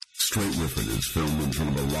Straight Riffin is filmed in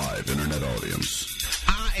front of a live internet audience.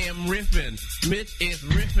 I am riffing. Mitch is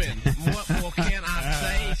riffing. What more can I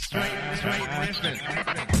say? Straight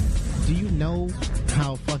riffing. Do you know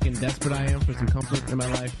how fucking desperate I am for some comfort in my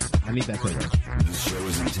life? I need that comfort. This show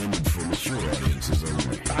is intended for mature audiences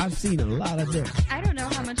only. I've seen a lot of this. I don't know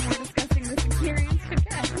how much more disgusting this experience could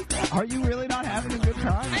get. Are you really not having a good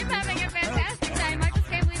time? I'm having a fantastic time. I just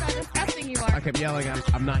can't believe how disgusting you are. I kept yelling,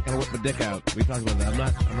 I'm not going to whip my dick out. We talked about that. I'm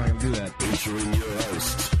not going to do that. Featuring your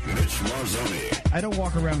host, Mitch Marzoni. I don't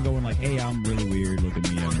walk around going like, hey, I'm really weird. Look at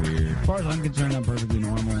me, I'm weird. As far as I'm concerned, I'm perfectly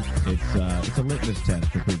normal. It's a litmus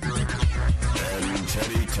test for freaking. And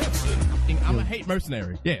Teddy Tutson. I'm a hate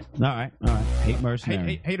mercenary. Yeah. All right. Hate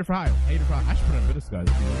mercenary. Hater for hire. I should put on this guy.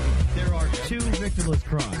 There are two victimless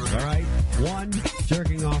crimes, all right? One,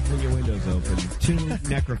 jerking off when your window's open. Two,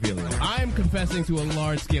 necrophilia. I am confessing to a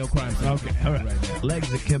large-scale crime. Okay, all right.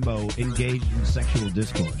 Legs akimbo, engaged in sexual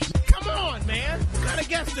discourse. Come on, man. What kind of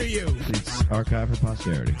guest are you? It's archived for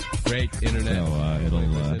posterity. Great internet.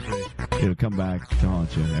 So it'll come back to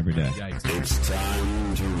haunt you every day. Yikes. It's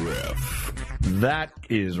time to riff. That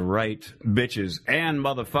is right, bitches and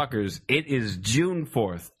motherfuckers. It is June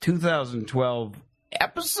 4th, 2012,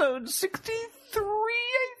 episode 63,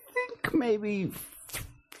 I think, maybe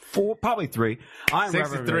 4, probably 3. I'm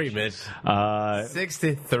 63, Mitch.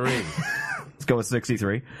 63. Let's go with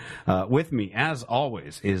 63. With me, as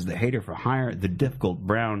always, is the hater for hire, the difficult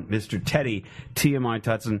brown Mr. Teddy TMI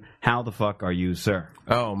Tutson. How the fuck are you, sir?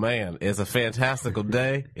 Oh, man. It's a fantastical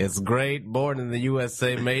day. It's great. Born in the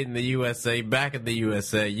USA, made in the USA, back in the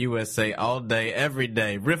USA, USA all day, every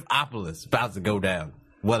day. Riffopolis about to go down.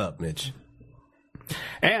 What up, Mitch?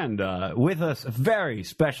 And with us, a very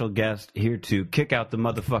special guest here to kick out the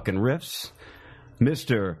motherfucking riffs,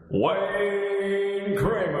 Mr. Wayne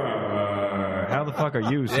Kramer. How the fuck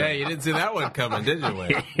are you, sir? Yeah, you didn't see that one coming, did you,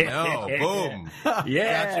 Wayne? No, boom.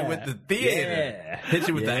 Yeah. Got you with the theater. Yeah. Hit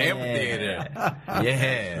you with the Yeah. amphitheater.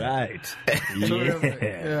 Yeah. Right.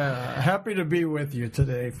 Yeah, happy to be with you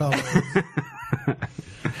today, fellas.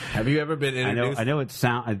 Have you ever been introduced? I know it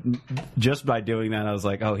sound just by doing that I was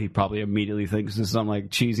like, oh, he probably immediately thinks this is some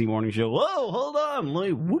like cheesy morning show. Whoa, hold on.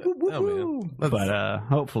 Like, woo, woo, woo, Oh, man. but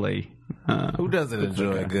hopefully Who doesn't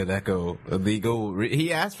enjoy a good echo?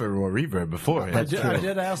 He asked for more reverb before. I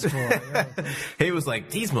did ask for it. Yeah. He was like,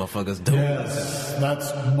 these motherfuckers don't. Yes,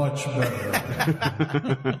 that's much better.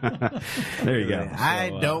 there you go.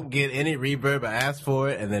 I don't get any reverb. I ask for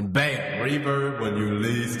it, and then bam, reverb when you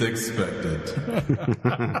least expect it.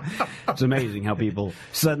 It's amazing how people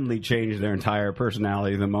suddenly change their entire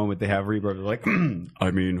personality the moment they have reverb. They're like,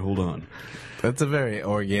 I mean, hold on. That's a very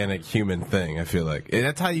organic human thing, I feel like. And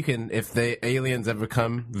that's how you can, if the aliens ever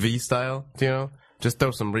come V-style, just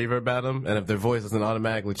throw some reverb at them, and if their voice doesn't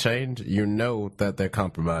automatically change, you know that they're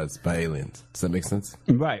compromised by aliens. Does that make sense?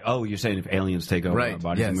 Right. Oh, you're saying if aliens take over our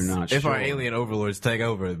bodies and we're not If sure. our alien overlords take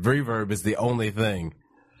over, reverb is the only thing,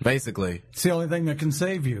 basically. It's the only thing that can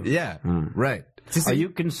save you. Yeah, right. Are you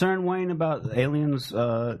concerned, Wayne, about aliens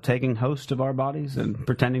taking host of our bodies and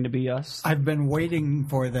pretending to be us? I've been waiting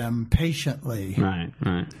for them patiently. Right.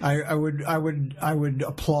 I would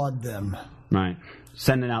applaud them. Right.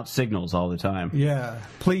 Sending out signals all the time. Yeah,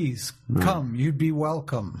 please come. You'd be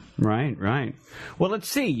welcome. Right. Well, let's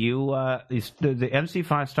see. The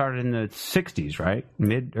MC5 started in the 60s, right?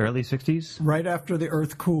 Early 60s? Right after the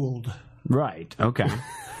Earth cooled. Right. Okay.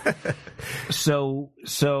 So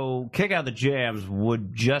Kick Out the Jams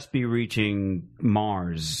would just be reaching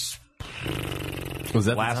Mars Was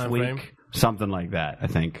that last the time week? frame? Something like that, I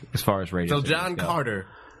think, as far as radio. So John Carter,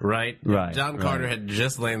 right? Right. John Carter had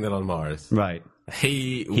just landed on Mars. Right.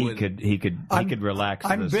 He could relax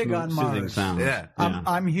I'm the big on soothing Mars. sound. Yeah.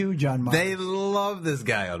 I'm huge on Mars. They love this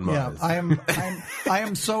guy on Mars. Yeah, I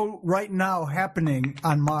am so right now happening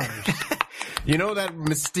on Mars. You know that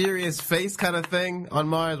mysterious face kind of thing on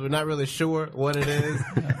Mars? We're not really sure what it is.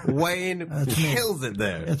 Wayne kills it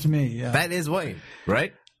there. It's me. Yeah. That is Wayne,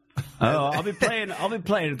 right? Oh, I'll be playing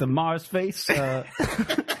at the Mars face.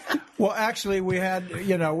 Well, actually, we had the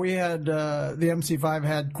MC5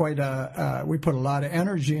 had quite we put a lot of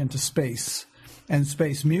energy into space and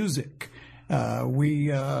space music. We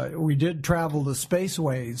did travel the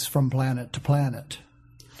spaceways from planet to planet.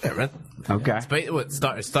 Yeah, right. Okay.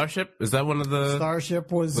 Starship? Is that one of the...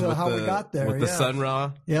 Starship was how we got there. With the Sun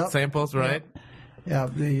Ra samples, right? Yeah,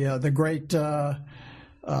 the great Sun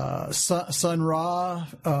Ra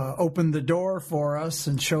opened the door for us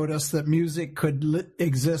and showed us that music could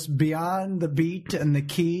exist beyond the beat and the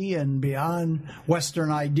key and beyond Western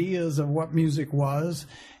ideas of what music was,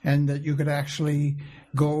 and that you could actually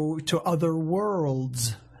go to other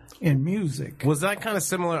worlds. in music. Was that kind of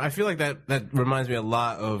similar? I feel like that reminds me a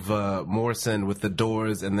lot of Morrison with the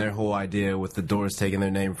Doors and their whole idea with the Doors taking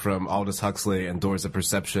their name from Aldous Huxley and Doors of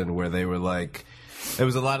Perception, where they were like, there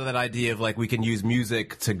was a lot of that idea of like we can use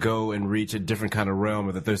music to go and reach a different kind of realm,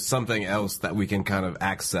 or that there's something else that we can kind of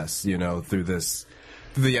access, you know, through this.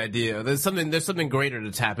 The idea there's something greater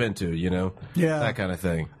to tap into, you know, that kind of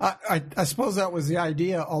thing. I suppose that was the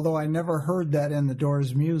idea, although I never heard that in the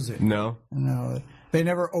Doors music. No, they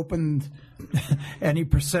never opened any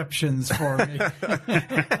perceptions for me.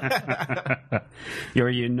 Are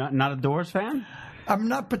you not a Doors fan? I'm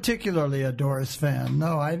not particularly a Doors fan.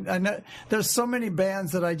 No, I there's so many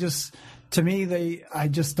bands that I just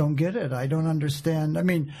don't get it. I don't understand. I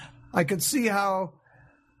mean, I could see how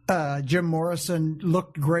Jim Morrison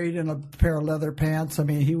looked great in a pair of leather pants. I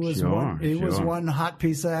mean, he was was one hot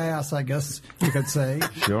piece of ass, I guess you could say.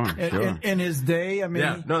 In his day, I mean,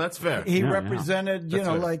 yeah, no, that's fair. He represented, you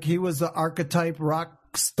know, like he was the archetype rock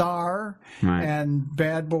star and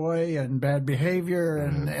bad boy and bad behavior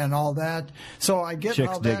and all that. So I get Chicks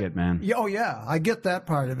all that. dig it, man. Oh yeah, I get that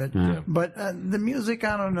part of it. Yeah. But the music,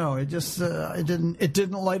 I don't know. It just it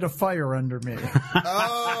didn't light a fire under me.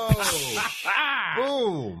 Oh,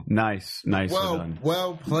 boom! Nice.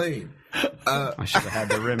 Well played. I should have had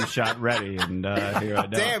the rim shot ready, and here I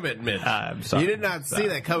go. Damn it, Mitch! I'm sorry. You did not see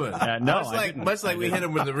that coming. No, much like we hit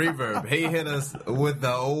him with the reverb, he hit us with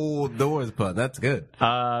the old Doors pun. That's good.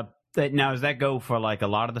 Now, does that go for like a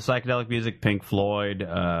lot of the psychedelic music? Pink Floyd.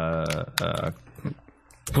 Well,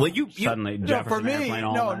 you Suddenly Jefferson for me, Airplane,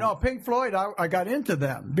 all that. Pink Floyd. I got into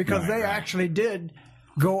them because they actually did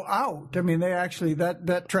go out. I mean, they actually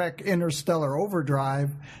that track Interstellar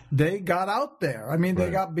Overdrive, they got out there. I mean,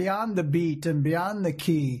 they got beyond the beat and beyond the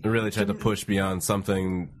key. They really tried to push beyond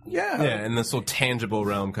something. Yeah, in this whole tangible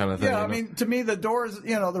realm kind of thing. Yeah, I mean, to me, the Doors,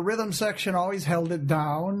 you know, the rhythm section always held it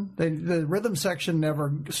down. The rhythm section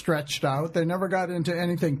never stretched out. They never got into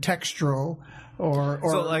anything textural or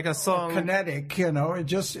so like a song kinetic, you know.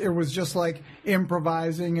 It was just like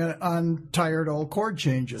improvising on tired old chord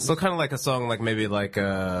changes. So kind of like a song like maybe like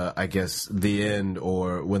I guess The End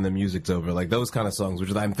or When the Music's Over, like those kind of songs,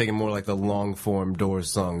 which I'm thinking more like the long form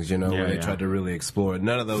Doors songs, you know, where they tried to really explore.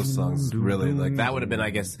 None of those songs really, like that would have been, I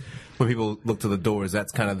guess, when people look to the Doors,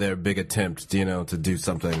 that's kind of their big attempt, you know, to do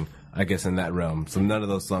something, I guess, in that realm. So none of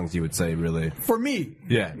those songs you would say really. For me.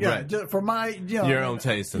 Yeah, right. For my, you know. Your own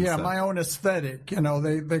taste and stuff. my own aesthetic, you know,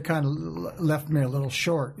 they kind of left me a little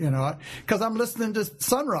short, you know, because I'm listening to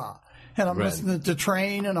Sun Ra. And I'm listening to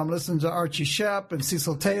Train, and I'm listening to Archie Shepp and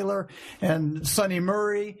Cecil Taylor and Sonny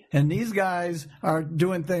Murray, and these guys are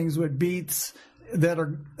doing things with beats that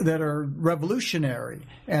are revolutionary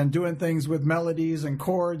and doing things with melodies and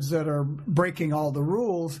chords that are breaking all the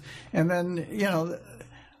rules. And then, you know,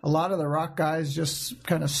 a lot of the rock guys just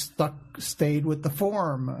kind of stayed with the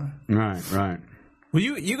form. Right. Well,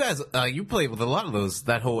 you guys, you played with a lot of those,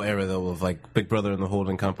 that whole era though, of like Big Brother and the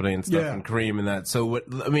Holding Company and stuff, and Cream and that. So,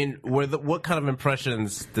 what kind of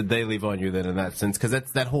impressions did they leave on you then in that sense? Because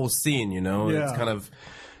that's that whole scene, you know. Yeah. It's kind of,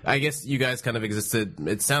 I guess you guys kind of existed.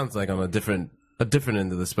 It sounds like on a different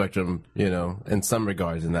end of the spectrum, you know, in some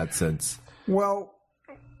regards, in that sense. Well,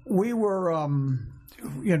 we were.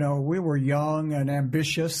 You know, we were young and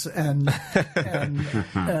ambitious and right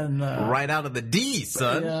out of the D,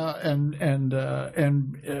 son. Yeah, and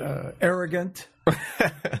arrogant,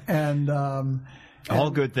 and all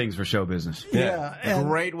good things for show business. Yeah, and,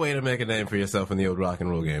 great way to make a name for yourself in the old rock and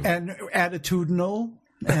roll game. And attitudinal.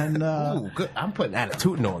 And ooh, good. I'm putting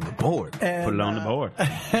attitudinal on the board. And, put it on the board. We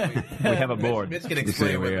have a board. Mitch can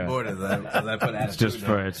explain what the board is. I put attitudinal. It's just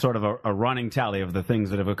it's sort of a running tally of the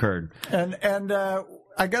things that have occurred. And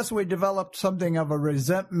I guess we developed something of a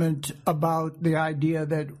resentment about the idea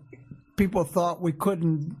that people thought we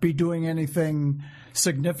couldn't be doing anything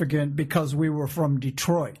significant because we were from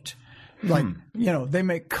Detroit. Like, you know, they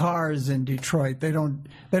make cars in Detroit. They don't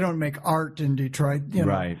make art in Detroit. You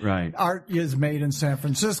know, right. Art is made in San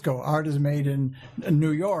Francisco. Art is made in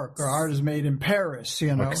New York, or art is made in Paris.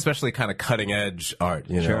 You know, especially kind of cutting edge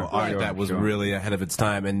art. You know, art that was really ahead of its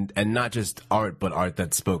time, and not just art, but art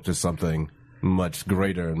that spoke to something much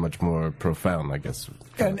greater and much more profound, I guess.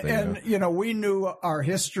 And you know, we knew our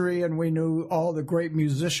history, and we knew all the great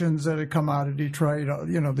musicians that had come out of Detroit.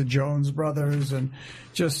 You know, the Jones Brothers, and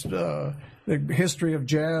just the history of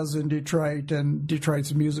jazz in Detroit and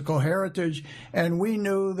Detroit's musical heritage. And we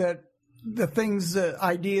knew that the things, the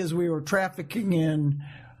ideas we were trafficking in,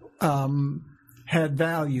 had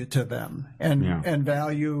value to them, and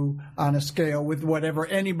value on a scale with whatever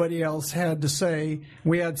anybody else had to say.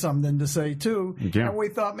 We had something to say too, and we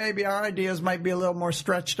thought maybe our ideas might be a little more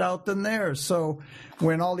stretched out than theirs. So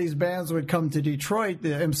when all these bands would come to Detroit, the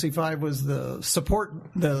MC5 was the support,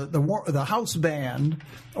 the house band,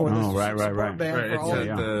 or the support band Right, for all it's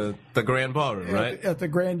at the Grand Ballroom, right? at the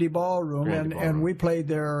Grandy Ballroom, and we played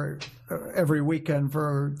there every weekend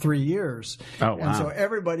for 3 years. Oh, wow. And so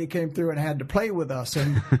everybody came through and had to play with us,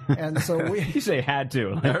 and so we You say had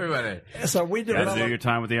to. Everybody. so we Had to do your developed.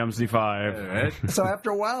 time with the MC5. Right? So after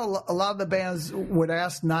a while, a lot of the bands would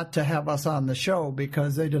ask not to have us on the show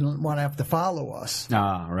because they didn't want to have to follow us.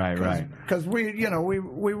 Ah, right. Because we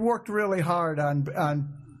worked really hard on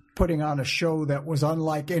putting on a show that was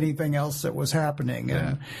unlike anything else that was happening,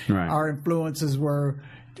 and Right. our influences were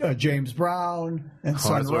James Brown and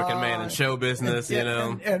Hardest Sun working Ra, man in show business, you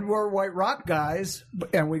know. and we're white rock guys,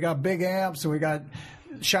 and we got big amps, and we got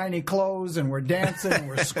shiny clothes, and we're dancing, and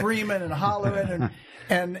we're screaming and hollering,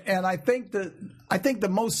 and I think the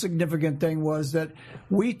most significant thing was that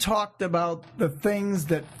we talked about the things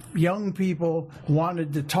that young people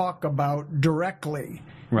wanted to talk about directly.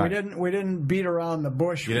 Right. We didn't beat around the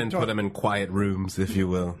bush. You didn't put them in quiet rooms, if you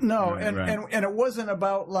will. No, Right, and, right. and it wasn't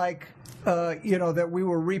about like that we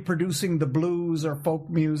were reproducing the blues or folk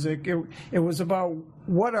music. It was about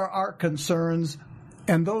what are our concerns,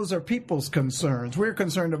 and those are people's concerns. We're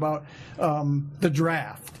concerned about the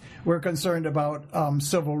draft. We're concerned about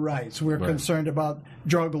civil rights. We're concerned about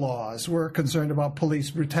drug laws. We're concerned about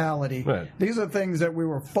police brutality. Right. These are things that we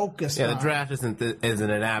were focused on. Yeah, the draft isn't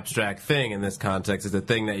an abstract thing in this context. It's a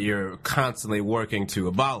thing that you're constantly working to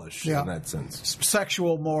abolish in that sense.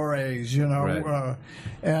 Sexual mores, you know, Right.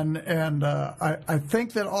 I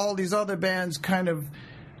think that all these other bands kind of,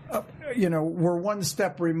 were one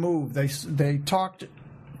step removed. They talked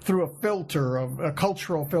through a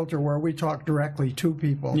cultural filter where we talk directly to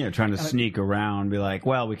people. Yeah, trying to sneak around, be like,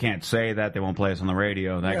 well, we can't say that, they won't play us on the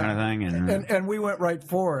radio, that kind of thing. And we went right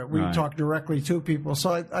for it. We Right. talked directly to people.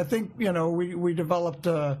 So I think, we developed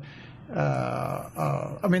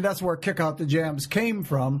that's where Kick Out the Jams came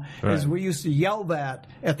from, is we used to yell that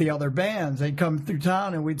at the other bands. They'd come through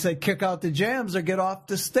town and we'd say, kick out the jams or get off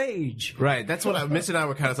the stage. Right. That's what Mitch and I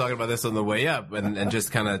were kind of talking about this on the way up, and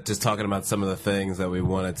just kind of just talking about some of the things that we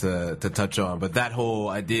wanted to touch on. But that whole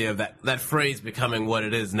idea of that phrase becoming what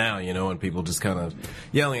it is now, and people just kind of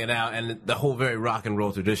yelling it out, and the whole very rock and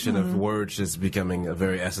roll tradition of words just becoming a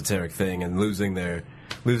very esoteric thing and losing their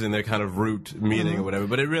kind of root meaning or whatever.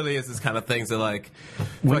 But it really is this kind of things that like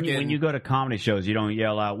when you go to comedy shows, you don't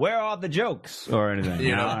yell out, where are the jokes, or anything.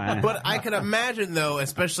 You know? But I can imagine, though,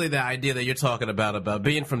 especially the idea that you're talking about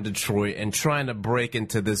being from Detroit and trying to break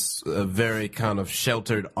into this very kind of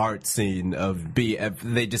sheltered art scene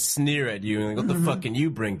they just sneer at you and what the fuck can you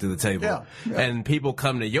bring to the table? Yeah. And people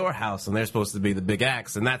come to your house and they're supposed to be the big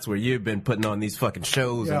acts, and that's where you've been putting on these fucking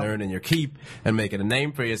shows and earning your keep and making a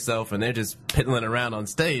name for yourself, and they're just piddling around on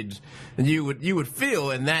stage. And you would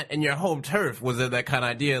feel in your home turf, was there that kind of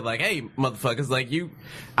idea like, hey, motherfuckers, like you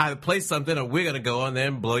either play something or we're gonna go on there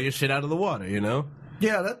and blow your shit out of the water,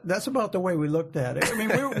 Yeah, that's about the way we looked at it. I mean,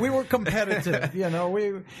 we were competitive,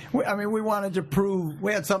 we wanted to prove,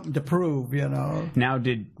 we had something to prove, Now,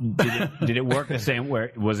 did it work the same?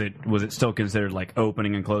 Where was it still considered like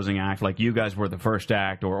opening and closing act? Like you guys were the first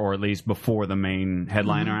act, or at least before the main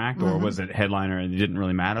headliner act, or was it headliner and it didn't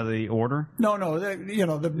really matter the order? No,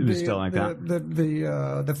 was still like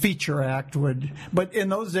the feature act would, but in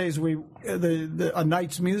those days a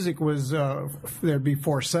night's music was there'd be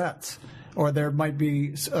 4 sets. Or there might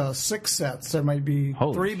be 6 sets. There might be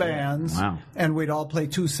Holy 3 shit. bands, Wow. and we'd all play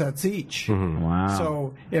 2 sets each. Wow.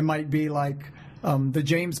 So it might be like the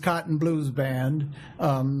James Cotton Blues Band,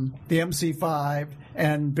 the MC5,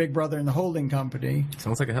 and Big Brother and the Holding Company.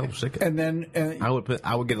 Sounds like a hell of a shit. And then I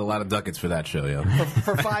would get a lot of ducats for that show, yo.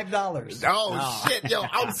 for $5. Oh, shit, yo,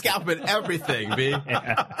 I'm scalping everything, B.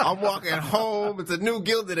 I'm walking home. It's a new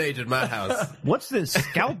Gilded Age in my house. What's this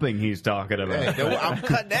scalping he's talking about? Hey, I'm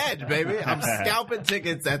cutting edge, baby. I'm scalping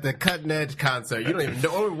tickets at the Cutting Edge concert. You don't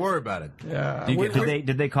even worry about it. Yeah.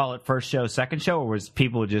 Did they call it first show, second show, or was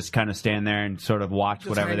people just kind of stand there and sort of watch Just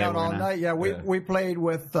whatever hang they out were all gonna... night. Yeah, we played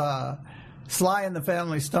with Sly and the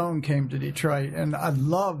Family Stone came to Detroit, and I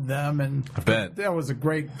loved them. And I bet. That was a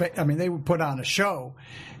great. I mean, they would put on a show,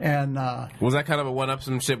 and Was that kind of a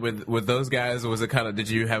one-upsmanship with those guys, or was it kind of, did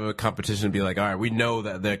you have a competition to be like, all right, we know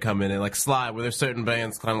that they're coming in, like Sly, were there certain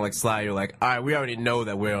bands kind of like Sly, you're like, all right, we already know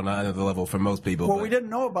that we're on another level for most people. well, but- we didn't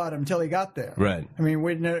know about him until he got there. Right. I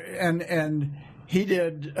mean, and he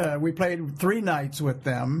did. We played 3 nights with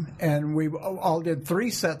them, and we all did 3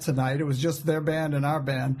 sets a night. It was just their band and our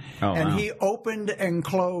band. Oh, and wow. he opened and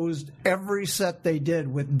closed every set they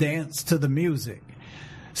did with dance to the music.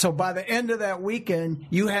 So by the end of that weekend,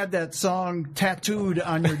 you had that song tattooed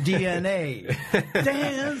on your DNA.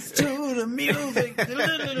 Dance to the music.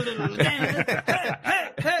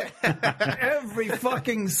 Every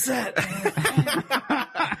fucking set.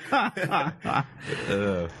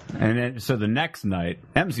 And then, so the next night,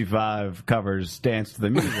 MC5 covers Dance to the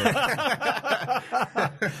Music.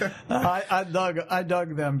 I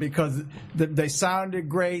dug them because they sounded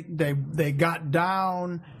great. They got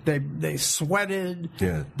down. They sweated.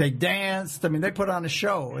 Yeah. They danced. I mean, they put on a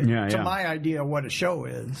show. To my idea of what a show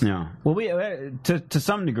is. Yeah. Well, we to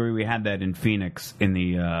some degree we had that in Phoenix in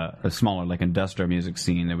the a smaller like industrial music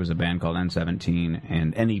scene. There was a band called N17,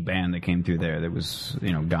 and any band that came through there that was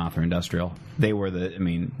goth or industrial, they were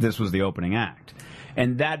this was the opening act.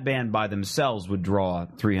 And that band by themselves would draw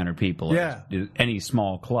 300 people at any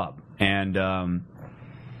small club. And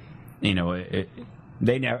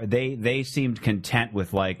they seemed content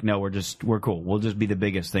with like, no, we're cool. We'll just be the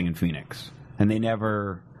biggest thing in Phoenix. And they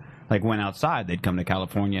never like went outside. They'd come to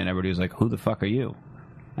California and everybody was like, who the fuck are you?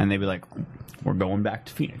 And they'd be like, we're going back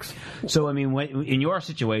to Phoenix. So, I mean, in your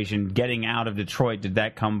situation, getting out of Detroit, did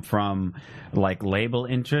that come from, like, label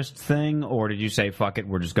interest thing? Or did you say, fuck it,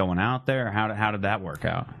 we're just going out there? How did that work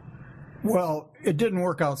out? Well, it didn't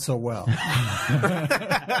work out so well.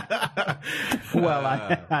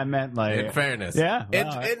 Well, I meant, like... In fairness. Yeah.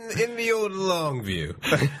 In the old long view.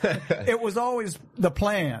 It was always the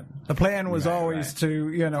plan. The plan was always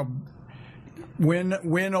to,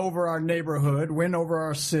 win over our neighborhood, win over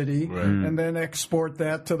our city, and then export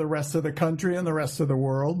that to the rest of the country and the rest of the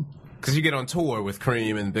world. Because you get on tour with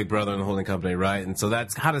Cream and Big Brother and the Holding Company, right? And so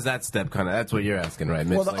how does that step that's what you're asking, right,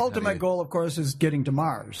 Mitch? Well, the ultimate goal, of course, is getting to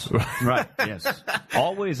Mars. Right, yes.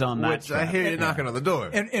 Always on that Which track. I hear you knocking on the door.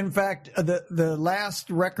 In fact, the last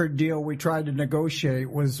record deal we tried to negotiate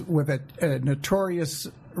was with a notorious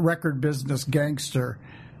record business gangster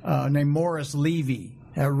named Morris Levy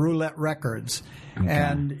at Roulette Records. Okay.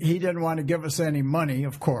 And he didn't want to give us any money,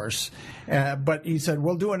 of course, but he said,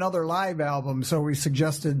 we'll do another live album. So we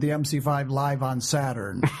suggested the MC5 Live on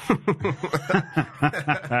Saturn.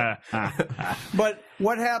 But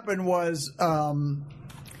what happened was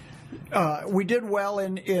we did well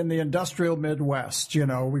in the industrial Midwest.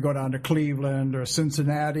 We go down to Cleveland or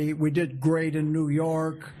Cincinnati. We did great in New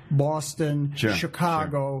York, Boston,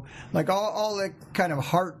 Chicago, like all that kind of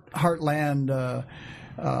heartland.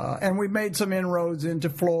 And we made some inroads into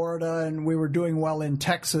Florida, and we were doing well in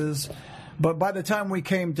Texas. But by the time we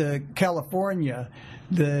came to California,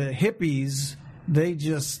 the hippies, they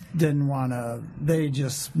just didn't want to. They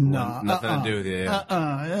just nothing to do with it.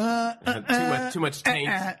 Too much taint.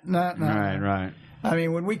 Right. I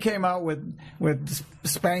mean, when we came out with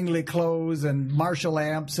spangly clothes and Marshall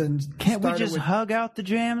amps and can't we just hug out the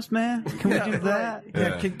jams, man? Can we do that?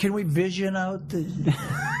 Right. Yeah. Can we vision out the?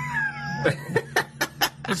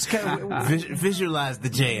 Visualize the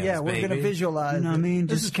jams. Yeah, we're going to visualize.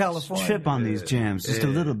 This is California. Trip on these jams just a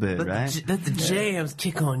little bit, right? Let the jams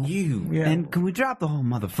kick on you. Yeah. And can we drop the whole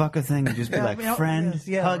motherfucker thing and just be friend?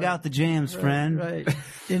 Yes, hug out the jams, friend. Right.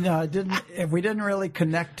 We didn't really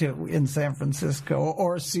connect in San Francisco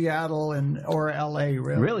or Seattle or L.A.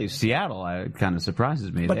 Really, Seattle kind of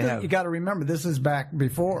surprises me. But you got to remember, this is back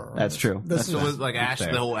before. That's true. So it was like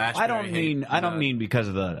the whole Ashbury. I don't mean because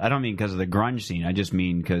of the grunge scene. I just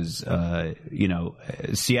mean because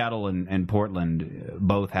Seattle and Portland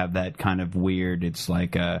both have that kind of weird. It's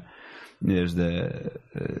like there's the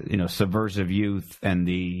subversive youth and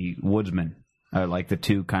the woodsman. Like the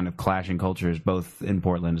two kind of clashing cultures, both in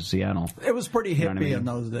Portland and Seattle. It was pretty hippie in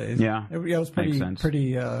those days. Yeah, it was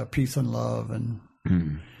pretty peace and love and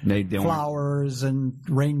flowers and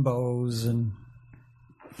rainbows and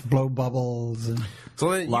blow bubbles and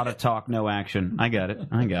a lot of talk, no action. I got it.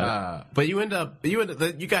 But you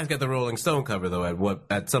guys got the Rolling Stone cover though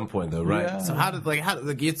at some point though, right? Yeah. So how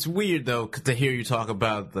it's weird though to hear you talk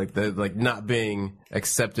about the not being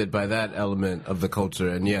accepted by that element of the culture,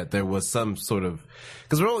 and yet there was some sort of,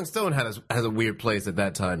 because Rolling Stone has a weird place at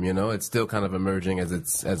that time, it's still kind of emerging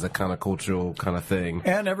as a kind of cultural kind of thing,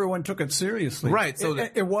 and everyone took it seriously, right? So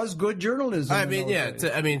it was good journalism. I mean,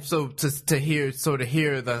 to hear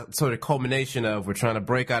the sort of culmination of, we're trying to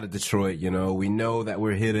break out of Detroit, we know that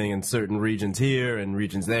we're hitting in certain regions here and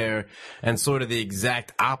regions there, and sort of the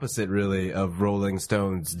exact opposite really of Rolling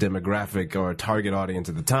Stone's demographic or target audience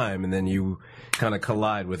at the time, and then you kind of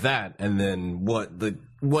collide with that, and then what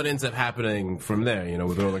ends up happening from there,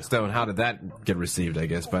 with Rolling Stone? How did that get received, I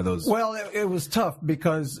guess, by those? Well, it was tough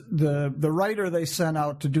because the writer they sent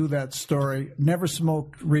out to do that story never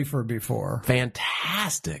smoked reefer before.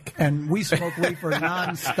 Fantastic. And we smoke reefer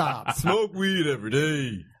nonstop. Smoke weed every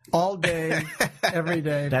day. all day, every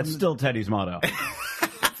day. That's still Teddy's motto.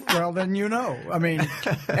 Well, then you know. I mean,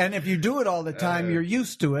 and if you do it all the time, you're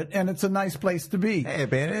used to it, and it's a nice place to be. Hey,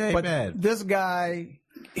 man, it ain't But bad. this guy,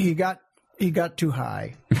 he got too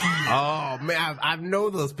high. Oh man, I know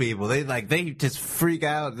those people. They just freak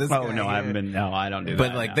out. This Oh guy no, I haven't here. been. No, I don't do that.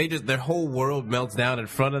 But like no. they just their whole world melts down in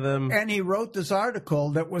front of them. And he wrote this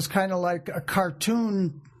article that was kind of like a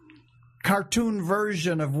cartoon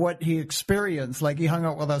version of what he experienced. Like he hung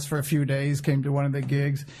out with us for a few days, came to one of the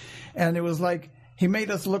gigs, and it was like he made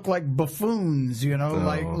us look like buffoons, you know,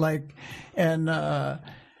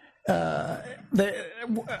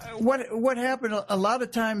 what happened a lot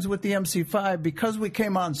of times with the MC5, because we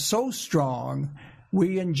came on so strong,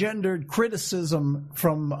 we engendered criticism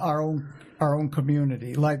from our own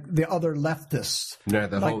community, like the other leftists. Yeah,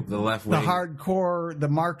 the left wing, the hardcore, the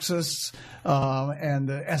Marxists, and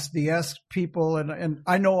the SDS people, and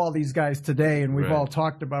I know all these guys today, and we've Right. all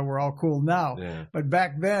talked about we're all cool now. Yeah. But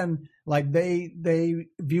back then, like they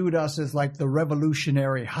viewed us as like the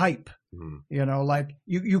revolutionary hype. Mhm. You know, like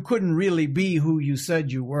you couldn't really be who you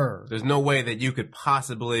said you were. There's no way that you could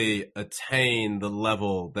possibly attain the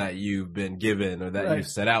level that you've been given or that Right. you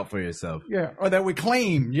set out for yourself. Yeah, or that we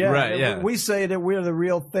claim. Yeah, Right, yeah. We say that we're the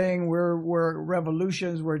real thing. We're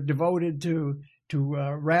revolutions. We're devoted to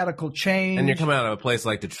radical change. And you're coming out of a place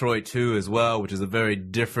like Detroit too, as well, which is a very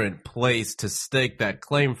different place to stake that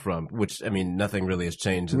claim from. Which, I mean, nothing really has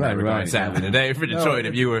changed in that Right, regard. right. Sadly, today for Detroit,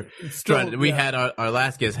 if you were still- trying, we yeah. had our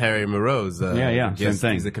last guest, Harry Moreau's. Yeah, same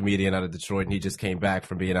thing. He's a comedian out of Detroit, and he just came back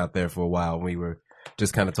from being out there for a while. And we were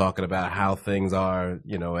just kind of talking about how things are,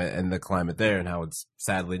 you know, and the climate there, and how it's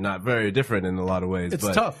sadly not very different in a lot of ways. It's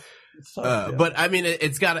but, tough. It's tough, yeah. But I mean,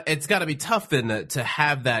 it's got to be tough then to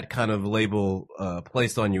have that kind of label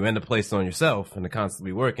placed on you and to place on yourself, and to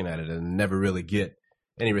constantly be working at it and never really get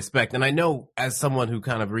any respect. And I know, as someone who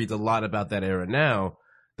kind of reads a lot about that era now,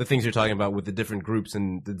 the things you're talking about with the different groups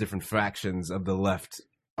and the different factions of the left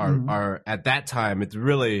are at that time, it's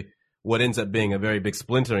really what ends up being a very big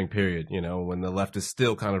splintering period. You know, when the left is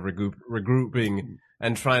still kind of regrouping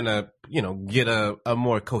and trying to, you know, get a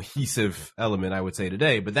more cohesive element, I would say,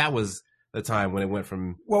 today. But that was the time when it went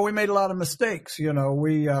from... Well, we made a lot of mistakes. You know,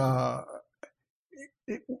 we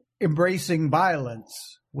embracing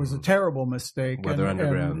violence was a terrible mistake. Weather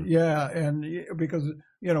Underground. And because,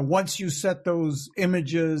 you know, once you set those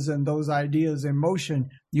images and those ideas in motion,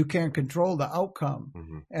 you can't control the outcome.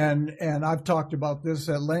 Mhm. And I've talked about this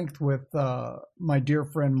at length with my dear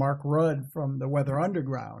friend Mark Rudd from the Weather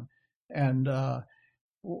Underground. And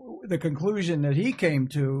the conclusion that he came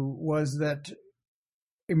to was that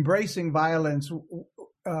embracing violence,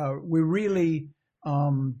 we really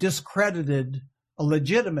discredited a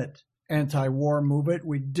legitimate anti-war movement.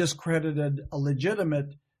 We discredited a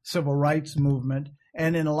legitimate civil rights movement,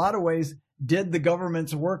 and in a lot of ways did the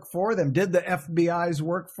government's work for them, did the FBI's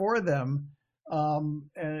work for them,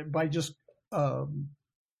 by just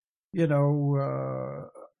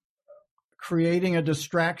creating a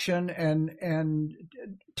distraction and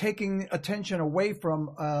taking attention away from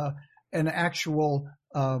an actual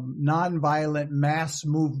nonviolent mass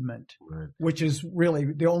movement, Right. which is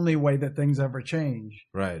really the only way that things ever change.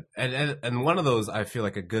 Right. And one of those, I feel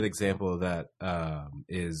like a good example of that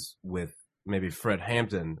is with maybe Fred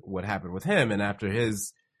Hampton, what happened with him, and after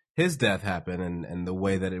his death happened and the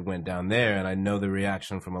way that it went down there. And I know the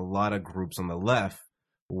reaction from a lot of groups on the left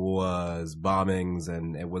was bombings,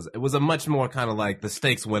 and it was a much more kind of like the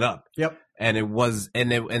stakes went up. Yep. And it was,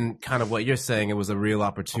 and kind of what you're saying, it was a real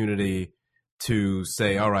opportunity to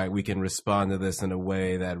say, all right, we can respond to this in a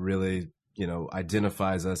way that really, you know,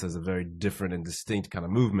 identifies us as a very different and distinct kind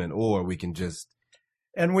of movement, or we can just...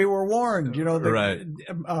 And we were warned, you know, Right.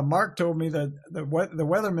 Mark told me that the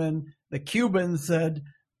weathermen, the Cubans said,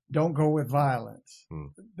 don't go with violence. Hmm.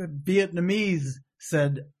 The Vietnamese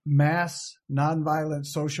said mass nonviolent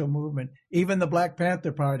social movement. Even the Black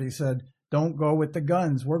Panther Party said, don't go with the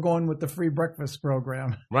guns. We're going with the free breakfast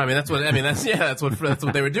program. Right, that's what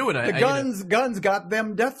they were doing. The guns got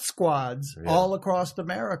them death squads Yeah. all across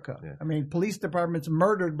America. Yeah. I mean, police departments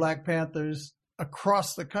murdered Black Panthers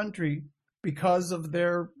across the country because of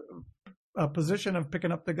their position of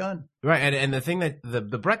picking up the gun. Right, and the thing that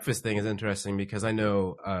the breakfast thing is interesting because I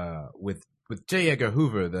know with J. Edgar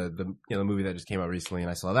Hoover, the movie that just came out recently, and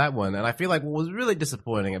I saw that one, and I feel like what was really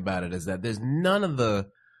disappointing about it is that there's none of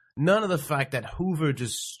the fact that Hoover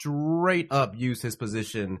just straight up used his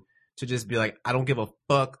position to just be like, I don't give a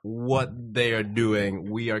fuck what they are doing.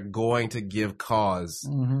 We are going to give cause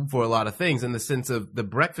for a lot of things. In the sense of the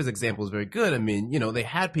breakfast example is very good. I mean, you know, they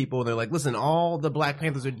had people and they're like, listen, all the Black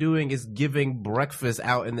Panthers are doing is giving breakfast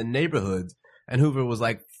out in the neighborhoods. And Hoover was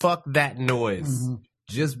like, fuck that noise.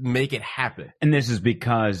 Just make it happen. And this is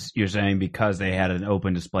because you're saying because they had an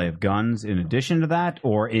open display of guns in addition to that,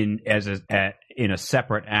 or in a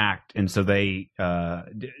separate act, and so they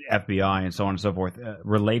FBI and so on and so forth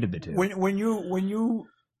related the two. When you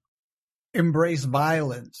embrace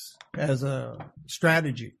violence as a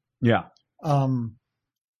strategy, Yeah.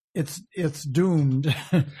 It's doomed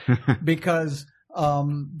because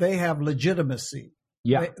they have legitimacy.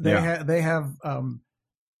 Yeah. They have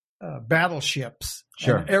battleships,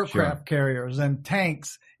 Sure, and aircraft carriers, and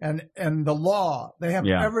tanks, and the law. They have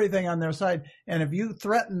everything on their side. And if you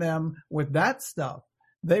threaten them with that stuff,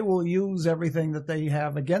 they will use everything that they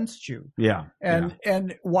have against you. Yeah.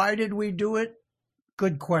 And why did we do it?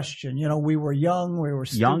 Good question. You know, we were young, we were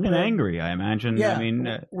stupid. Young and angry, I imagine. Yeah, I mean,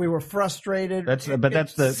 we were frustrated. It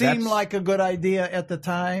seemed like a good idea at the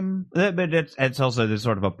time. But it's also this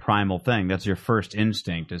sort of a primal thing. That's your first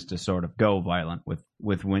instinct, is to sort of go violent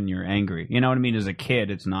with when you're angry. You know what I mean? As a kid,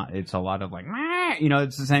 it's a lot of like, meh, you know,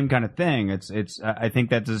 it's the same kind of thing. I think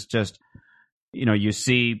that is just, you know, you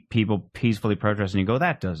see people peacefully protesting, and you go,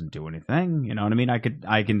 that doesn't do anything. You know what I mean?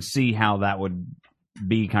 I can see how that would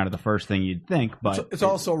be kind of the first thing you'd think, but it's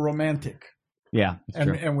also romantic. Yeah, it's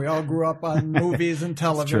true. And we all grew up on movies and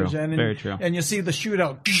television. True. Very true. And you see the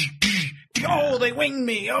shootout. Oh, they winged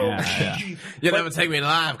me. Oh, Yeah. You'll never take me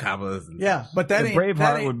alive, coppers. yeah. But that ain't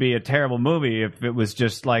Braveheart would be a terrible movie if it was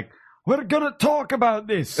just like, we're gonna talk about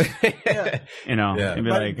this. You know, Yeah. you'd be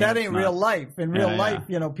But like, that it's ain't not- real life. In real Yeah, life,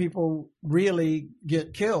 you know, people really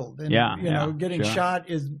get killed. And, Yeah, you know, yeah, getting sure. shot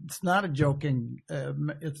it's not a joking.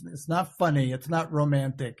 It's not funny. It's not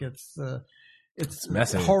romantic. It's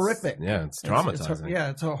messy. horrific. It's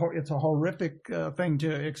traumatizing. It's a horrific thing to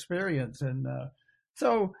experience. And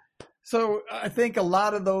so I think a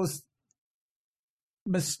lot of those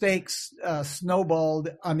mistakes snowballed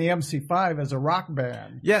on the MC5 as a rock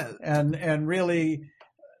band. Yeah. And really,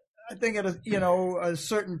 I think at a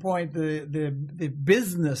certain point, the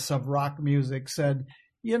business of rock music said,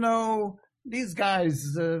 you know, these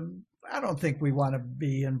guys, I don't think we want to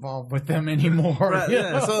be involved with them anymore. Right, you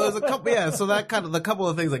yeah. know? So there's a couple. Yeah. So that kind of the couple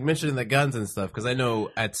of things like mentioning the guns and stuff. Because I know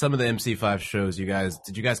at some of the MC5 shows,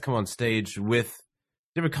 did you guys come on stage with?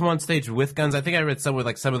 Did you ever come on stage with guns? I think I read somewhere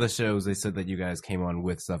like some of the shows they said that you guys came on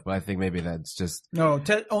with stuff, but I think maybe that's just No,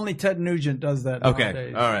 only Ted Nugent does that. okay.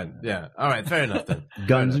 Nowadays. All right, yeah, all right, fair enough then.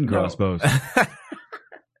 Guns and crossbows.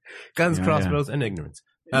 Guns, Yeah, crossbows, and ignorance.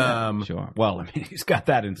 Sure. Well, I mean, he's got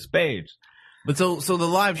that in spades. But so the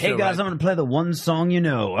live show. Hey guys, right? I'm gonna play the one song you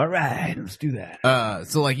know. All right, let's do that.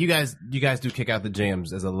 So like you guys do Kick Out the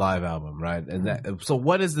Jams as a live album, right? And that, so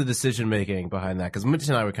what is the decision making behind that? Because Mitch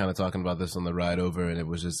and I were kind of talking about this on the ride over,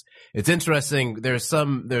 and it's interesting. There's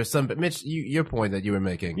some, but Mitch, your point that you were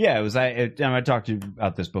making. Yeah, it was. I talked to you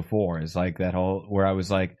about this before. It's like that whole where I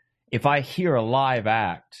was like, if I hear a live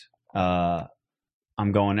act,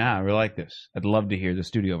 I'm going, I really like this. I'd love to hear the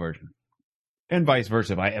studio version. And vice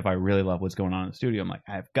versa. If I really love what's going on in the studio, I'm like,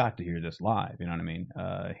 I've got to hear this live. You know what I mean?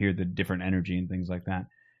 Hear the different energy and things like that.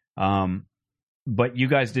 But you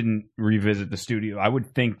guys didn't revisit the studio. I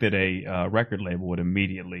would think that a record label would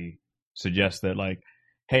immediately suggest that, like,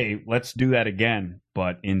 hey, let's do that again,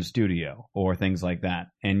 but in studio or things like that.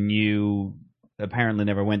 And you apparently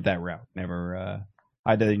never went that route.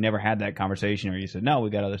 Either you never had that conversation, or you said, no,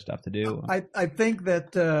 we got other stuff to do. I think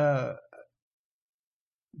that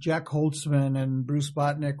Jack Holtzman and Bruce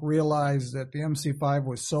Botnick realized that the MC5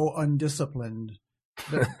 was so undisciplined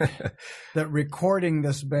that recording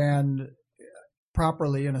this band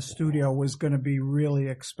properly in a studio was going to be really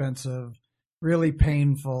expensive, really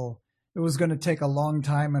painful. It was going to take a long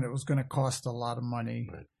time, and it was going to cost a lot of money.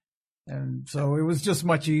 Right. And so it was just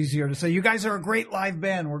much easier to say, you guys are a great live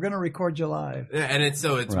band. We're going to record you live. Yeah, and it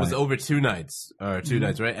was over 2 nights or 2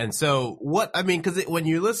 nights, right? And so because when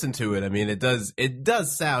you listen to it, I mean, it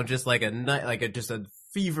does sound just like just a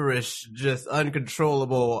feverish, just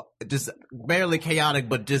uncontrollable, just barely chaotic,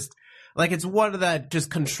 but just like it's one of that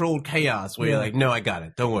just controlled chaos where you're like, no, I got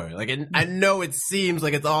it. Don't worry. Like, I know it seems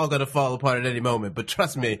like it's all going to fall apart at any moment, but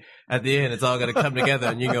trust me, at the end, it's all going to come together,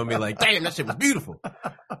 and you're going to be like, damn, that shit was beautiful.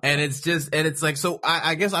 And it's like, so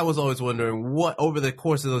I guess I was always wondering what, over the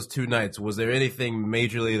course of those 2 nights, was there anything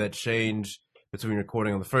majorly that changed between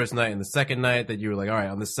recording on the first night and the second night that you were like, all right,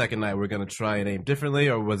 on the second night, we're going to try and aim differently?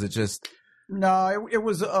 Or was it just... No, it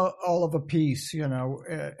was all of a piece, you know,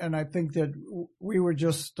 and I think that we were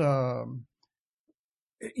just, you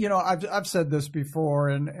know, I've said this before,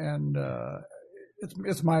 and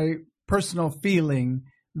it's my personal feeling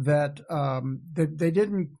that they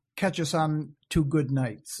didn't catch us on 2 good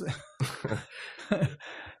nights.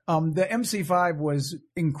 The MC5 was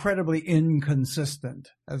incredibly inconsistent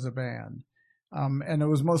as a band. And it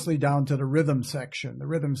was mostly down to the rhythm section. The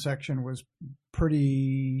rhythm section was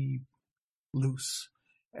pretty loose.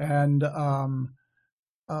 And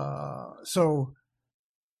so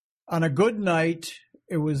on a good night,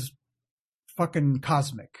 it was fucking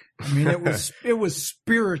cosmic. I mean, it was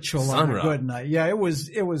spiritual on a good night. Yeah, it was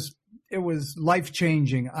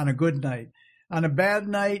life-changing on a good night. On a bad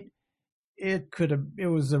night, it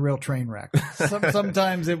was a real train wreck.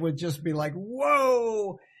 Sometimes it would just be like,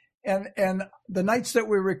 whoa. And the nights that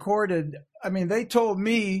we recorded, I mean, they told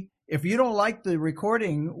me, if you don't like the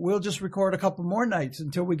recording, we'll just record a couple more nights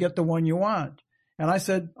until we get the one you want. And I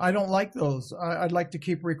said, I don't like those. I'd like to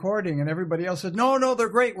keep recording. And everybody else said, no, they're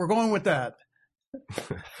great. We're going with that.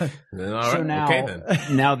 So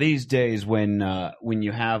now these days, when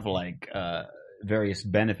you have like various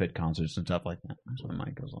benefit concerts and stuff like that, so the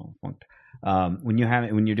mic goes all funked. When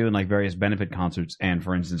you're doing like various benefit concerts, and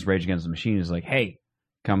for instance, Rage Against the Machine is like, hey,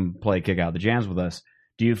 come play Kick Out the Jams with us.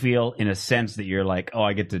 Do you feel, in a sense, that you're like, oh,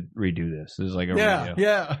 I get to redo this? This is like a redo.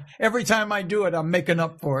 Yeah. Every time I do it, I'm making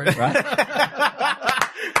up for it. Right?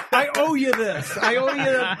 I owe you this. I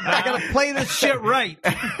got to play this shit right.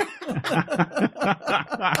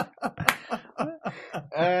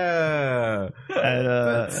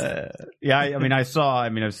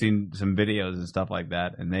 I've seen some videos and stuff like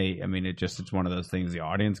that, and it's one of those things. The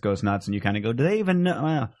audience goes nuts, and you kind of go, do they even know?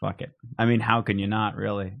 Well, fuck it. I mean, how can you not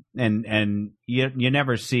really? And you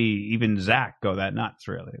never see even Zach go that nuts,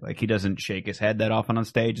 really. Like, he doesn't shake his head that often on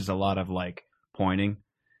stage. It's a lot of like pointing.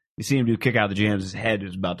 You see him do Kick Out the Jams, his head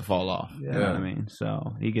is about to fall off. Yeah. You know what I mean?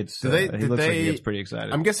 So he gets, like he gets pretty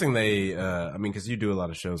excited. I'm guessing they, because you do a lot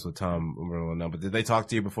of shows with Tom Morello now, but did they talk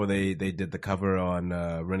to you before they did the cover on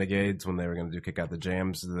Renegades when they were going to do Kick Out the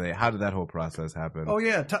Jams? How did that whole process happen? Oh,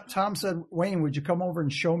 yeah. Tom said, Wayne, would you come over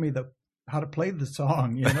and show me how to play the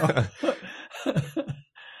song, you know?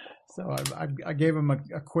 So I gave him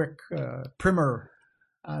a quick primer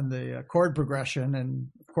on the chord progression, and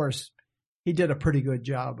of course, he did a pretty good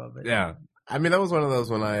job of it. Yeah. I mean, that was one of those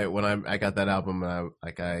when I got that album and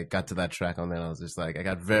I got to that track on there, and I was just like, I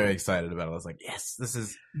got very excited about it. I was like, yes, this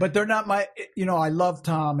is. But they're not I love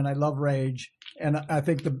Tom and I love Rage, and I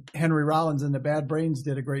think the Henry Rollins and the Bad Brains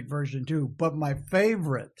did a great version too. But my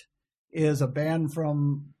favorite is a band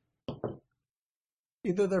from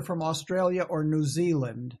either they're from Australia or New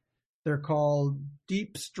Zealand. They're called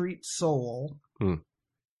Deep Street Soul.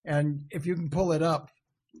 And if you can pull it up,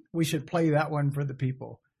 we should play that one for the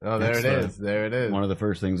people. Oh, there it is. There it is. One of the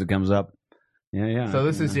first things that comes up. Yeah. So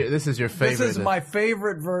this is your favorite. This is my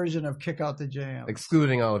favorite version of Kick Out the Jam.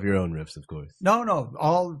 Excluding all of your own riffs, of course. No,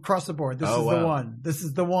 all across the board. This is the one. This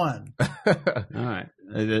is the one. All right.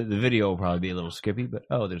 The video will probably be a little skippy, but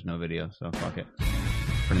there's no video, so fuck it.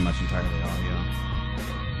 Pretty much entirely audio.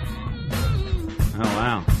 Oh,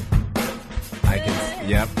 wow. I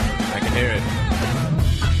can hear it.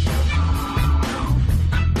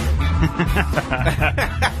 Oh,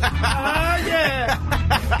 yeah.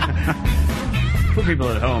 For people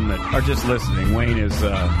at home that are just listening, Wayne is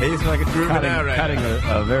he's like cutting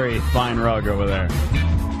a very fine rug over there.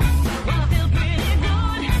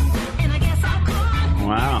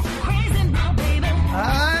 Wow.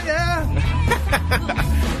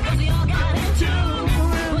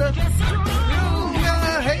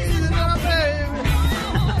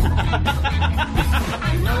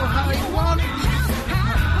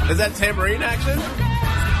 Is that tambourine action?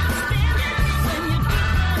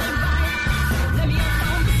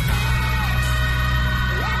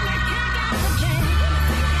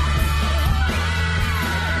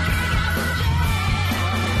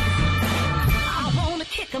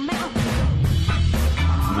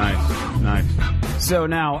 Nice. So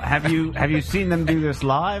now, have you seen them do this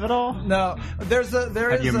live at all? No,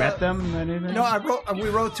 Have you met them? Anything? No, we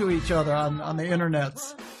wrote to each other on the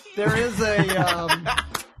internets.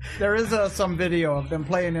 There is some video of them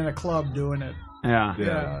playing in a club doing it.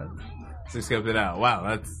 Yeah. So you scoped it out. Wow,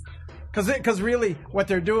 that's because really what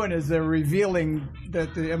they're doing is they're revealing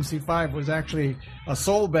that the MC5 was actually a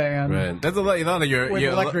soul band. Right. That's a lot of your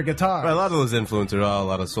electric guitar. A lot of those influences are all a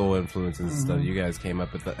lot of soul influences and stuff. You guys came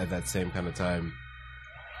up at that same kind of time.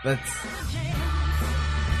 That's.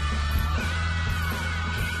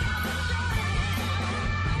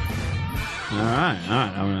 All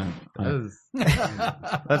right.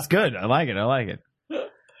 That's good. I like it.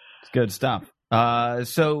 It's good stuff.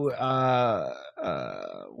 So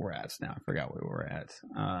we're at now. I forgot where we're at.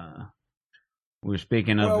 We're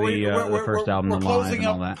speaking of the first album, we're The Live, and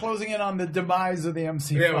all closing that. Closing in on the demise of the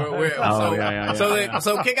MC5.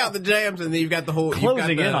 So kick out the jams, and then you've got the whole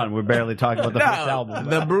Closing in on. We're barely talking about the first album.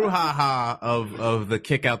 The brouhaha of the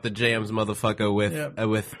kick out the jams, motherfucker.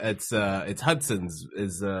 With it's Hudson's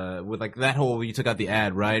is with like that whole you took out the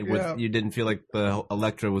ad right. With you didn't feel like the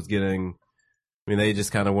Elektra was getting. I mean, they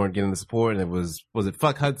just kind of weren't getting the support, and it was it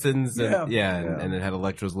fuck Hudson's? And, and it had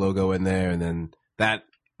Elektra's logo in there, and then that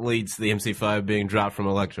leads to the MC5 being dropped from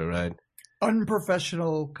Elektra, right?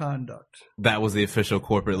 Unprofessional conduct. That was the official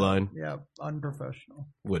corporate line? Yeah, unprofessional.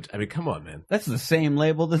 Which, I mean, come on, man. That's the same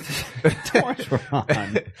label that the Doors were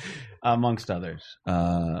on, amongst others.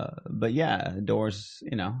 But yeah, Doors,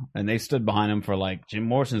 you know, and they stood behind him for like, Jim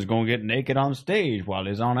Morrison's going to get naked on stage while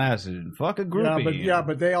he's on acid. Fuck a groupie.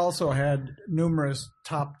 But they also had numerous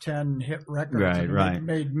top 10 hit records. Right.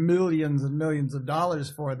 Made millions and millions of dollars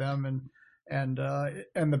for them, and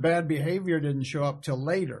the bad behavior didn't show up till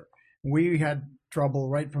later. We had trouble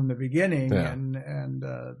right from the beginning, and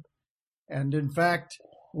in fact,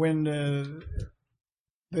 when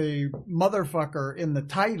the motherfucker in the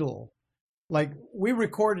title, like we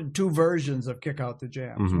recorded 2 versions of Kick Out the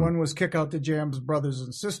Jams. One was Kick Out the Jams Brothers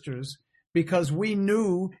and Sisters, because we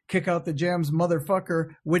knew Kick Out the Jams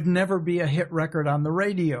Motherfucker would never be a hit record on the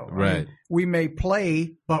radio. Right. I mean, we may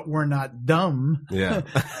play, but we're not dumb. Yeah.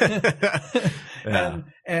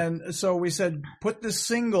 And so we said, put this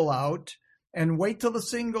single out and wait till the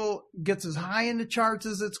single gets as high in the charts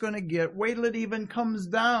as it's going to get. Wait till it even comes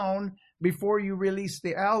down before you release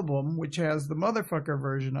the album, which has the Motherfucker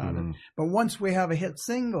version on it. But once we have a hit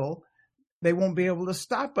single, they won't be able to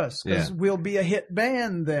stop us because we'll be a hit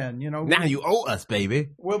band then, you know. Now you owe us, baby.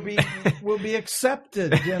 We'll be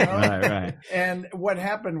accepted, you know. Right. And what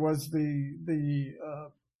happened was the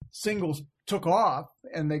singles took off,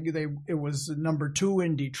 and it was number 2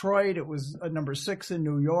 in Detroit. It was number 6 in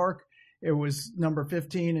New York. It was number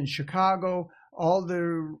 15 in Chicago. All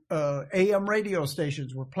the AM radio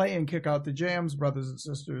stations were playing Kick Out the Jams, Brothers and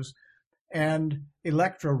Sisters. And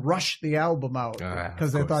Elektra rushed the album out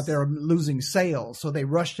because they thought they were losing sales. So they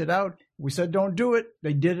rushed it out. We said, don't do it.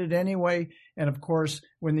 They did it anyway. And of course,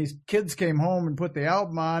 when these kids came home and put the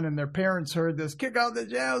album on and their parents heard this, Kick Out the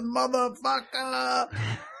Jams, motherfucker.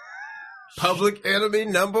 Public enemy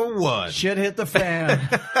number 1. Shit hit the fan.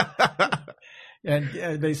 And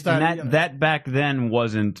they started. And that back then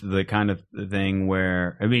wasn't the kind of thing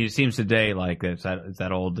where, I mean, it seems today like it's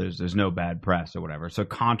that old. There's no bad press or whatever. So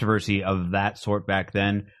controversy of that sort back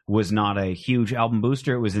then was not a huge album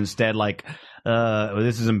booster. It was instead like,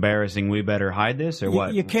 this is embarrassing. We better hide this or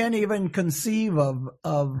what? You can't even conceive of.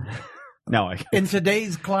 No, in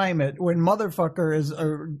today's climate, when motherfucker is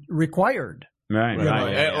required.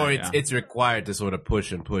 Right. It's required to sort of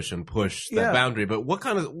push that boundary. But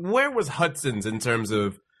where was Hudson's in terms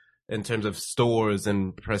of stores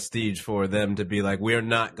and prestige for them to be like, we're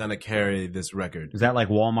not going to carry this record? Is that like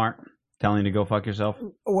Walmart telling you to go fuck yourself?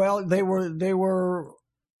 Well, they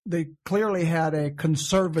clearly had a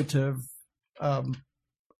conservative,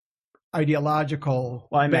 ideological.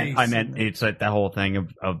 Well, I meant it's like that whole thing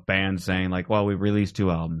of bands saying like, well, we released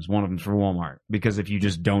 2 albums, one of them's for Walmart, because if you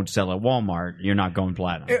just don't sell at Walmart, you're not going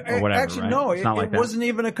platinum or whatever. Actually, right? no, it wasn't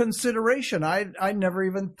even a consideration. I never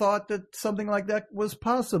even thought that something like that was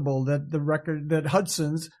possible. That the record that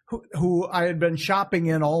Hudson's, who I had been shopping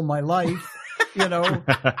in all my life. You know,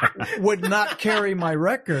 would not carry my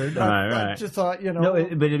record. I just thought, you know. No,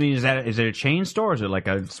 but I mean, is it a chain store? Or is it like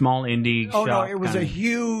a small indie shop? Oh, no, it was a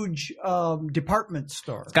huge department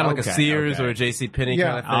store. It's kind of like a Sears or a JCPenney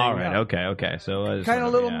kind of thing. All right, okay. So kind of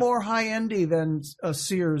a little more high-endy than a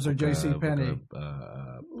Sears or JCPenney.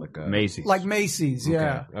 Like Macy's. Like Macy's,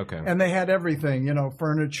 yeah. Okay. And they had everything, you know,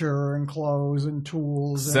 furniture and clothes and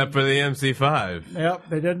tools. Except for the MC5. Yep,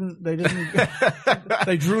 they didn't. They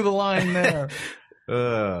drew the line there.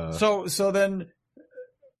 So then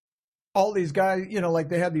all these guys, you know, like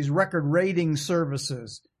they had these record rating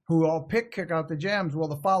services who all Kick Out the Jams. Well,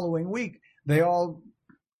 the following week, they all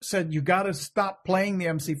said, you got to stop playing the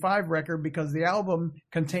MC5 record because the album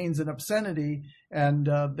contains an obscenity, and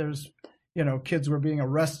there's, you know, kids were being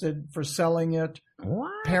arrested for selling it.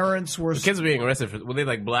 What? Parents were... The kids were being arrested were they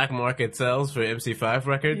like black market sales for MC5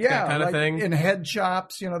 records? Yeah, that kind of thing? In head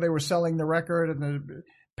shops, you know, they were selling the record, and the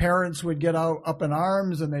parents would get up in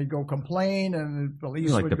arms, and they'd go complain, and the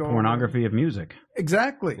police would go... Like the pornography of music.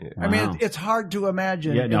 Exactly. Wow. I mean, it's hard to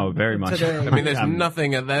imagine. Yeah, no, very much. Today. I mean, there's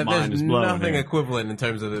nothing of that. Mind There's is blown nothing here. equivalent in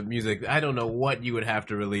terms of the music. I don't know what you would have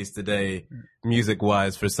to release today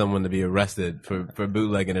music-wise, for someone to be arrested for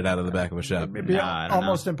bootlegging it out of the back of a shop. It'd be I don't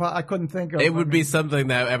almost impossible. I couldn't think of It would be something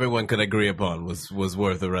that everyone could agree upon was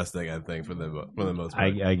worth arresting, I think, for the most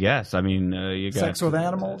part. I guess. I mean, you got sex with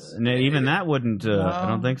animals. Even that wouldn't. No. I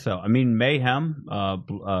don't think so. I mean, Mayhem,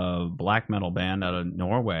 black metal band out of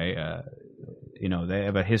Norway. They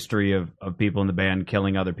have a history of people in the band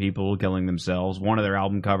killing other people, killing themselves. One of their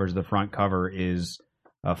album covers, the front cover, is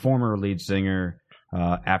a former lead singer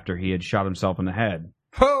after he had shot himself in the head.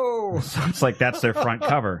 Oh, So it's like that's their front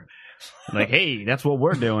cover. Like, hey, that's what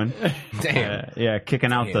we're doing. Damn.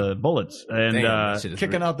 Kicking out the bullets. And Damn, that shit is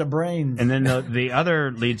kicking out the brains. and then the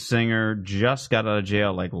other lead singer just got out of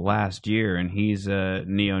jail like last year, and he's a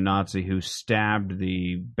neo-Nazi who stabbed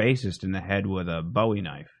the bassist in the head with a Bowie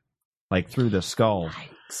knife, like through the skull.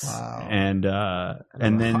 Wow. And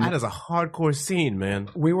then that is a hardcore scene, man.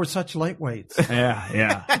 We were such lightweights.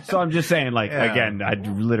 yeah. So I'm just saying, like, Yeah. again, I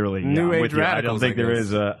literally New I'm age with you. I don't radicals, think I there guess.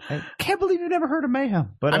 is a. I can't believe you've never heard of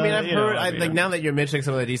Mayhem. But I mean, I've heard. I mean, Now that you're mentioning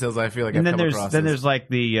some of the details, I feel like and I've then come across. there's like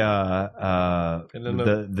the know.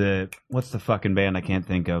 what's the fucking band I can't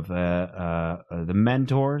think of the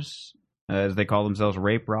Mentors, as they call themselves,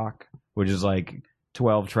 Rape Rock, which is like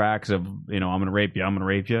 12 tracks of I'm gonna rape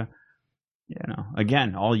you.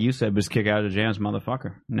 Again, all you said was kick out of the jams,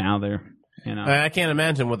 motherfucker. Now they're I can't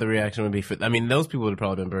imagine what the reaction would be for. I mean, those people would have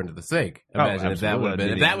probably been burned at the stake. Imagine if that absolutely. would have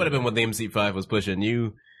been. If that would have been what the MC5 was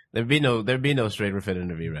pushing, there'd be no straight for fit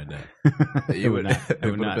interview right now. You would. It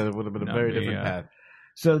would have been a very different path.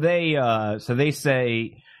 So they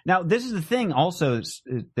say. Now, this is the thing also,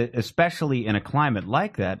 especially in a climate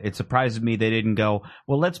like that, it surprises me they didn't go,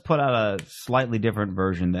 well, let's put out a slightly different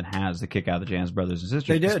version that has the Kick Out of the Jams brothers and sisters.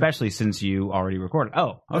 They did. Especially since you already recorded.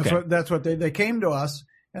 Oh, okay. That's what they came to us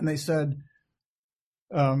and they said,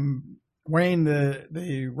 Wayne,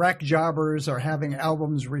 the Rack Jobbers are having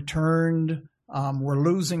albums returned. We're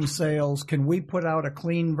losing sales. Can we put out a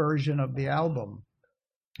clean version of the album?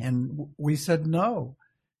 And we said no.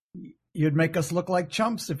 You'd make us look like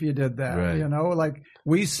chumps if you did that. Right. Like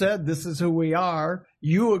we said, this is who we are.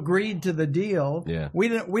 You agreed to the deal. Yeah. We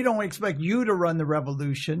don't expect you to run the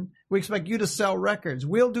revolution. We expect you to sell records.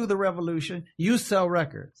 We'll do the revolution. You sell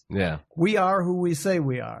records. Yeah. We are who we say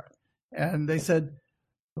we are. And they said,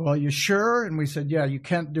 well, you sure? And we said, yeah, you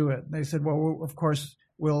can't do it. And they said, well, of course,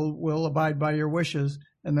 we'll abide by your wishes.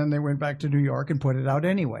 And then they went back to New York and put it out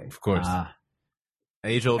anyway. Of course.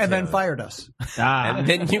 Age old. And then fired us. And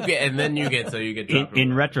then you get dropped.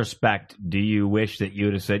 In retrospect, do you wish that you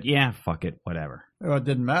would have said, yeah, fuck it, whatever? Well, it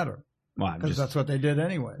didn't matter Well, because that's what they did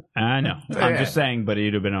anyway. I know. Yeah. I'm just saying, but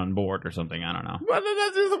you'd have been on board or something. I don't know. Well,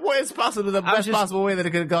 that's just the way it's possible. The best possible way that it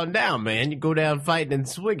could have gone down, man. You go down fighting and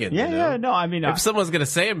swinging. Yeah, you know? yeah. No, I mean, If someone's gonna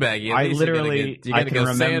sandbag you, at I least literally- you're gonna I can go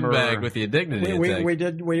remember- sandbag with your dignity. We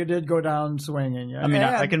did go down swinging. Yeah. I mean,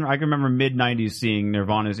 I And- can remember mid '90s seeing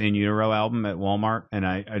Nirvana's In Utero album at Walmart, and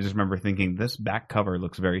I just remember thinking this back cover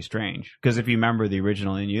looks very strange. Because if you remember the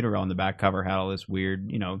original In Utero, on the back cover had all this weird,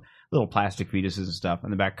 little plastic fetuses and stuff,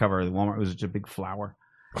 and the back cover of the Walmart was just a big flower.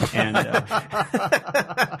 And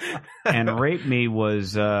and Rape Me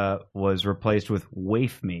was replaced with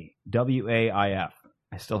Waif Me, WAIF.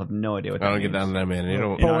 I still have no idea what that I don't means. get down to that, man. You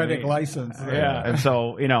don't. know what I poetic mean? license. Yeah, and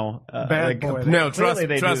so Bad boy. No, trust clearly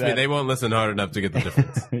they do me, that. they won't listen hard enough to get the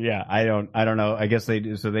difference. Yeah, I don't know. I guess they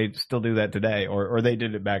do. So they still do that today, or they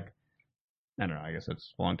did it back. I don't know. I guess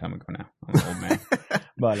it's a long time ago now. I'm an old man.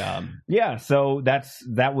 But yeah. So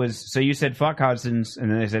that was. So you said fuck Hudson's,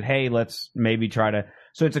 and then they said, hey, let's maybe try to.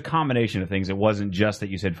 So it's a combination of things. It wasn't just that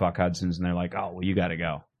you said fuck Hudson's, and they're like, oh, well, you got to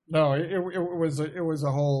go. No, it was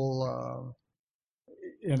a whole.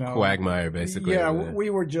 Quagmire, basically. Yeah,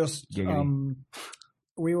 we were just Giggity.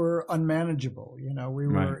 we were unmanageable. We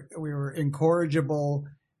were incorrigible,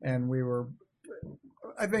 and we were,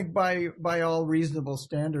 I think, by all reasonable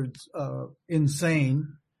standards, insane,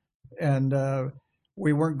 and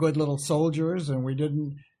we weren't good little soldiers, and we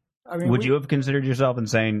didn't. I mean, Would you have considered yourself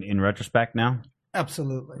insane in retrospect now?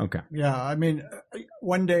 Absolutely. Okay. Yeah, I mean,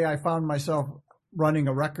 one day I found myself running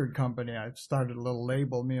a record company. I started a little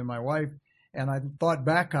label, me and my wife, and I thought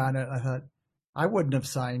back on it. I thought, I wouldn't have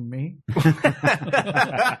signed me.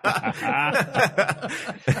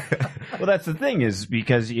 Well, that's the thing is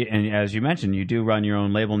because, and as you mentioned, you do run your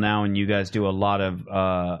own label now, and you guys do a lot of,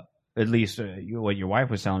 at least what your wife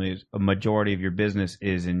was telling me is a majority of your business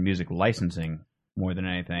is in music licensing more than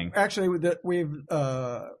anything. Actually, we've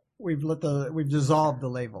dissolved the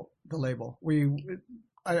label.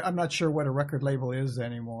 I'm not sure what a record label is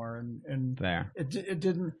anymore, and There. it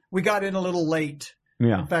didn't. We got in a little late.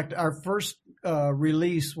 Yeah. In fact, our first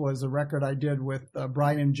release was a record I did with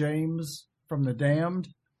Brian James from The Damned,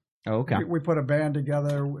 Oh, okay. We put a band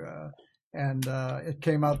together, and it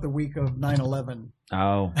came out the week of 9/11.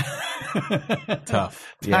 Oh,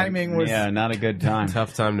 Tough. Timing was not a good time.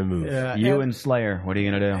 Tough time to move. Yeah, You and Slayer, what are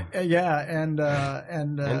you gonna do? yeah, and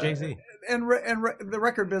Jay-Z. the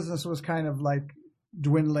record business was kind of like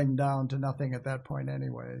dwindling down to nothing at that point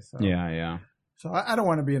anyway. So Yeah. So I don't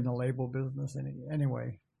want to be in the label business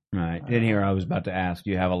anyway. Right. In here, I was about to ask.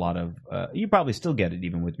 You have a lot of. You probably still get it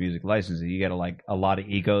even with music licensing. You get a lot of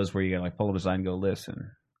egos where you got pull them aside and go,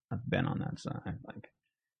 listen. I've been on that side.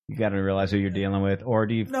 You got to realize who you're dealing with, or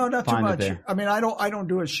do you? No, not too find much. It there? I mean, I don't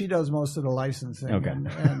do it. She does most of the licensing. Okay.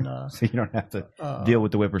 And So you don't have to deal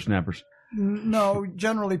with the whippersnappers. no,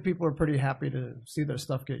 generally people are pretty happy to see their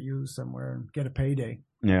stuff get used somewhere and get a payday.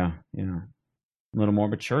 Yeah. A little more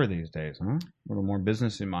mature these days, huh? A little more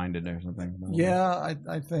businessy minded or something. Yeah,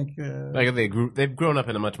 I think. Like they've grown up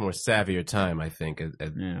in a much more savvier time, I think.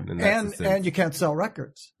 And you can't sell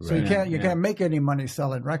records, so Right. you can't make any money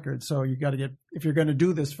selling records. So you got to get, if you're going to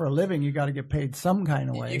do this for a living, you got to get paid some kind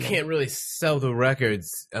of way. You can't really sell the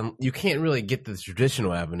records. You can't really get the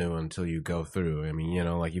traditional avenue until you go through. I mean,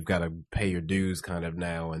 you've got to pay your dues kind of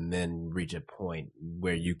now and then reach a point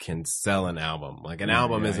where you can sell an album. Like an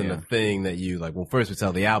album isn't a thing that you well, first we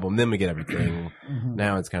sell the album, then we get everything.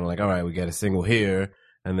 Now it's kind of like, all right, we get a single here,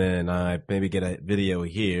 and then I maybe get a video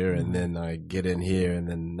here, and then I get in here, and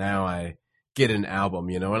then now I get an album,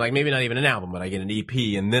 or like maybe not even an album, but I get an EP,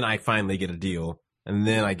 and then I finally get a deal, and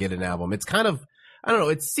then I get an album. It's kind of, I don't know,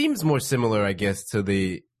 it seems more similar, I guess, to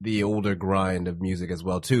the older grind of music as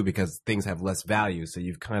well, too, because things have less value, so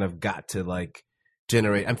you've kind of got to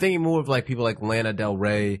generate. I'm thinking more of people like Lana Del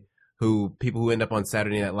Rey, people who end up on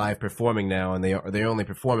Saturday Night Live performing now, and they're only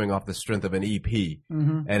performing off the strength of an EP,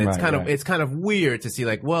 and it's it's kind of weird to see all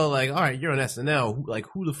right, you're on SNL,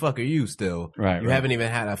 who the fuck are you still? Right, you haven't even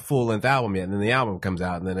had a full length album yet, and then the album comes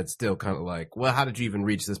out, and then it's still kind of well, how did you even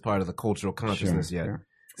reach this part of the cultural consciousness yet? Sure.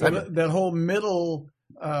 So that whole middle,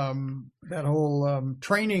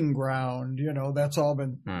 training ground, that's all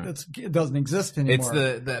been. It doesn't exist anymore.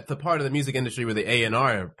 It's the part of the music industry where the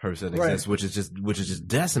A&R person exists, which is just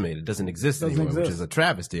decimated. It doesn't exist anymore, which is a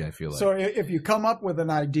travesty. I feel like. So if you come up with an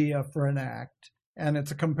idea for an act and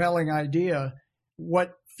it's a compelling idea,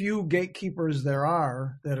 what few gatekeepers there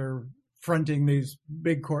are that are fronting these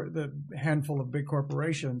the handful of big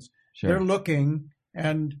corporations, they're looking,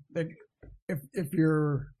 and if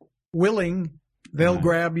you're willing, they'll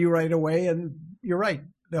grab you right away, and you're right.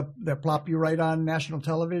 They'll plop you right on national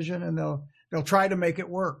television, and they'll try to make it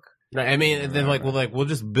work. Right. I mean, then we'll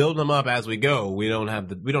just build them up as we go. We don't have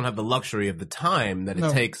the luxury of the time that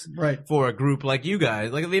it takes for a group like you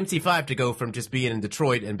guys, like the MC5, to go from just being in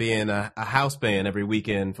Detroit and being a house band every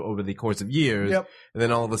weekend over the course of years. Yep. And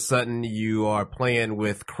then all of a sudden you are playing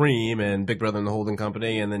with Cream and Big Brother and the Holding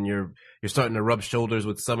Company, and then you're starting to rub shoulders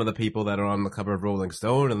with some of the people that are on the cover of Rolling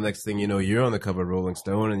Stone, and the next thing you know, you're on the cover of Rolling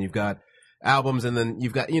Stone, and you've got albums, and then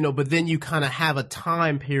you've got, but then you kind of have a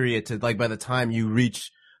time period to, by the time you reach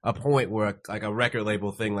a point where a record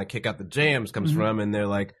label thing like Kick Out the Jams comes from, and they're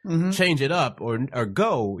like, change it up or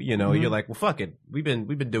go, you're like, well, fuck it. We've been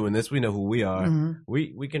doing this. We know who we are.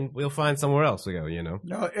 We'll find somewhere else to go,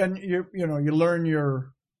 No, and you learn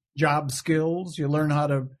your job skills. You learn how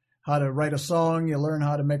to write a song. You learn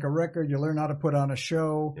how to make a record. You learn how to put on a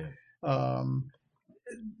show. Yeah.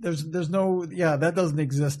 There's no, that doesn't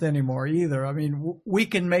exist anymore either. I mean, we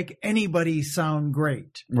can make anybody sound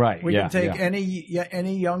great. Right. We can take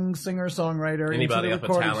any young singer songwriter, anybody up a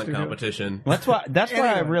talent studio. competition. That's why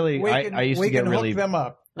I used to get really hook them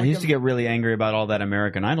up. I used to get really angry about all that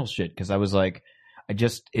American Idol shit, because I was like,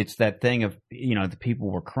 it's that thing of, the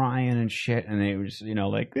people were crying and shit, and it was,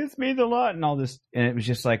 this means a lot and all this, and it was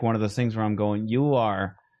just like one of those things where I'm going, you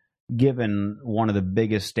are given one of the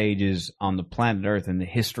biggest stages on the planet Earth in the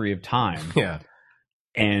history of time. Yeah.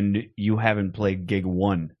 And you haven't played gig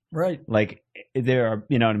one. Right. Like, there are,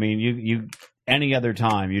 you know what I mean? You any other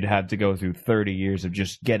time you'd have to go through 30 years of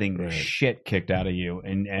just getting shit kicked out of you,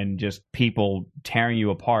 and just people tearing you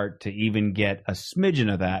apart to even get a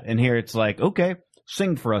smidgen of that. And here it's like, okay,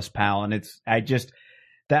 sing for us, pal. And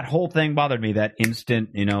that whole thing bothered me, that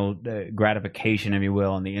instant, the gratification, if you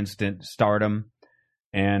will, and the instant stardom.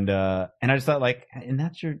 And I just thought, and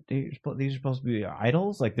these are supposed to be your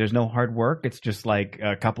idols? Like, there's no hard work. It's just like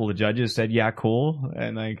a couple of judges said, yeah, cool.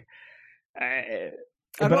 And I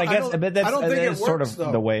don't think it sort of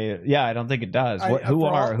the way. Yeah, I don't think it does. Who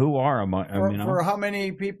are among, for how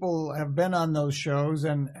many people have been on those shows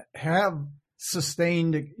and have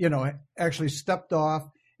sustained, actually stepped off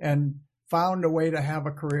and found a way to have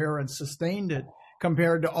a career and sustained it,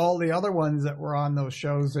 compared to all the other ones that were on those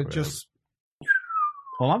shows that just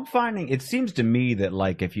Well, I'm finding it seems to me that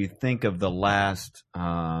like if you think of the last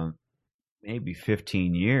maybe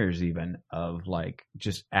 15 years even of like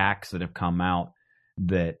just acts that have come out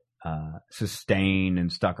that sustained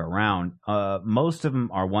and stuck around, most of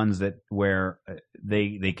them are ones that where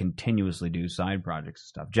they continuously do side projects and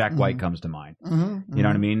stuff. Jack White comes to mind. You know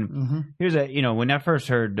what I mean? Here's when I first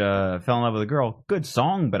heard Fell in Love with a Girl, good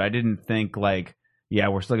song, but I didn't think like, yeah,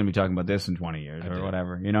 we're still going to be talking about this in 20 years or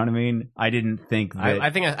whatever. You know what I mean? I didn't think that. I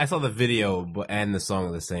think I saw the video and the song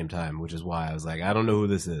at the same time, which is why I was like, I don't know who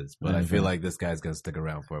this is, but I feel like this guy's going to stick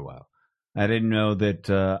around for a while. I didn't know that.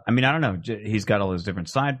 I mean, I don't know. He's got all his different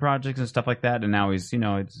side projects and stuff like that, and now he's,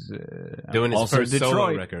 it's doing his also first Detroit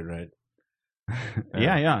solo record, right?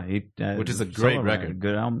 Yeah. Which is a great record.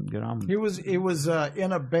 Good album. He was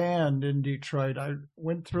in a band in Detroit. I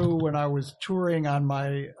went through when I was touring on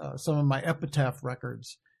my some of my Epitaph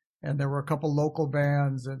records, and there were a couple local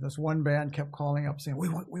bands, and this one band kept calling up saying, "We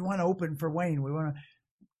want to open for Wayne. We want to."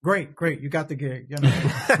 Great, you got the gig.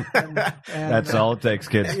 And That's all it takes,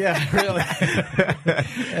 kids. Yeah, really.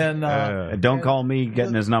 And don't call me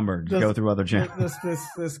getting his number. Just go through other channels.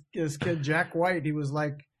 This kid Jack White, he was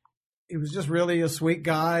just really a sweet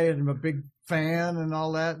guy and a big fan and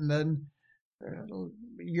all that. And then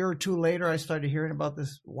a year or two later, I started hearing about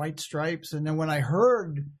this White Stripes. And then when I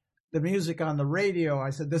heard the music on the radio, I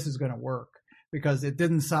said, "This is going to work," because it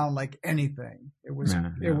didn't sound like anything. It was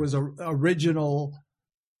it was a original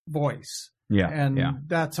voice. And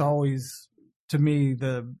that's always to me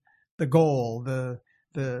the goal.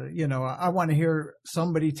 I want to hear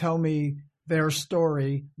somebody tell me their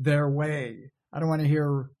story their way. I don't want to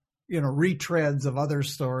hear retreads of other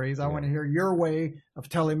stories. I want to hear your way of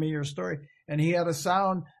telling me your story. And he had a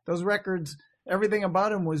sound. Those records, everything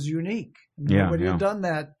about him was unique. Nobody had done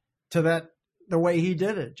that to that the way he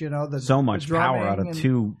did it. So much power out of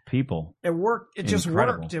two people. It worked. It just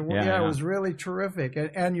Incredible. worked. It was really terrific.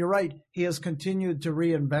 And you're right. He has continued to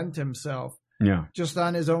reinvent himself. Yeah. Just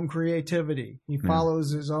on his own creativity. He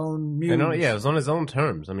follows his own muse. It was on his own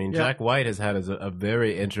terms. I mean, Jack White has had a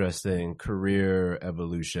very interesting career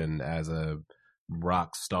evolution as a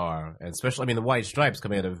rock star. And especially, the White Stripes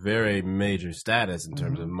coming at a very major status in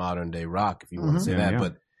terms of modern day rock, if you want to say that.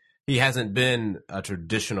 But he hasn't been a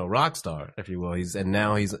traditional rock star, if you will. I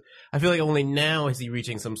feel like only now is he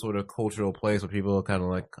reaching some sort of cultural place where people are kind of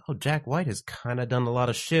like, oh, Jack White has kind of done a lot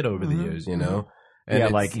of shit over the years,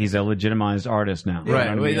 And like he's a legitimized artist now. Right.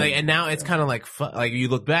 And now it's kind of like you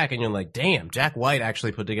look back and you're like, damn, Jack White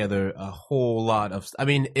actually put together a whole lot of,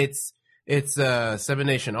 it's Seven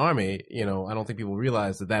Nation Army, I don't think people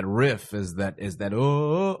realize that riff is that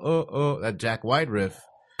that Jack White riff.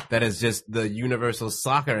 That is just the universal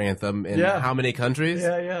soccer anthem in how many countries?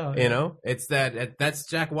 Yeah. It's that's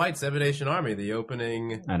Jack White's Seven Nation Army, the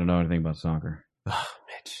opening. I don't know anything about soccer. Oh,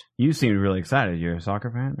 Mitch. You seem really excited. You're a soccer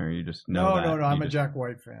fan, or you just know that? No. I'm a Jack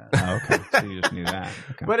White fan. Oh, okay. So you just knew that.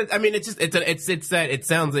 Okay. But it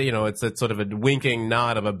sounds it's a sort of a winking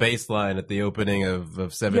nod of a bass line at the opening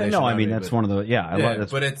of Seven Nation Army. That's one of the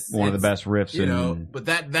that's one of the best riffs. But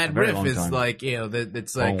that riff is time. Like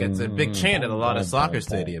it's like it's a big chant at a lot of soccer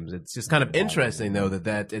stadiums. It's just kind of interesting though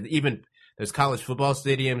that even there's college football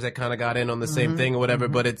stadiums that kind of got in on the same thing or whatever.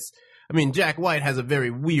 But Jack White has a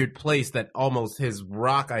very weird place that almost his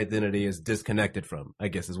rock identity is disconnected from, I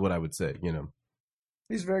guess is what I would say,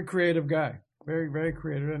 He's a very creative guy. Very, very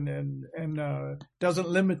creative and doesn't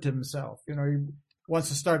limit himself. He wants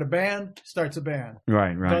to start a band, starts a band.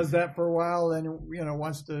 Right. Does that for a while, then,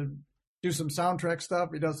 wants to do some soundtrack stuff,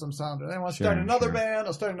 he does some soundtrack. Then wants to start another band,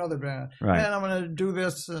 I'll start another band. Right. And I'm going to do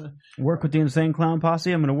this. Work with the Insane Clown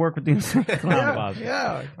Posse? I'm going to work with the Insane Clown Posse.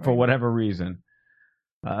 Yeah. For whatever reason.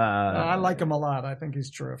 I like him a lot. I think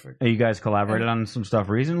he's terrific. You guys collaborated on some stuff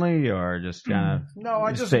recently, or just kind of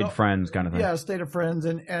I just stayed friends, kind of thing? Yeah, stayed friends,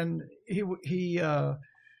 and he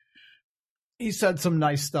said some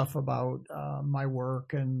nice stuff about my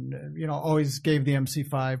work, and always gave the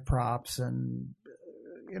MC5 props, and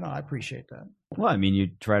I appreciate that. Well, you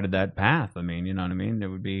treaded that path. You know what I mean? It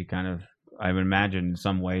would be kind of. I would imagine in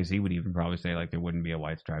some ways he would even probably say like there wouldn't be a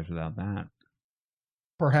White Stripes without that.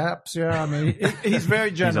 Perhaps, yeah. He's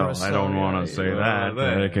very generous. I don't want to say that.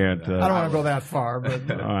 I can't. I don't want to go that far, but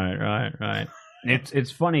right.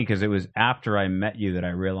 It's funny because it was after I met you that I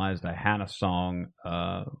realized I had a song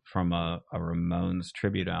from a Ramones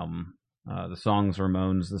tribute album. The song's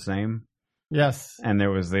Ramones the Same. Yes. And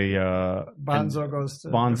there was the Bonzo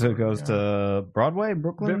goes to Broadway,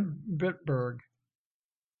 Brooklyn, Bitburg.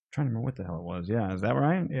 I'm trying to remember what the hell it was. Yeah, is that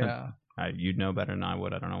right? Yeah. You'd know better than I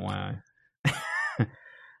would. I don't know why.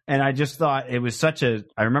 And I just thought it was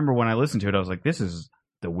I remember when I listened to it, I was like, this is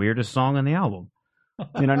the weirdest song on the album.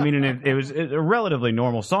 You know what I mean? And it was a relatively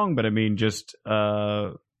normal song, but I mean, just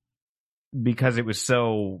because it was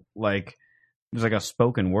so like it was like a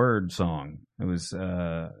spoken word song. It was.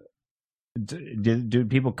 Do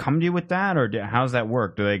people come to you with that, or how's that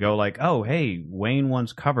work? Do they go like, "Oh, hey, Wayne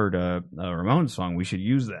once covered a Ramones song. We should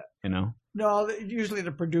use that." You know? No, usually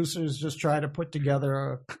the producers just try to put together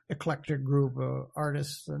a eclectic group of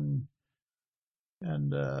artists and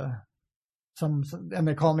they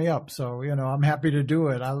call me up. So I'm happy to do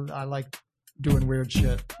it. I like doing weird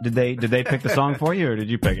shit. Did they pick the song for you, or did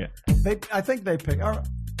you pick it? I think they pick.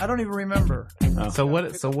 I don't even remember. So what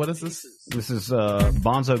is this? This is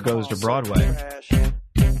Bonzo Goes to Broadway.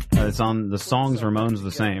 It's on the songs Ramones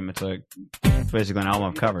the Same. It's basically an album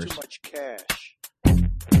of covers. Too much cash.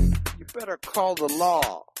 You better call the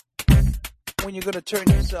law when you're going to turn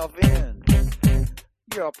yourself in.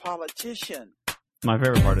 You're a politician. My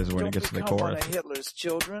favorite part is when it gets to the Don't become one chorus. of Hitler's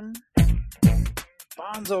children.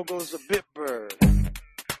 Bonzo goes to Bitburg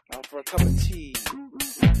out for a cup of tea.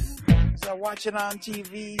 So I watch it on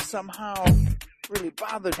TV somehow really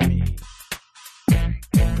bothered me.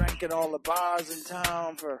 Drank at all the bars in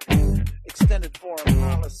town for extended foreign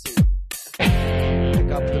policy.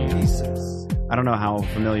 Pick up the pieces. I don't know how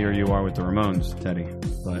familiar you are with the Ramones, Teddy,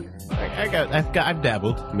 but I've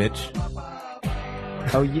dabbled, Mitch.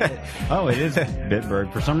 oh yeah, it is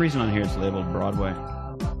Bitburg. For some reason on here it's labeled Broadway.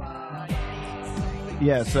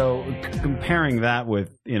 Yeah, so comparing that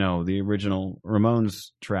with the original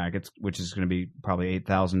Ramones track, which is going to be probably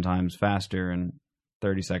 8,000 times faster and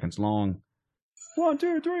 30 seconds long. 1,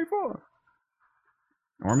 2, 3, 4.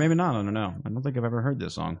 Or maybe not. I don't know. I don't think I've ever heard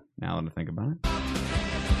this song. Now that I think about it.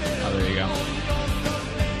 Oh, there you go.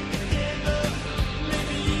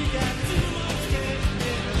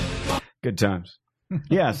 Good times.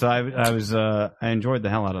 Yeah, so I enjoyed the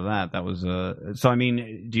hell out of that. That was so I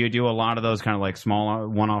mean, do you do a lot of those kind of like small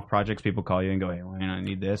one-off projects? People call you and go, "Hey, Wayne, I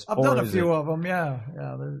need this." I've done a few of them. Yeah,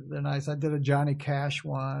 they're nice. I did a Johnny Cash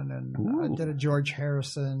one, and I did a George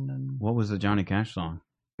Harrison. And what was the Johnny Cash song?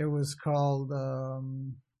 It was called.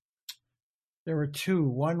 There were two.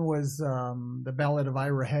 One was the Ballad of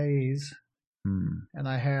Ira Hayes, and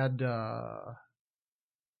I had.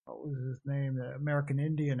 What was his name? The American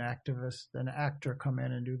Indian activist, an actor, come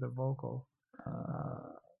in and do the vocal.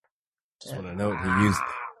 Just want to note he used,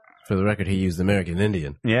 for the record, he used American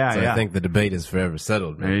Indian. Yeah, so yeah. I think the debate is forever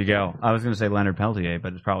settled. Man. There you go. I was going to say Leonard Peltier,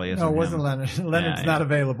 but it probably isn't. No, it wasn't him. Leonard. Leonard's not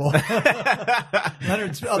available.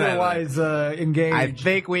 Leonard's otherwise engaged. I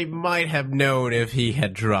think we might have known if he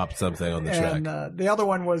had dropped something on the track. And the other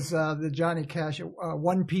one was the Johnny Cash,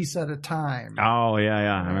 One Piece at a Time. Oh, yeah.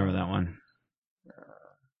 I remember that one.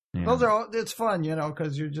 Yeah. Those are all, it's fun,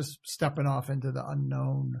 because you're just stepping off into the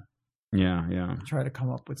unknown. Yeah. Try to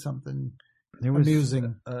come up with something There was,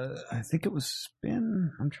 amusing. I think it was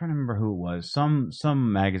Spin. I'm trying to remember who it was. Some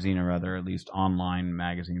magazine or other, at least online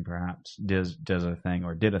magazine perhaps, does a thing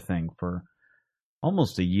or did a thing for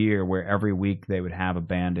almost a year where every week they would have a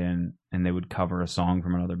band in and they would cover a song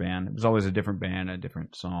from another band. It was always a different band, a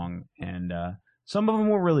different song, and some of them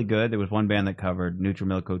were really good. There was one band that covered Neutral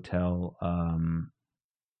Milk Hotel,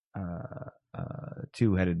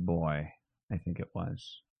 Two-Headed Boy, I think it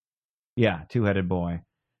was. Yeah, Two-Headed Boy.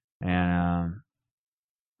 And I'm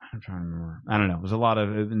trying to remember. I don't know. It was a lot of,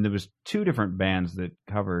 and there was two different bands that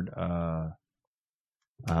covered. I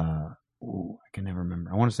can never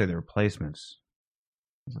remember. I want to say the Replacements.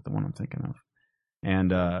 Is that the one I'm thinking of?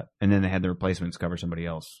 And then they had the Replacements cover somebody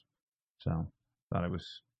else. So thought it was,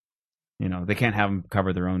 they can't have them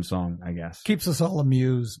cover their own song, I guess. Keeps us all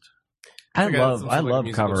amused. I love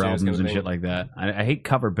musical cover chairs albums kind of and thing. shit like that. I hate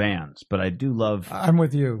cover bands, but I do love. I'm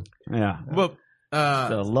with you. Yeah, Well,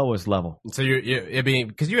 the lowest level. so I mean,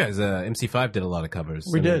 because you guys, MC5 did a lot of covers.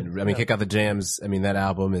 We I did, mean, yeah. Kick Out the Jams. I mean, that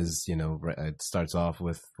album is, it starts off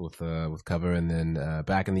with cover, and then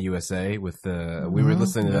Back in the USA with we were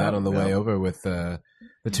listening to that on the way over with the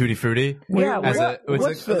Tutti Frutti. Yeah,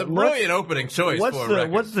 it's a brilliant opening choice for a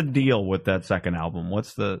record. What's the deal with that second album?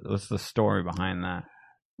 What's the story behind that?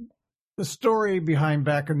 The story behind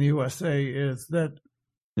Back in the USA is that.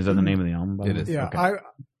 Is that the name of the album? By the It way? is. Yeah, Okay.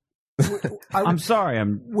 I'm sorry.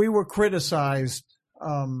 We were criticized,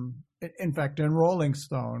 in fact, in Rolling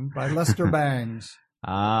Stone by Lester Bangs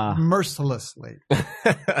mercilessly.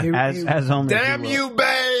 As only Damn he will. you,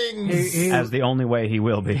 Bangs! As the only way he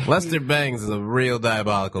will be. Lester Bangs is a real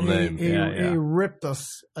diabolical name. He Yeah. ripped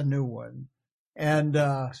us a new one, and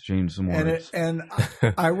Exchange some words. and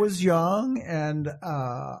I was young and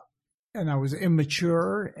I was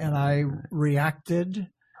immature, and I reacted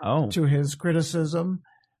to his criticism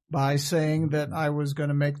by saying that I was going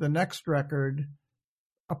to make the next record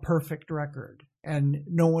a perfect record. and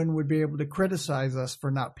no one would be able to criticize us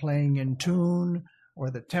for not playing in tune or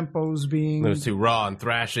the tempos being. It was too raw and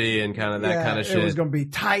thrashy and kind of that kind of shit. It was going to be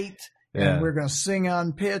tight. Yeah. And we're going to sing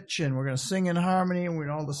on pitch, and we're going to sing in harmony,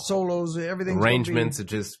 and all the solos, everything. Arrangements are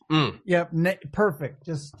just Yep, perfect.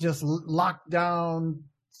 Just locked down,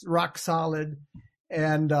 rock solid,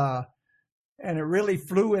 and it really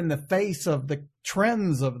flew in the face of the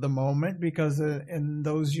trends of the moment, because in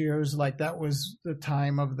those years, like, that was the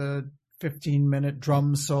time of the 15-minute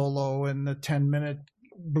drum solo and the 10-minute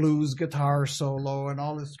blues guitar solo and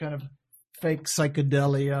all this kind of fake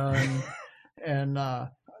psychedelia and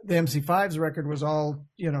the MC5's record was all,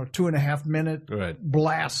 2.5 minute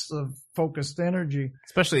blasts of focused energy.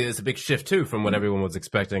 Especially, it's a big shift too from what everyone was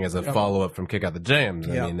expecting as a follow-up from Kick Out the Jams.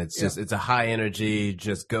 I mean, it's just, it's a high energy,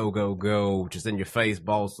 just go, go, go, just in your face,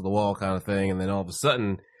 balls to the wall kind of thing. And then all of a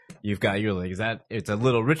sudden you're like, it's a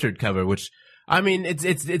Little Richard cover, which, I mean, it's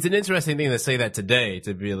an interesting thing to say that today,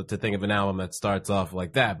 to be able to think of an album that starts off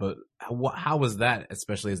like that. But how was that,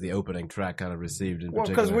 especially as the opening track, kind of received in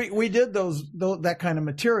particular? Well, because we did that kind of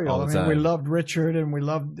material. All the time. We loved Richard, and we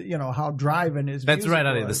loved, how driving his That's music right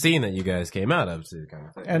out of the was. scene that you guys came out of. Kind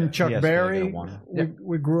of thing. And Chuck Yes, Berry. yeah.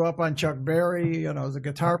 We grew up on Chuck Berry. As a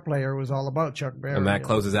guitar player, it was all about Chuck Berry. And that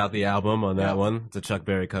closes out the album on that one. It's a Chuck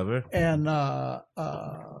Berry cover. And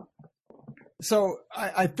so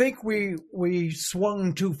I think we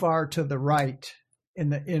swung too far to the right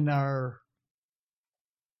in our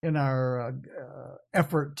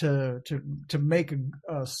effort to make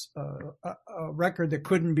a record that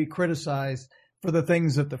couldn't be criticized for the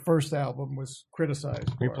things that the first album was criticized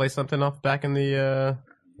Can we for. play something off back in the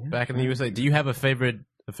USA? Do you have a favorite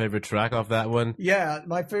track off that one? Yeah,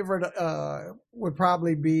 my favorite would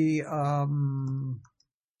probably be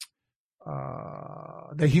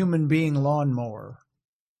The Human Being Lawnmower.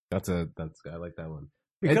 I like that one.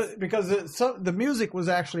 Because the music was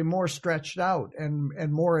actually more stretched out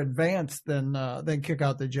and more advanced than Kick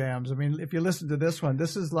Out the Jams. I mean, if you listen to this one,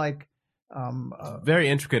 this is like Very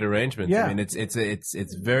intricate arrangements. Yeah. I mean,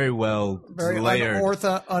 it's very well very layered.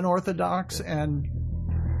 unorthodox and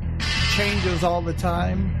changes all the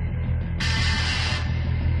time.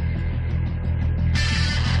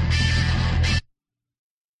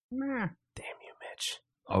 Damn you, Mitch.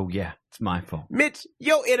 Oh, yeah. It's my fault. Mitch,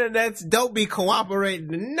 your internets don't be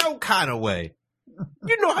cooperating in no kind of way.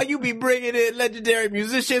 You know how you be bringing in legendary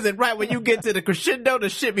musicians, and right when you get to the crescendo, the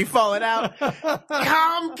shit be falling out.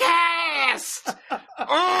 Comcast!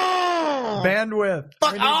 Oh! Bandwidth.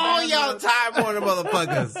 Fuck We need all y'all bandwidth. Time Warner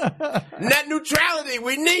motherfuckers. Net neutrality,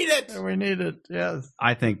 we need it. We need it. Yes.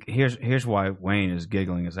 I think here's why Wayne is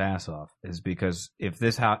giggling his ass off, is because if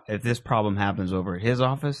this problem happens over at his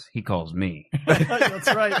office, he calls me.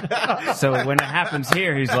 That's right. So when it happens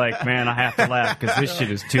here, he's like, "Man, I have to laugh because this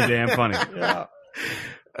shit is too damn funny." Yeah.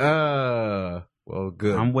 Well,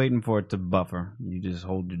 good. I'm waiting for it to buffer. You just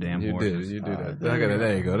hold your damn You horses. do that. there you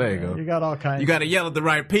There you go. You got all kinds. You got to yell at the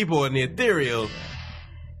right people in the ethereal.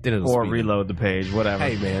 Then it'll Or speed. reload the page, whatever.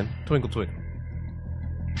 Hey, man. Twinkle, twinkle.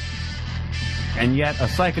 And yet a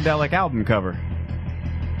psychedelic album cover.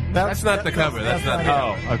 That's not the cover. That's not the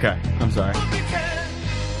Oh, okay. I'm sorry.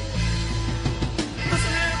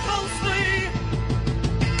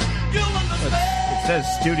 It says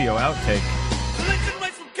studio outtake.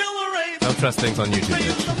 Don't trust things on YouTube,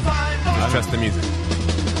 bitch. Just trust the music.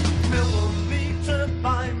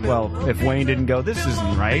 Well, if Wayne didn't go, this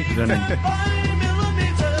isn't right, then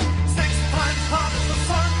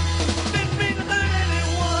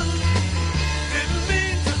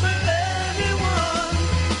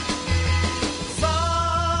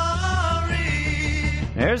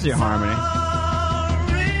there's your harmony.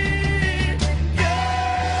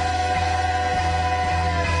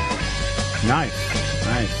 Nice.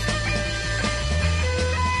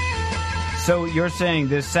 So you're saying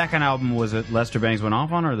this second album was it Lester Bangs went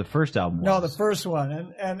off on, or the first album was? No, the first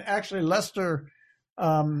one, and actually Lester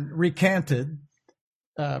recanted,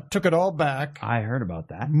 took it all back, I heard about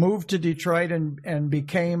that. moved to Detroit, and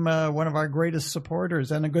became one of our greatest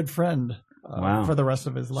supporters and a good friend Wow. for the rest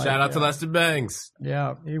of his life. Shout out to Yeah. Lester Bangs.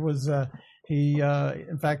 Yeah, he was.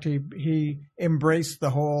 In fact, he embraced the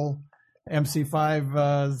whole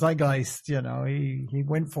MC5 zeitgeist. He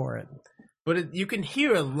went for it. But you can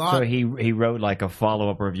hear a lot. So he wrote like a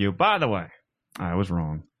follow-up review. By the way, I was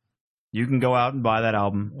wrong. You can go out and buy that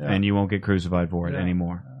album, Yeah. and you won't get crucified for it Yeah.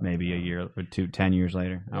 anymore. Maybe a year or 10 years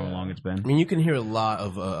later, how long it's been. I mean, you can hear a lot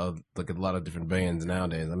of like a lot of different bands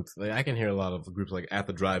nowadays. I can hear a lot of groups like At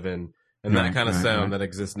the Drive-In and that Right, kind of right, sound right. that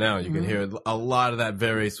exists now. You can hear a lot of that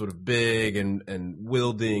very sort of big and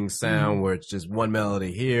wielding sound where it's just one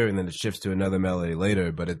melody here and then it shifts to another melody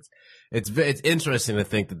later. But it's interesting to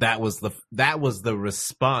think that was the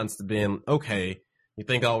response to being, okay, you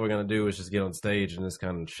think all we're going to do is just get on stage and just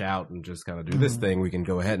kind of shout and just kind of do this thing. We can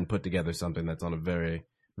go ahead and put together something that's on a very,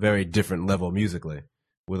 very different level musically,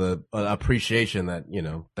 with an appreciation that, you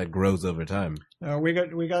know, that grows over time. We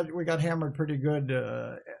got hammered pretty good.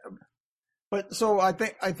 But so I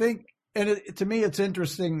think, and to me, it's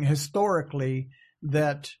interesting historically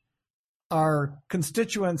that our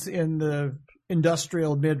constituents in the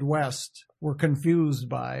industrial Midwest were confused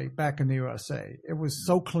by back in the USA. It was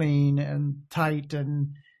so clean and tight,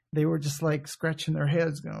 and they were just like scratching their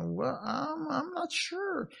heads going, well, I'm not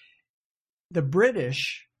sure. The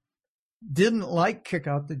British didn't like Kick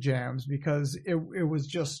Out the Jams because it was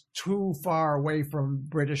just too far away from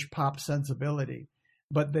British pop sensibility.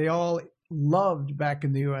 But they all loved Back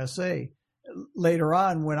in the USA. Later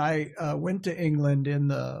on, when I went to England in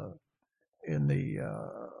the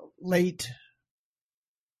late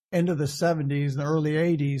end of the 70s, the early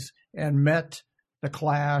 80s, and met the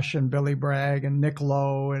Clash and Billy Bragg and Nick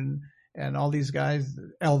Lowe and all these guys,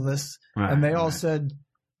 Elvis, and they all said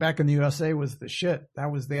Back in the USA was the shit.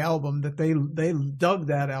 That was the album that they dug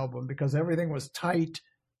that album because everything was tight,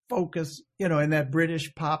 focused, you know, in that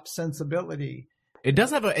British pop sensibility. It does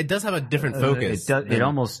have a different focus. It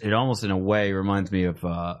almost in a way reminds me of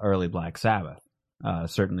early Black Sabbath.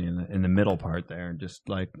 Certainly in the middle part there, just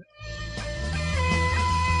like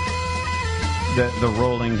the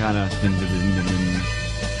rolling kind of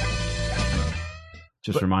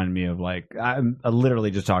just reminded me of, like, I'm literally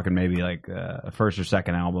just talking maybe like a first or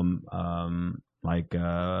second album, like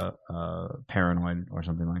Paranoid or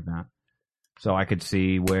something like that. So I could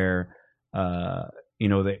see where you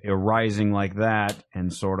know, the rising like that,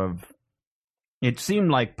 and sort of it seemed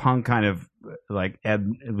like punk kind of like ebb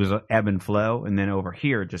and flow, and then over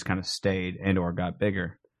here it just kind of stayed and or got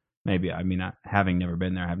bigger. Maybe, I mean, having never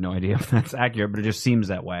been there, I have no idea if that's accurate, but it just seems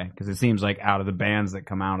that way because it seems like out of the bands that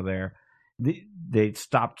come out of there, they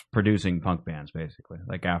stopped producing punk bands basically.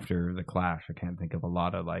 Like after the Clash, I can't think of a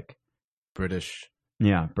lot of like British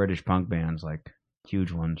punk bands, like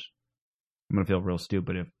huge ones. I'm gonna feel real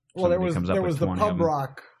stupid if somebody comes up with 20 of them. There was the pub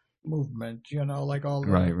rock movement, you know, like all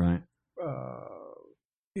the right.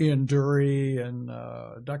 Ian Dury and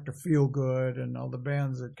Dr. Feelgood and all the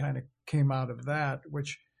bands that kind of came out of that,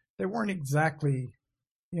 which they weren't exactly,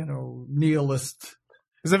 you know, nihilist.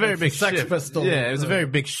 It was a very big Sex shift. Pistols. Yeah, it was a very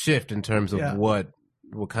big shift in terms of what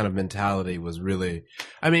kind of mentality was really.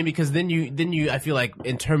 I mean, because then you I feel like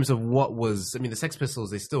in terms of what was, I mean, the Sex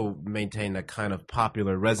Pistols, they still maintain a kind of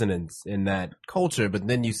popular resonance in that culture, but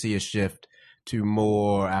then you see a shift to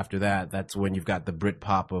more after that. That's when you've got the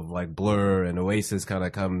Britpop of like Blur and Oasis kind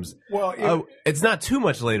of comes. Well, it's not too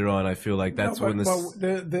much later on. I feel like that's when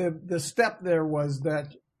the step there was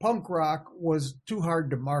that punk rock was too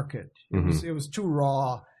hard to market. It was too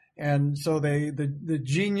raw, and so the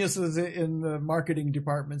geniuses in the marketing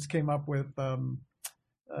departments came up with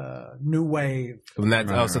New Wave. And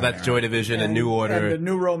that's that's Joy Division and New Order and the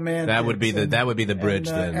New Romantics. That would be the bridge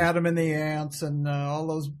then. Adam and the Ants and all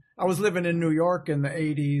those. I was living in New York in the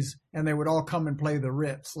 80s, and they would all come and play the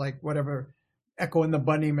Ritz, like whatever, Echo and the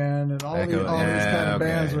Bunnymen, and all these kind of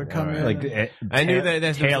bands would come in. Like I knew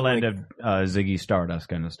that tail end of Ziggy Stardust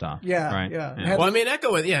kind of stuff. Yeah. Well, I mean,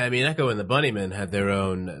 Echo and the Bunnymen had their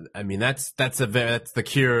own. I mean, that's the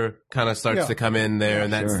Cure kind of starts to come in there,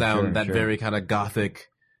 and that sound very kind of gothic.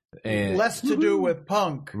 And less to do with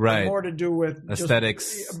punk, right? More to do with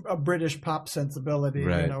aesthetics, just a British pop sensibility,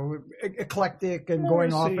 right? You know, eclectic and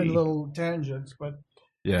going off in little tangents. But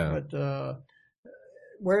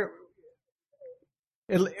where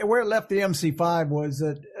it left the MC5 was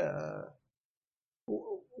that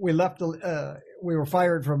we were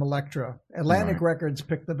fired from Elektra. Atlantic Records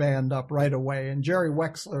picked the band up right away, and Jerry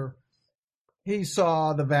Wexler, he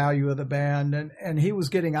saw the value of the band, and he was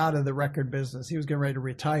getting out of the record business. He was getting ready to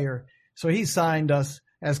retire. So he signed us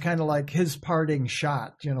as kind of like his parting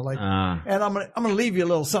shot, you know, like, and I'm gonna leave you a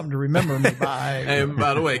little something to remember me by. And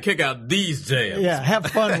by the way, kick out these jams. Yeah, have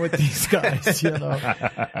fun with these guys, you know.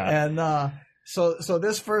 And so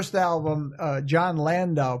this first album, John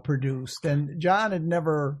Landau produced, and John had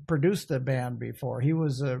never produced a band before. He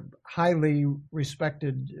was a highly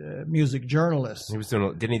respected music journalist. He was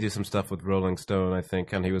didn't he do some stuff with Rolling Stone, I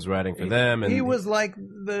think, and he was writing for them. And he was like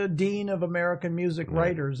the dean of American music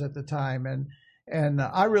writers at the time, and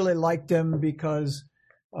I really liked him because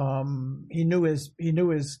he knew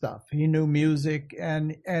his stuff. He knew music,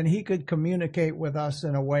 and he could communicate with us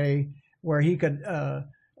in a way where he could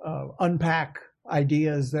unpack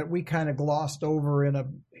ideas that we kind of glossed over in a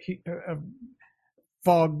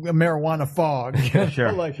fog, marijuana fog.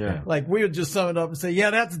 Sure, like, sure. like we would just sum it up and say, yeah,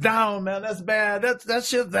 that's down, man. That's bad. That's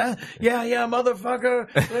shit. Yeah, motherfucker.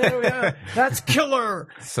 Yeah, that's killer.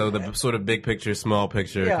 So the sort of big picture, small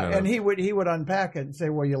picture. Yeah, kind and of. he would unpack it and say,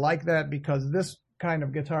 well, you like that because this kind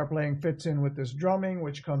of guitar playing fits in with this drumming,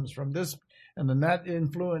 which comes from this, and then that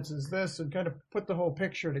influences this, and kind of put the whole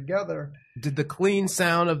picture together. Did the clean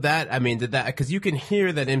sound of that, I mean, did that, because you can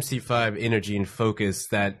hear that MC5 energy and focus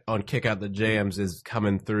that on Kick Out the Jams is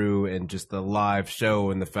coming through, and just the live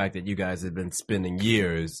show, and the fact that you guys have been spending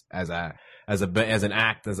years as a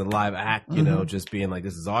live act, you know, just being like,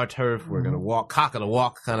 this is our turf, we're gonna walk, cock of the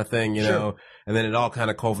walk kind of thing, you know, and then it all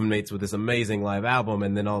kind of culminates with this amazing live album,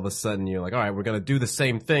 and then all of a sudden you're like, all right, we're gonna do the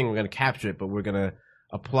same thing, we're gonna capture it, but we're gonna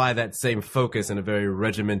apply that same focus in a very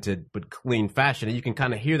regimented but clean fashion. And you can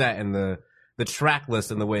kind of hear that in the track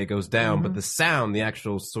list and the way it goes down, but the sound, the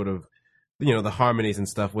actual sort of, you know, the harmonies and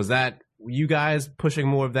stuff, was that you guys pushing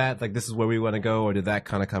more of that? Like, this is where we want to go, or did that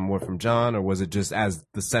kind of come more from John, or was it just as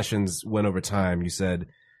the sessions went over time, you said,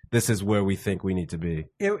 this is where we think we need to be?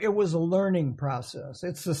 It was a learning process.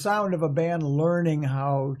 It's the sound of a band learning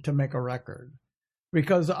how to make a record,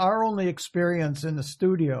 because our only experience in the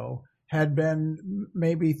studio had been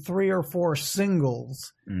maybe 3 or 4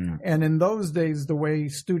 singles. And in those days, the way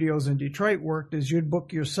studios in Detroit worked is you'd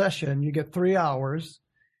book your session, you get 3 hours,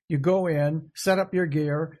 you go in, set up your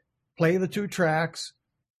gear, play the 2 tracks,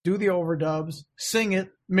 do the overdubs, sing it,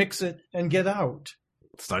 mix it, and get out.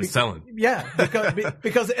 Start selling. Yeah,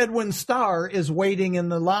 because Edwin Starr is waiting in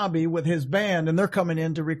the lobby with his band, and they're coming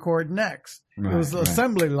in to record next. It was the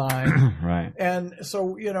assembly line. Right. And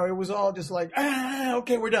so, you know, it was all just like,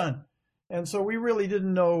 okay, we're done. And so we really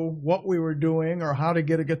didn't know what we were doing or how to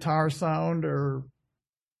get a guitar sound or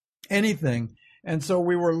anything. And so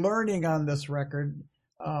we were learning on this record.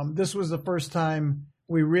 This was the first time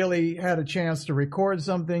we really had a chance to record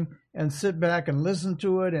something and sit back and listen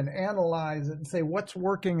to it and analyze it and say what's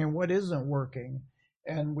working and what isn't working.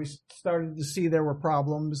 And we started to see there were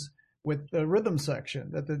problems with the rhythm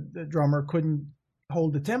section, that the drummer couldn't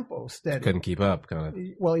hold the tempo steady. Couldn't keep up, kind of.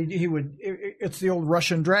 Well, he would. It's the old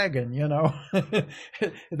Russian dragon, you know.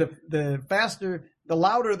 the faster, the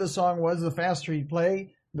louder the song was, the faster he'd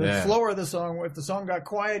play. The slower the song. If the song got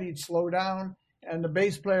quiet, he'd slow down. And the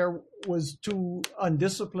bass player was too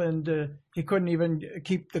undisciplined. He couldn't even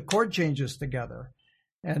keep the chord changes together.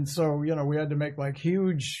 And so, you know, we had to make like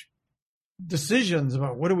huge decisions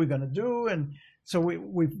about what are we going to do. And so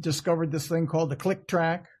we discovered this thing called the click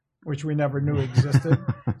track, which we never knew existed.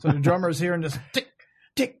 So the drummer's hearing this tick,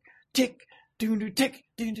 tick, tick, doo-doo, tick,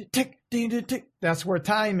 doo-doo, tick, doo-doo, tick. That's where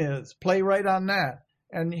time is. Play right on that.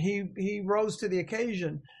 And he rose to the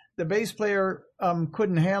occasion. The bass player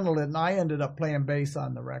couldn't handle it, and I ended up playing bass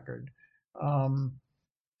on the record.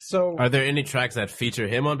 So are there any tracks that feature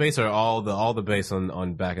him on bass, or all the bass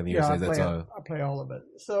on Back in the USA? I play all of it.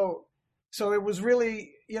 So it was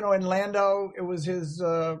really, you know, in Landau, it was his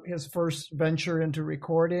first venture into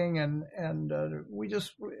recording, and we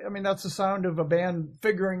just, I mean, that's the sound of a band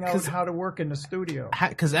figuring out how to work in the studio.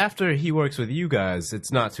 Because after he works with you guys,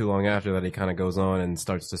 it's not too long after that he kind of goes on and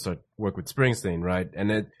starts work with Springsteen, right?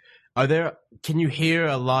 And can you hear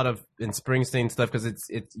a lot of in Springsteen stuff? Because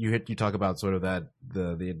you talk about sort of that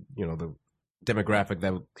the you know, the demographic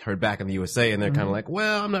that heard Back in the USA, and they're kind of like,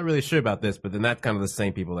 well, I'm not really sure about this, but then that's kind of the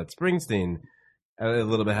same people that Springsteen a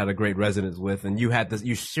little bit had a great resonance with, and you had this,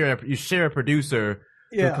 you share a producer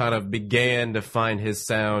who kind of began to find his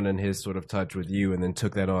sound and his sort of touch with you, and then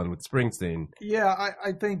took that on with Springsteen. Yeah,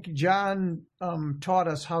 I think John taught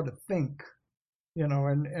us how to think, you know,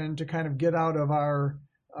 and to kind of get out of our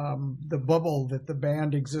the bubble that the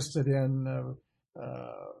band existed in.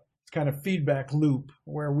 Kind of feedback loop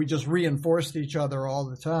where we just reinforced each other all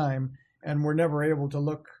the time, and we're never able to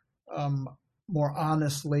look more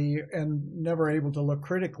honestly and never able to look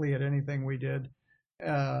critically at anything we did.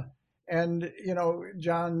 And, you know,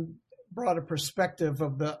 John brought a perspective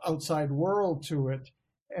of the outside world to it.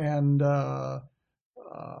 And I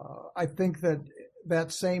think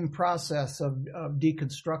that same process of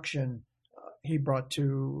deconstruction he brought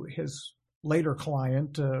to his later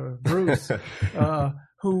client, Bruce,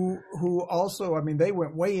 who also, I mean, they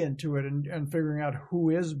went way into it and figuring out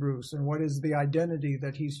who is Bruce and what is the identity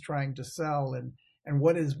that he's trying to sell, and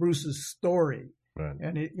what is Bruce's story. Right.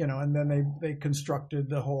 And it, you know, and then they constructed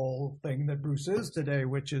the whole thing that Bruce is today,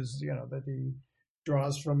 which is, you know, that he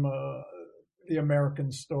draws from the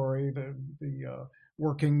American story, the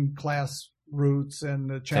working class roots and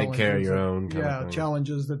the challenges. Take care of your own.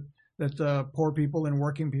 Challenges that poor people and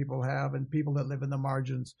working people have, and people that live in the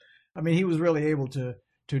margins. I mean, he was really able to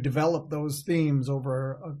to develop those themes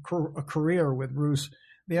over a career with Bruce.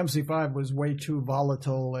 The MC5 was way too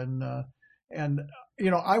volatile, and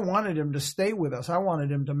I wanted him to stay with us. I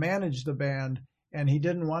wanted him to manage the band, and he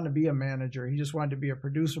didn't want to be a manager. He just wanted to be a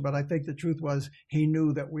producer. But I think the truth was he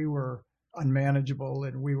knew that we were unmanageable,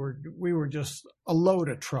 and we were just a load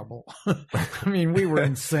of trouble. I mean, we were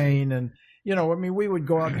insane, and we would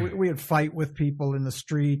go out, we would fight with people in the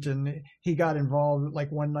street, and he got involved.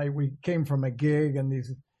 Like one night we came from a gig, and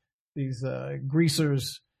these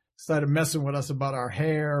greasers started messing with us about our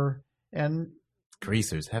hair, and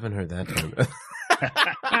Greasers, haven't heard that term.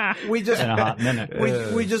 we just In a hot minute.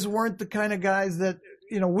 we just weren't the kind of guys that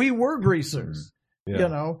we were greasers.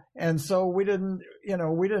 Yeah. And so we're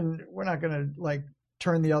not going to like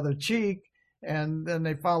turn the other cheek. And then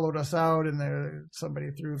they followed us out, and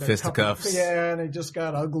somebody threw their Fisticuffs. Yeah, and it just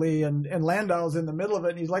got ugly. And Landau's in the middle of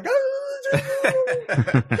it, and he's like, can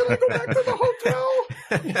I go back to the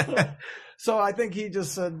hotel? So I think he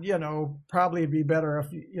just said, probably it'd be better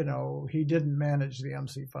if, he didn't manage the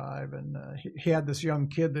MC5. And he had this young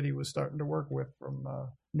kid that he was starting to work with from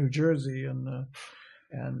New Jersey.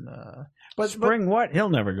 But Spring what? He'll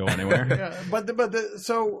never go anywhere. Yeah,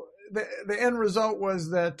 so the end result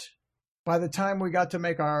was that by the time we got to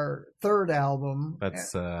make our third album,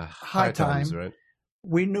 That's High Time, right?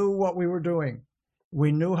 we knew what we were doing.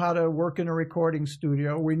 We knew how to work in a recording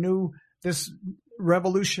studio. We knew this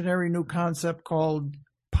revolutionary new concept called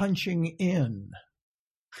punching in.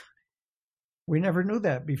 We never knew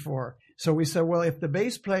that before. So we said, well, if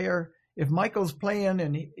Michael's playing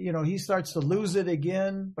and he starts to lose it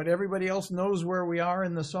again, but everybody else knows where we are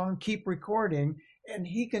in the song, keep recording, and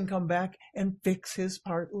he can come back and fix his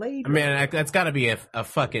part later. I mean, that's got to be a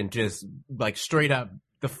fucking just like straight up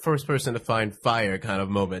the first person to find fire kind of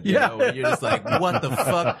moment. You know, where you're just like, what the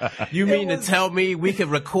fuck? You mean to tell me we could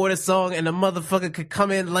record a song and the motherfucker could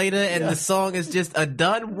come in later and the song is just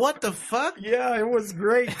done? What the fuck? Yeah, it was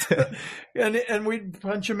great. and we'd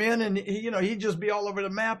punch him in, and he'd just be all over the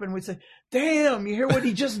map, and we'd say, damn, you hear what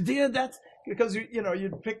he just did? That's because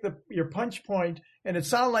you'd pick your punch point, and it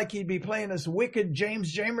sounded like he'd be playing this wicked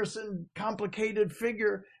James Jamerson complicated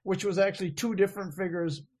figure, which was actually two different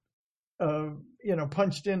figures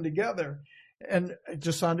punched in together, and it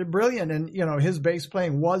just sounded brilliant. And his bass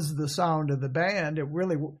playing was the sound of the band.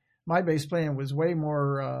 My bass playing was way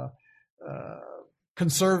more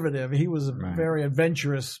conservative. He was a very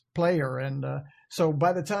adventurous player, and so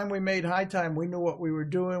by the time we made High Time, we knew what we were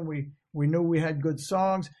doing. We knew we had good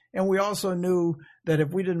songs, and we also knew that if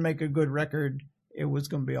we didn't make a good record, it was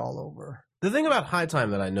going to be all over. The thing about High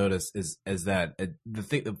Time that I noticed is that the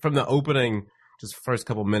thing from the opening, just first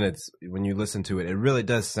couple minutes, when you listen to it, it really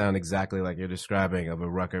does sound exactly like you're describing of a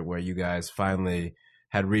record where you guys finally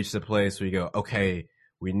had reached a place where you go, okay,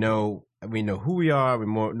 we know who we are.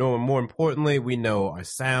 More importantly, we know our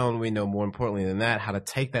sound. We know more importantly than that, how to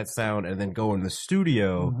take that sound and then go in the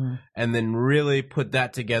studio and then really put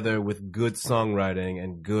that together with good songwriting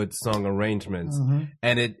and good song arrangements.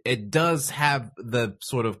 And it does have the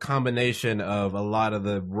sort of combination of a lot of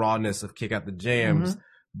the rawness of Kick Out the Jams,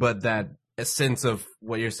 but that a sense of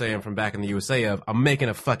what you're saying from back in the USA of I'm making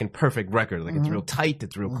a fucking perfect record. Like it's real tight,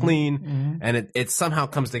 it's real clean, and it somehow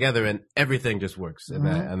comes together and everything just works in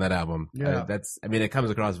that album. Yeah. It comes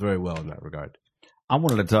across very well in that regard. I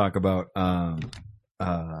wanted to talk about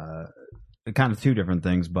kind of two different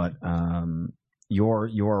things, but your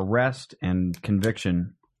arrest and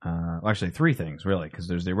conviction. Actually, three things really, because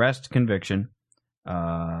there's the arrest, conviction.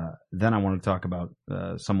 Then I want to talk about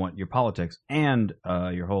somewhat your politics and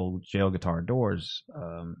your whole Jail Guitar Doors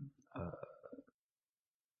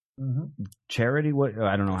charity. What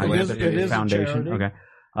I don't know how you say it. It is Foundation. a charity. Okay.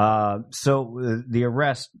 So the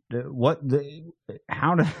arrest.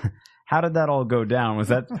 How did that all go down? Was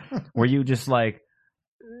that were you just like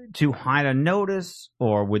to hide a notice,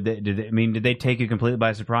 or did they take you completely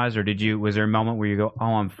by surprise, or was there a moment where you go, oh,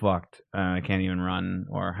 I'm fucked, I can't even run,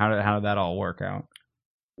 or how did that all work out?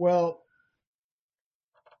 Well,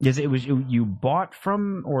 yes, it was you bought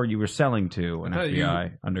from, or you were selling to an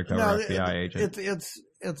undercover FBI agent.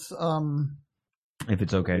 It's if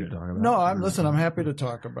it's okay to talk about. No, I'm happy to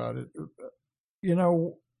talk about it.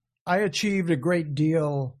 I achieved a great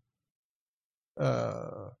deal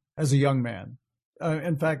as a young man.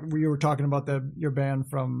 In fact, we were talking about your band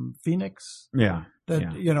from Phoenix. Yeah.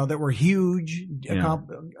 That were huge,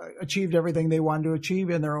 achieved everything they wanted to achieve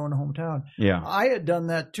in their own hometown. Yeah. I had done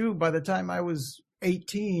that too. By the time I was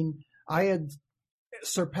 18, I had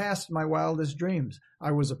surpassed my wildest dreams.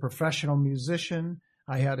 I was a professional musician.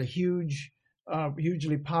 I had a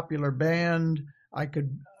hugely popular band. I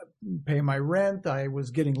could pay my rent. I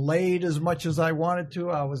was getting laid as much as I wanted to.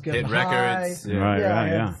 I was getting Hit high. records. Right, I right,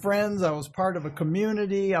 had yeah. friends. I was part of a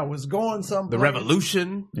community. I was going someplace. The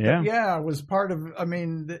revolution. Yeah. Yeah, I was part of. I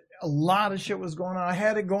mean, a lot of shit was going on. I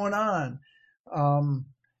had it going on,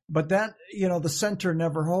 but that the center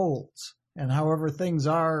never holds. And however things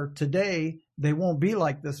are today, they won't be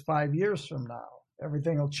like this 5 years from now.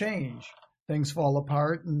 Everything will change. Things fall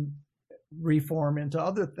apart and reform into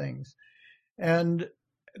other things. And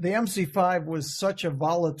the MC5 was such a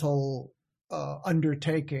volatile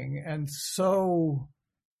undertaking and so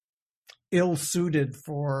ill-suited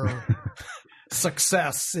for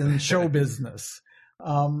success in show business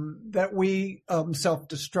that we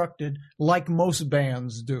self-destructed like most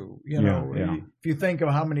bands do. Yeah. If you think of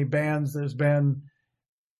how many bands there's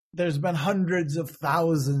been hundreds of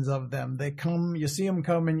thousands of them. They come, you see them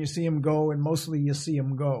come and you see them go, and mostly you see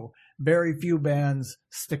them go. Very few bands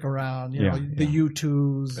stick around, the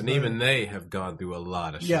U2s. And even they have gone through a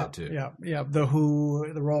lot of shit, too. Yeah. The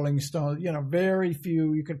Who, the Rolling Stones, very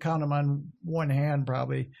few. You could count them on one hand,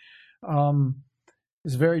 probably.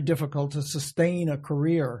 It's very difficult to sustain a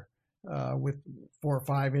career with 4 or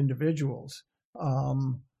 5 individuals.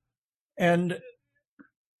 And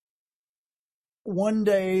one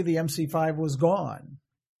day the MC5 was gone.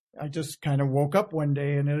 I just kind of woke up one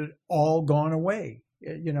day and it had all gone away.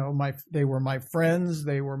 They were my friends.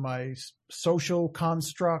 They were my social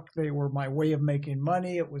construct. They were my way of making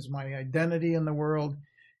money. It was my identity in the world.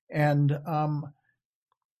 And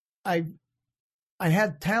I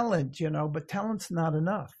had talent, but talent's not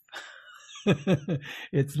enough.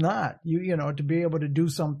 It's not. To be able to do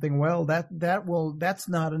something well, that's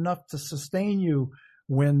not enough to sustain you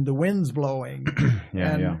when the wind's blowing.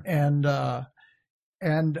 And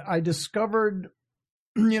I discovered,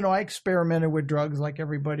 I experimented with drugs like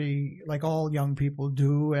everybody, like all young people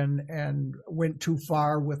do, and went too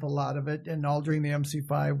far with a lot of it. And all during the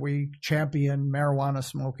MC5, we championed marijuana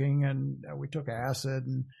smoking, and we took acid,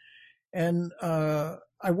 and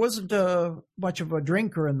I wasn't much of a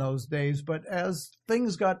drinker in those days, but as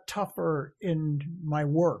things got tougher in my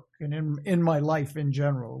work and in my life in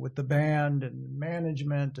general, with the band and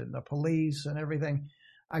management and the police and everything,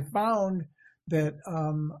 I found that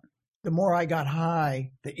the more I got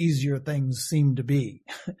high, the easier things seemed to be.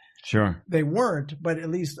 Sure. They weren't, but at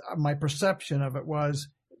least my perception of it was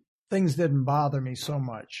things didn't bother me so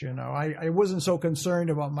much. I wasn't so concerned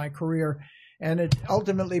about my career. And it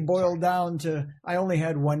ultimately boiled down to I only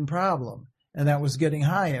had one problem, and that was getting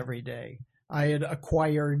high every day. I had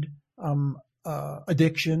acquired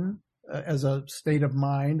addiction as a state of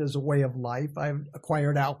mind, as a way of life. I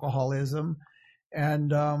acquired alcoholism.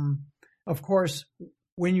 And, of course,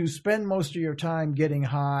 when you spend most of your time getting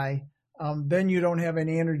high, then you don't have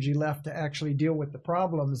any energy left to actually deal with the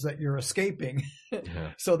problems that you're escaping.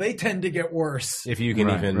 So they tend to get worse. If you can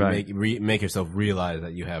make yourself realize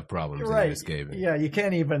that you have problems that you're escaping. Yeah, you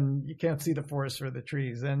can't see the forest for the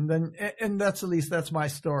trees. And that's, at least that's my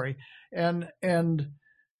story. And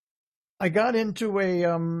I got into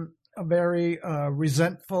a very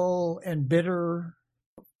resentful and bitter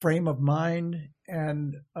frame of mind,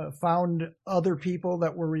 and found other people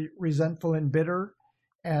that were resentful and bitter.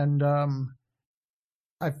 And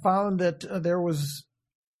I found that there was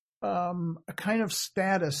a kind of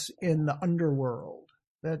status in the underworld,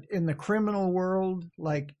 that in the criminal world,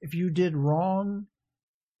 like if you did wrong,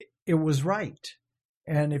 it was right.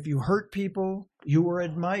 And if you hurt people, you were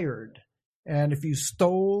admired. And if you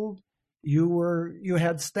stole, you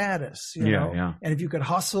had status, you know? Yeah. And if you could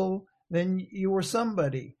hustle, then you were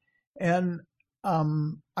somebody. And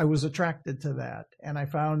I was attracted to that. And I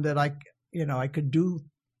found that I could do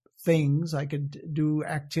things, I could do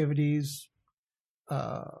activities,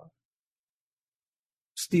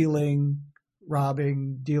 stealing,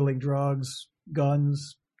 robbing, dealing drugs,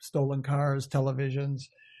 guns, stolen cars, televisions,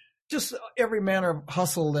 just every manner of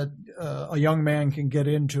hustle that a young man can get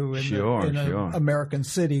into in an American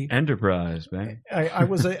city. Enterprise, man. I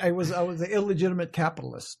was an illegitimate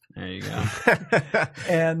capitalist. There you go.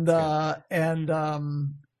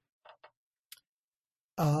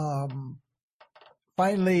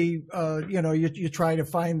 Finally, you try to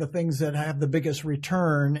find the things that have the biggest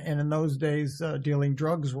return, and in those days, dealing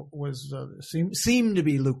drugs was seemed to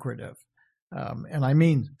be lucrative. And I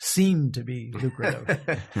mean, seemed to be lucrative.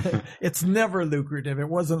 It's never lucrative. It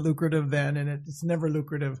wasn't lucrative then, and it's never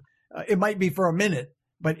lucrative. It might be for a minute,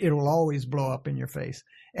 but it will always blow up in your face.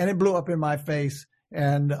 And it blew up in my face,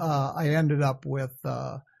 and I ended up with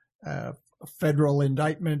a federal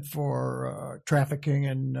indictment for trafficking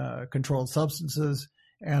in controlled substances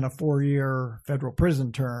and a 4-year federal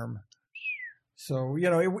prison term. So,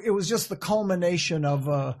 it was just the culmination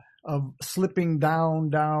of slipping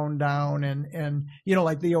down, and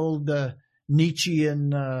like the old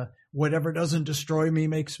Nietzschean, whatever doesn't destroy me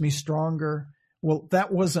makes me stronger. Well,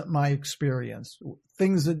 that wasn't my experience.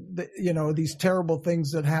 Things that these terrible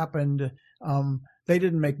things that happened, they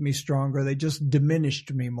didn't make me stronger. They just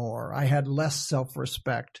diminished me more. I had less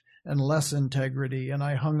self-respect and less integrity, and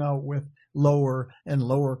I hung out with lower and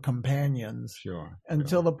lower companions. Sure.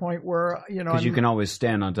 Until the point where, because you can always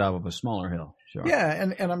stand on top of a smaller hill. Sure. Yeah,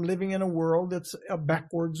 and I'm living in a world that's a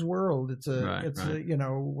backwards world. It's a Right.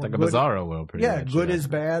 Like a good, bizarro world, pretty much. good is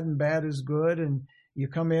bad and bad is good, and you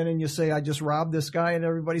come in and you say, I just robbed this guy, and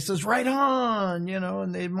everybody says, right on,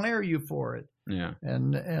 and they admire you for it. Yeah.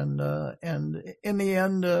 And in the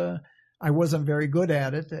end, I wasn't very good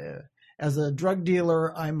at it. As a drug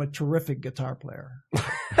dealer, I'm a terrific guitar player.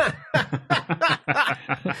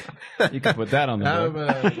 You can put that on the board.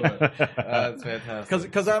 That's fantastic.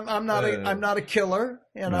 Because I'm not a killer,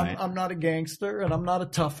 and Right. I'm not a gangster, and I'm not a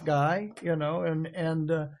tough guy,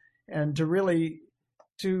 and to really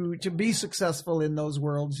to be successful in those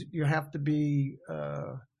worlds, you have to be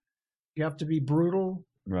brutal.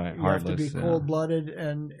 Right. You have to be Heartless, yeah. cold-blooded,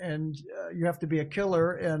 and you have to be a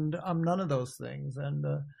killer, and I'm none of those things. And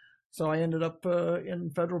so I ended up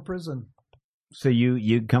in federal prison. So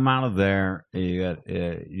you come out of there. You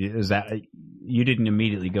didn't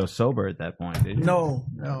immediately go sober at that point, did you? No.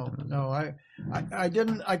 I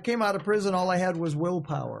didn't. I came out of prison. All I had was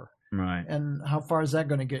willpower. Right. And how far is that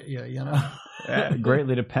going to get you? It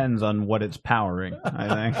greatly depends on what it's powering,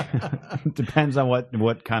 I think. It depends on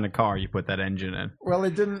what kind of car you put that engine in. Well,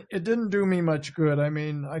 it didn't do me much good. I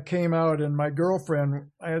mean, I came out, and my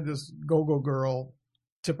girlfriend, I had this go-go girl,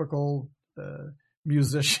 typical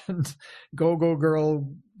musician, go-go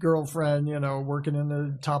girlfriend, working in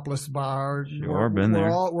the topless bar. Sure, been there.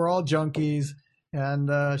 We're all junkies, and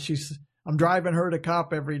I'm driving her to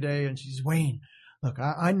cop every day, and she's, Wayne, look,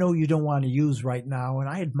 I know you don't want to use right now, and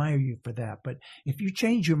I admire you for that, but if you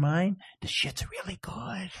change your mind, the shit's really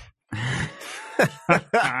good.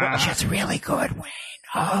 Shit's really good, Wayne.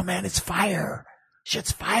 Oh, man, it's fire.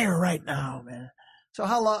 Shit's fire right now, man. So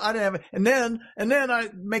how long? I didn't have it. And then I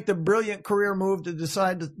make the brilliant career move to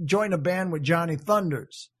decide to join a band with Johnny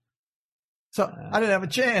Thunders. So I didn't have a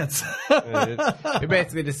chance. You're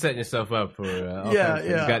basically just setting yourself up for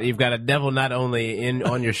Yeah. You've got a devil not only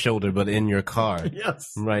on your shoulder but in your car.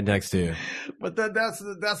 Yes. Right next to you. But that's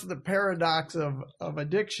the paradox of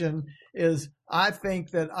addiction is I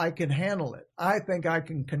think that I can handle it. I think I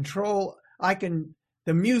can control.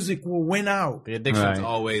 The music will win out. The addiction's Right,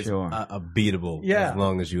 always sure. beatable Yeah. as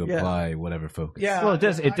long as you Yeah. apply whatever focus. Yeah. Well,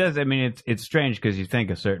 it does. I mean, it's strange because you think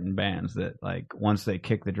of certain bands that, like, once they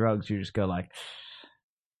kick the drugs, you just go like,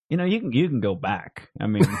 you can go back. I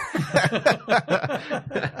mean,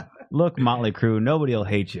 look, Motley Crue, nobody will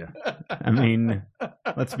hate you. I mean,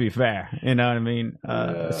 let's be fair. You know what I mean?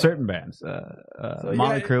 Certain bands,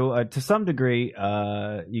 Motley Crue, to some degree,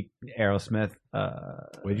 Aerosmith.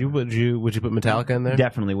 Would you put Metallica in there?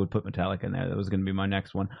 Definitely would put Metallica in there. That was going to be my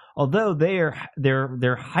next one. Although their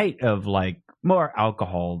height of like more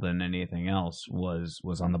alcohol than anything else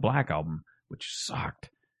was on the Black Album, which sucked.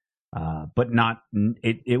 But not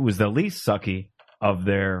it was the least sucky of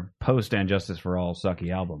their post and Justice for All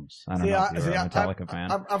sucky albums. I don't know if you're a Metallica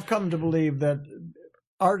fan. I've come to believe that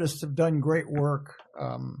artists have done great work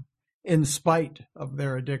in spite of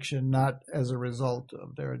their addiction, not as a result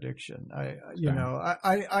of their addiction.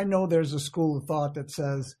 I know there's a school of thought that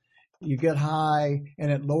says you get high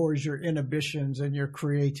and it lowers your inhibitions and your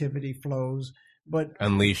creativity flows. But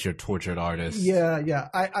unleash your tortured artist. Yeah.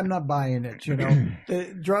 I'm not buying it.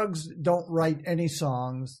 The drugs don't write any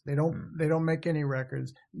songs. They don't make any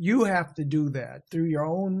records. You have to do that through your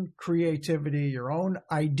own creativity, your own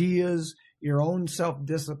ideas, your own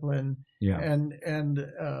self-discipline. Yeah. And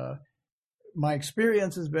my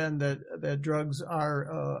experience has been that drugs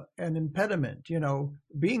are an impediment.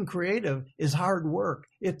 Being creative is hard work.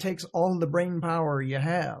 It takes all the brain power you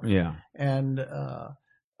have. Yeah. And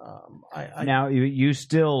now you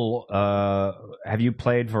still have you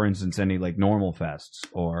played, for instance, any like normal fests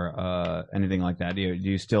or anything like that? Do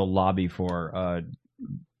you still lobby for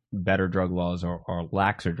better drug laws or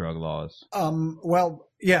laxer drug laws? Well,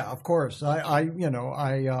 yeah, of course. I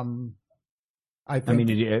think, I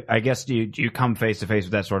mean, I guess do you come face to face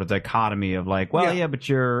with that sort of dichotomy of like, well, yeah, but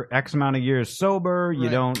you're X amount of years sober, you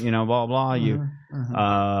Right. don't, blah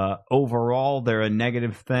blah. Overall, they're a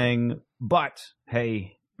negative thing, but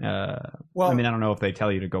hey. well, I mean, I don't know if they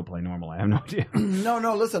tell you to go play normal. I have no idea.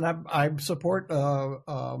 No. Listen, I support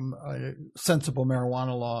sensible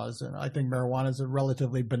marijuana laws, and I think marijuana is a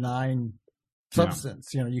relatively benign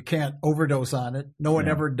substance. You know, you can't overdose on it. No one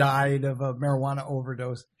ever died of a marijuana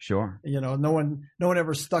overdose. Sure. You know, no one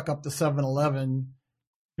ever stuck up to 7-Eleven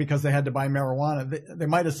because they had to buy marijuana. They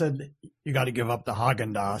might have said, "You got to give up the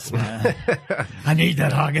Haagen-Dazs, man. I need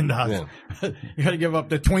that Haagen-Dazs. You got to give up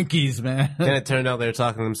the Twinkies, man." And it turned out they were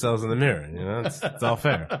talking to themselves in the mirror. You know, it's all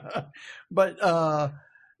fair. But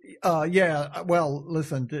yeah. Well,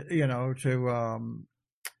 listen.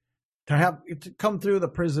 To come through the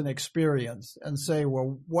prison experience and say,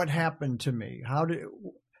 well, what happened to me? How did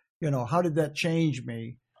that change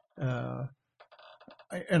me?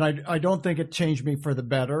 And I don't think it changed me for the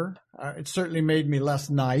better. It certainly made me less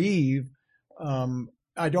naive.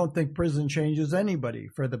 I don't think prison changes anybody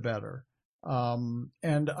for the better.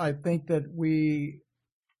 And I think that we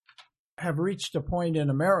have reached a point in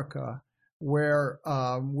America where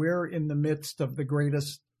we're in the midst of the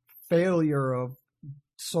greatest failure of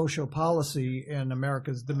social policy in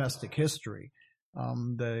America's domestic history.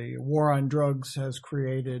 The war on drugs has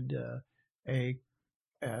created a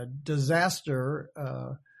disaster,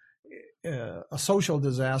 a social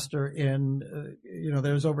disaster in,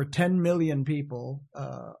 there's over 10 million people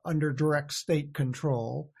under direct state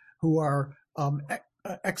control who are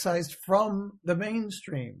excised from the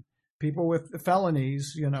mainstream. People with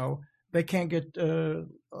felonies, they can't get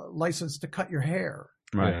licensed to cut your hair.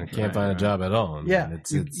 Right. Can't find a job at all. Yeah.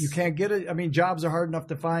 You can't get it. I mean, jobs are hard enough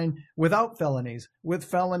to find without felonies. With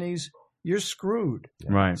felonies, you're screwed.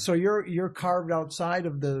 Right. So you're carved outside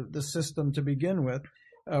of the system to begin with.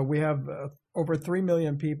 We have over 3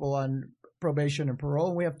 million people on probation and parole.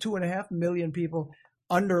 And we have 2.5 million people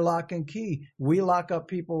under lock and key. We lock up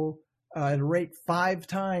people at a rate 5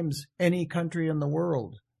 times any country in the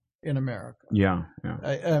world in America. Yeah.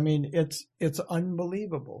 I mean, it's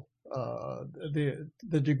unbelievable.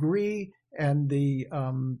 The degree and the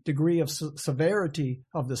degree of severity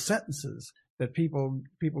of the sentences that people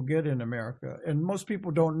get in America, and most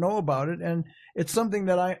people don't know about it. And it's something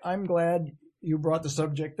that I'm glad you brought the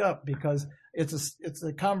subject up, because it's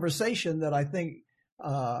a conversation that I think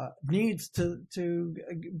needs to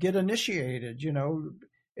get initiated.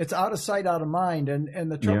 It's out of sight, out of mind, and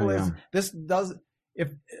the trouble is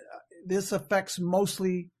this affects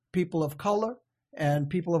mostly people of color and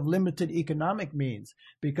people of limited economic means.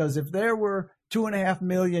 Because if there were 2.5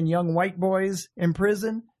 million young white boys in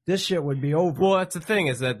prison, this shit would be over. Well, that's the thing,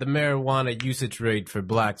 is that the marijuana usage rate for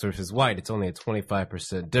blacks versus white, it's only a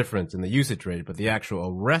 25% difference in the usage rate, but the actual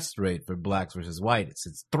arrest rate for blacks versus white,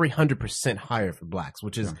 it's 300% higher for blacks,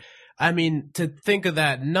 which is, I mean, to think of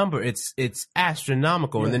that number, it's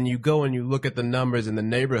astronomical. Yeah. And then you go and you look at the numbers in the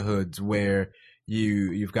neighborhoods where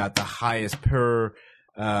you've got the highest per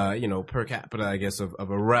capita, I guess, of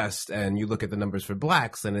arrest, and you look at the numbers for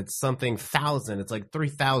blacks, and it's something 1,000. It's like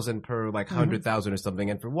 3,000 per 100,000 or something,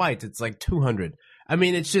 and for whites, it's like 200. I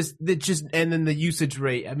mean, it's just, and then the usage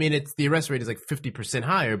rate. I mean, the arrest rate is like 50%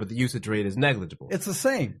 higher, but the usage rate is negligible. It's the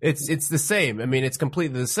same. It's the same. I mean, it's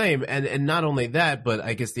completely the same, and not only that, but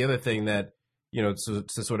I guess the other thing that, to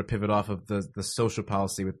sort of pivot off of the social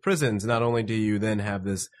policy with prisons, not only do you then have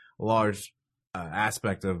this large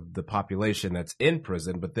aspect of the population that's in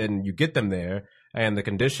prison, but then you get them there and the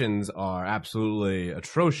conditions are absolutely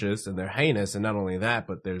atrocious and they're heinous. And not only that,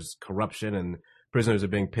 but there's corruption and prisoners are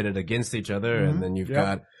being pitted against each other. Mm-hmm. And then you've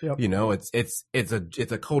got, it's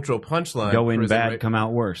a cultural punchline. Go in bad, come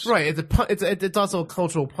out worse. Right. It's also a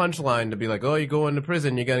cultural punchline to be like, oh, you go into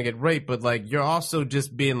prison, you're going to get raped. But like, you're also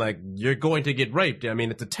just being like, you're going to get raped. I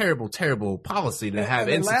mean, it's a terrible, terrible policy to have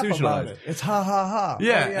institutionalized. It's ha ha ha.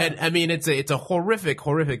 Yeah. And I mean, it's a horrific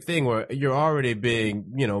thing where you're already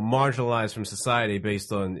being, marginalized from society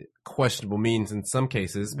based on questionable means in some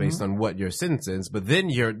cases based on what your sentence is, but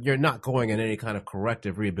then you're not going in any kind of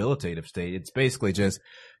corrective rehabilitative state. It's basically just,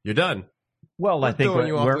 you're done. Well, I think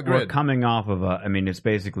we're coming off of it's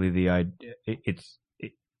basically the idea.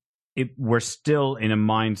 We're still in a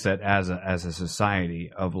mindset as a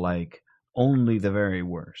society of like only the very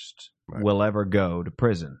worst will ever go to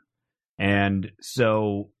prison. And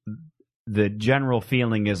so the general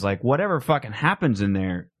feeling is like, whatever fucking happens in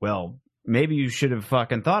there, well, maybe you should have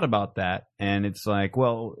fucking thought about that. And it's like,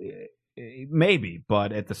 well, maybe,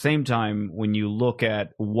 but at the same time, when you look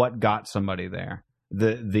at what got somebody there,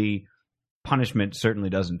 the punishment certainly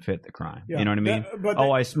doesn't fit the crime. Yeah. You know what I mean?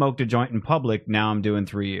 I smoked a joint in public, now I'm doing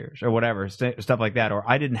 3 years or whatever, stuff like that. Or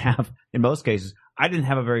in most cases, I didn't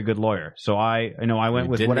have a very good lawyer. So I went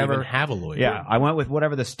with whatever. Even have a lawyer. Yeah, I went with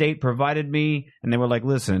whatever the state provided me, and they were like,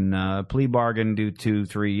 "Listen, plea bargain, do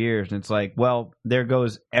 2-3 years." And it's like, well, there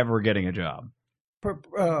goes ever getting a job.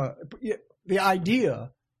 The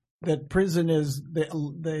idea that prison is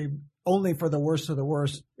the only for the worst of the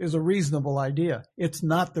worst is a reasonable idea. It's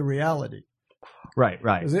not the reality. Right.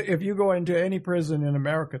 'Cause if you go into any prison in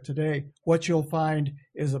America today, what you'll find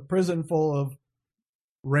is a prison full of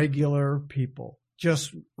regular people,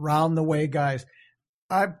 just round the way guys.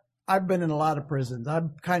 I've been in a lot of prisons.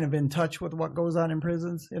 I'm kind of in touch with what goes on in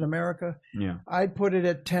prisons in America. Yeah. I'd put it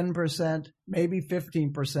at 10%, maybe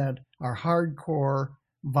 15% are hardcore,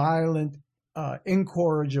 violent,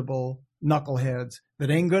 incorrigible knuckleheads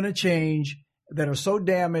that ain't going to change, that are so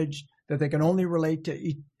damaged that they can only relate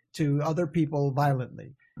to other people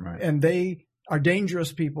violently. Right. And they are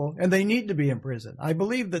dangerous people, and they need to be in prison. I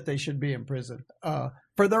believe that they should be in prison.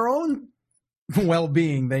 For their own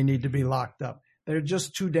well-being, they need to be locked up. They're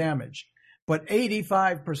just too damaged. But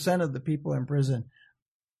 85% of the people in prison,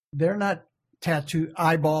 they're not tattooed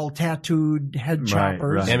head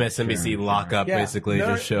choppers. right. MSNBC lockup, Yeah, basically,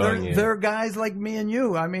 they're- just showing you. They're guys like me and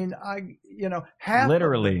you. I mean, half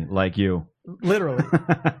Literally, like you. literally,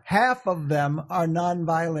 half of them are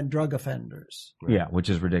nonviolent drug offenders Yeah, which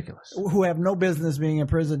is ridiculous. who have no business being in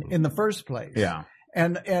prison in the first place. Yeah.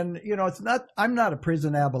 And it's not. I'm not a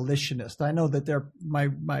prison abolitionist. I know that they're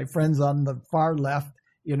my friends on the far left.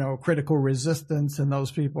 Critical resistance and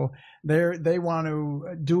those people. They want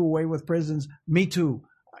to do away with prisons. Me too.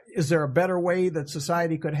 Is there a better way that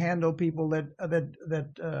society could handle people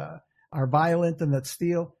that are violent and that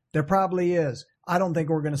steal? There probably is. I don't think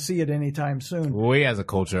we're going to see it anytime soon. We as a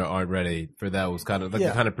culture aren't ready for those kind of the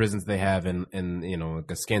kind of prisons they have in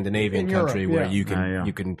like a Scandinavian In Europe, country where yeah.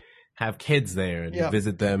 you can have kids there and Yeah.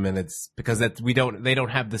 visit them, and it's because they don't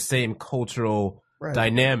have the same cultural Right.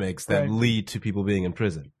 dynamics that Right. lead to people being in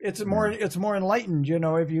prison. It's more enlightened.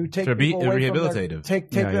 If you take To be people away from rehabilitative.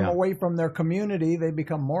 take Yeah, them yeah. away from their community, they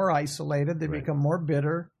become more isolated. They become more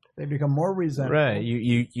bitter. They become more resentful. Right.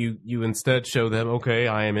 You instead show them, okay,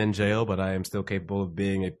 I am in jail, but I am still capable of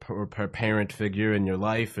being a parent figure in your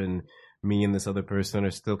life, and me and this other person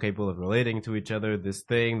are still capable of relating to each other. This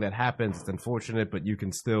thing that happens, it's unfortunate, but you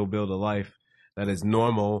can still build a life that is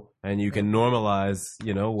normal, and you can normalize,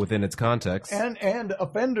 within its context. And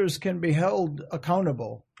offenders can be held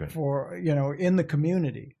accountable Right. for in the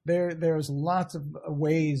community. There's lots of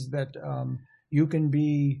ways that you can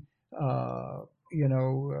be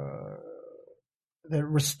that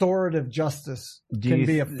restorative justice can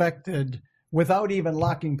be affected without even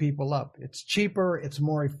locking people up. It's cheaper, it's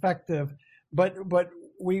more effective, but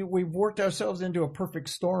we've worked ourselves into a perfect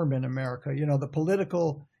storm in America. The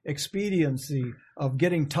political expediency of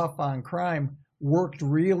getting tough on crime worked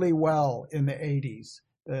really well in the 80s.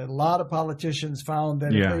 A lot of politicians found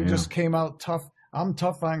that if they just came out tough, I'm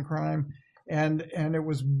tough on crime, and it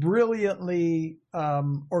was brilliantly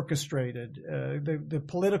orchestrated. The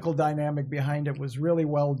political dynamic behind it was really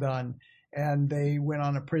well done, and they went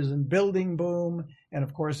on a prison building boom. And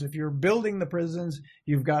of course, if you're building the prisons,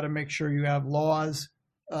 you've got to make sure you have laws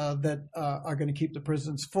that are going to keep the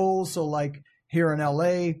prisons full. So, like here in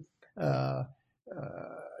LA,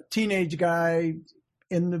 teenage guy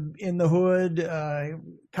in the hood,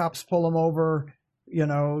 cops pull him over,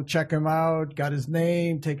 check him out, got his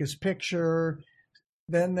name, take his picture.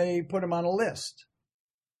 Then they put him on a list.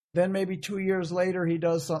 Then maybe 2 years later, he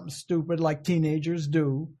does something stupid like teenagers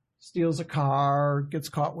do, steals a car, gets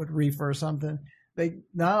caught with reefer or something.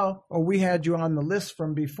 We had you on the list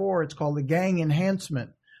from before. It's called a gang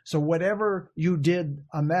enhancement. So whatever you did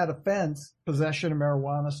on that offense, possession of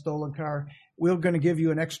marijuana, stolen car, we're going to give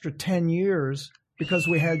you an extra 10 years because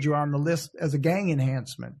we had you on the list as a gang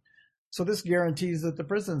enhancement. So this guarantees that the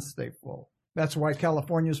prisons stay full. That's why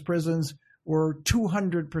California's prisons were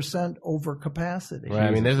 200% over capacity. Right.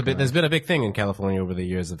 I mean, there's been a big thing in California over the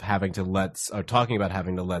years of talking about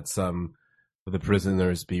having to let some of the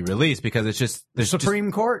prisoners be released because it's just The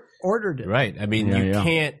Supreme Court ordered it. Right. I mean, Yeah,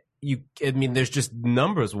 can't. There's just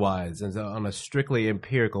numbers wise, and so on a strictly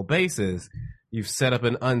empirical basis, you've set up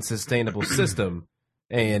an unsustainable system,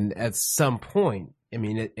 and at some point,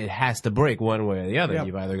 it has to break one way or the other. Yep.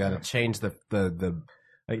 You've either got to change the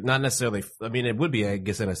not necessarily. it would be, I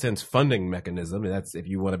guess, in a sense, funding mechanism. That's if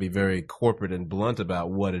you want to be very corporate and blunt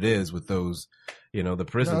about what it is with those, the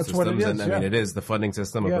prison That's what it systems, is, and yeah. it is the funding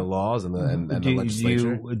system of Yeah. the laws and the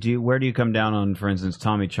legislature. Where do you come down on, for instance,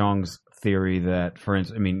 Tommy Chong's theory that, for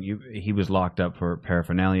instance, he was locked up for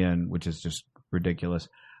paraphernalia, which is just ridiculous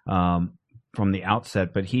from the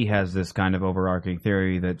outset. But he has this kind of overarching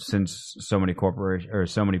theory that since so many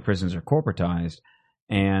prisons are corporatized,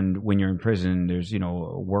 and when you're in prison, there's a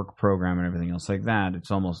work program and everything else like that.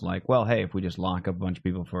 It's almost like, well, hey, if we just lock up a bunch of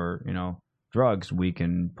people for drugs, we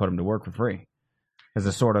can put them to work for free. as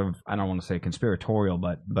a sort of, I don't want to say conspiratorial,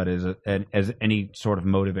 but as any sort of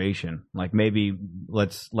motivation. Like maybe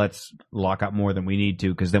let's lock up more than we need to,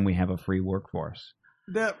 because then we have a free workforce.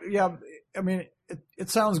 Yeah, I mean, it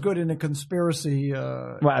sounds good in a conspiracy.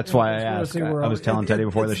 Well, that's why I asked. I was telling Teddy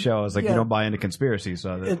before the show, I was like, you don't buy into conspiracy,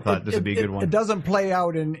 so I thought this would be a good one. It doesn't play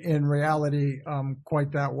out in reality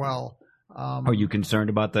quite that well. Are you concerned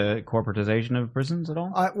about the corporatization of prisons at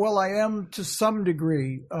all? Well, I am to some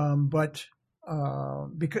degree, but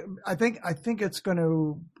because I think it's going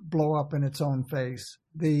to blow up in its own face.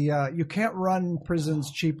 You can't run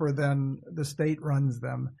prisons cheaper than the state runs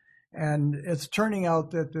them, and it's turning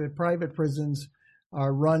out that the private prisons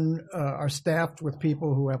are staffed with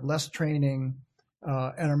people who have less training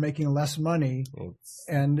and are making less money,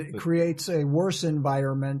 and it creates a worse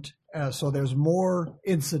environment. So there's more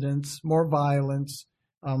incidents, more violence.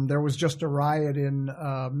 There was just a riot in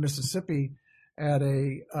Mississippi at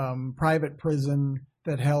a private prison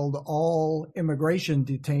that held all immigration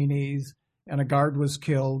detainees, and a guard was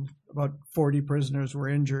killed. About 40 prisoners were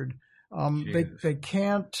injured. They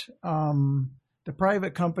can't. The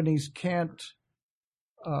private companies can't.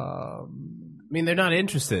 I mean, they're not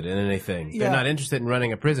interested in anything. Yeah. They're not interested in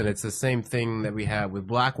running a prison. It's the same thing that we have with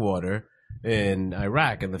Blackwater in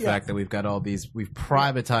Iraq, and the fact that we've got all these, we've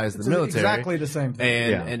privatized the military. Exactly the same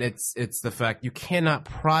thing. And it's the fact you cannot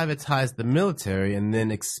privatize the military and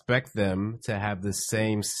then expect them to have the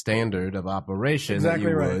same standard of operation that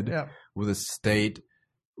you would with a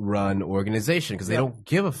state-run organization, because they don't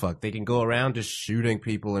give a fuck. They can go around just shooting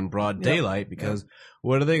people in broad daylight because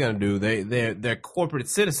what are they going to do? They're corporate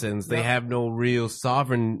citizens. They have no real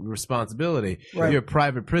sovereign responsibility. Right. If you're a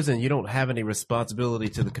private prison, you don't have any responsibility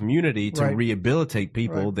to the community to rehabilitate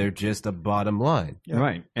people. Right. They're just a bottom line. Yeah.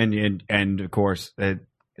 Right. And of course,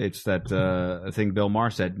 it's that thing Bill Maher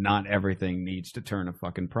said, not everything needs to turn a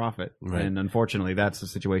fucking profit. Right. And unfortunately, that's the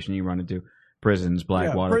situation you run into. Prisons,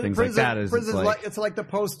 Blackwater, things like that. It's like the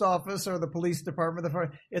post office or the police department.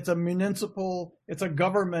 It's a municipal, it's a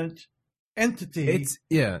government entity. It's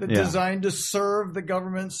designed to serve the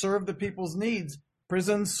government, serve the people's needs.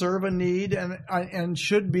 Prisons serve a need and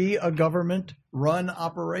should be a government-run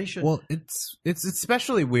operation. Well, it's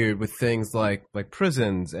especially weird with things like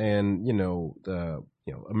prisons and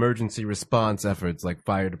emergency response efforts like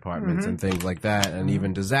fire departments and things like that, and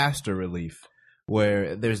even disaster relief,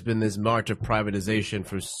 where there's been this march of privatization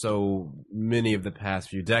for so many of the past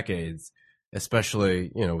few decades,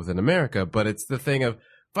 especially within America. But it's the thing of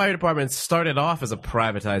fire departments started off as a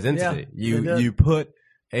privatized entity. You put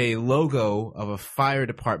a logo of a fire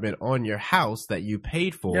department on your house that you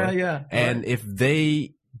paid for. And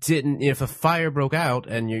if a fire broke out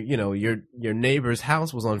and your neighbor's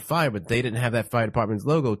house was on fire, but they didn't have that fire department's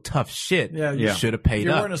logo, tough shit. You should have paid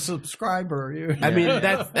you up. You weren't a subscriber. I mean,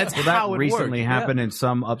 that's how that it recently worked. happened in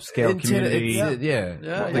some upscale community.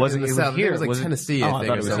 It Was it South. here? It was like Tennessee. I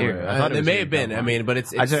thought it was here. I thought it may have been. I mean, but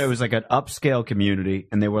it's I said it was like an upscale community,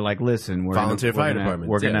 and they were like, "Listen, we're volunteer fire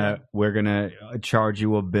departments. We're gonna charge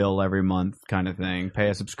you a bill every month, kind of thing. Pay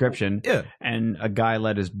a subscription." Yeah. And a guy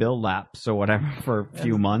let his bill lapse or whatever for a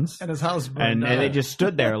few months, and his house burned and down. they just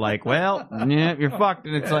stood there like, "Well, yeah, you're fucked."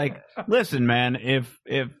 And it's like, listen, man, if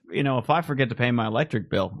I forget to pay my electric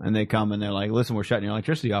bill, and they come and they're like, "Listen, we're shutting your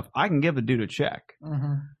electricity off," I can give the dude a check.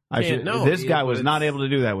 This guy was not able to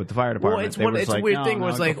do that with the fire department. Well, it's a weird thing where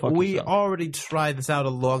it's like, we already tried this out a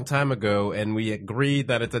long time ago, and we agreed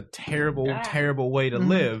that it's a terrible, terrible way to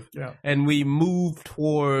live, and we moved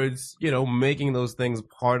towards, making those things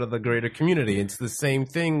part of the greater community. It's the same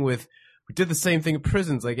thing we did the same thing in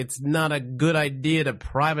prisons. Like, it's not a good idea to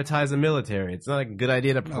privatize the military. It's not a good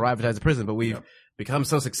idea to privatize a prison, but we've become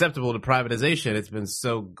so susceptible to privatization. It's been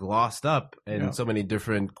so glossed up in so many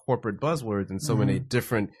different corporate buzzwords and so many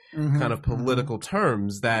different kind of political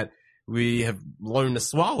terms that we have learned to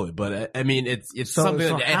swallow it. But I mean, it's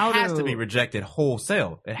something that it has to be rejected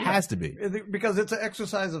wholesale. It has to be, because it's an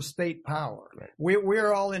exercise of state power. Right.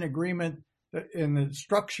 We're all in agreement that in the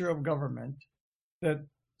structure of government that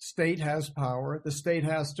state has power. The state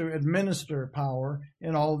has to administer power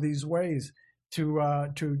in all these ways to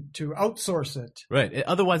outsource it. Right.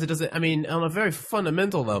 Otherwise, it doesn't. I mean, on a very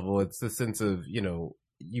fundamental level, it's the sense of you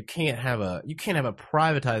can't have a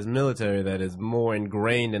privatized military that is more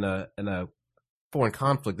ingrained in a foreign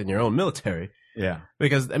conflict than your own military. Yeah.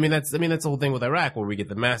 Because I mean that's the whole thing with Iraq, where we get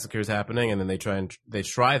the massacres happening, and then they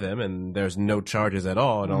try them, and there's no charges at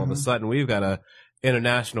all, and all of a sudden we've got a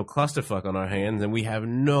international clusterfuck on our hands, and we have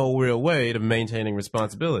no real way of maintaining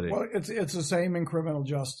responsibility. Well, it's the same in criminal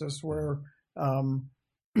justice, where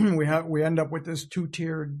we end up with this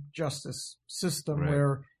two-tiered justice system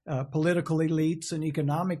where political elites and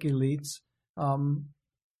economic elites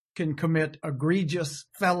can commit egregious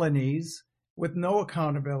felonies with no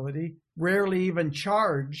accountability, rarely even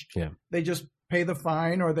charged. Yeah. They just pay the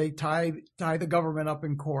fine or they tie the government up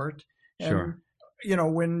in court. And, Sure. you know,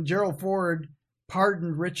 when Gerald Ford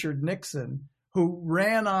pardoned Richard Nixon, who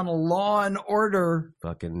ran on a law and order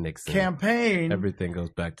Fucking Nixon. campaign. Everything goes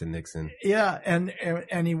back to Nixon. Yeah. And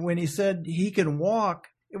when he said he can walk,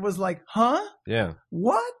 it was like, huh? Yeah.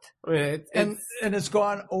 What? I mean, And it's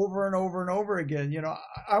gone over and over and over again. You know,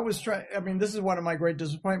 I was trying. I mean, this is one of my great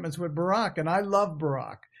disappointments with Barack, and I love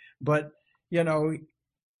Barack, but you know,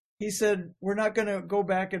 he said we're not going to go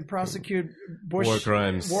back and prosecute Bush War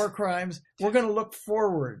crimes. We're going to look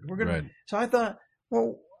forward. We're going Right. to. So I thought,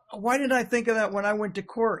 well, why didn't I think of that when I went to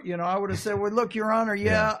court? You know, I would have said, well, look, Your Honor,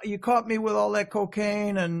 yeah, you caught me with all that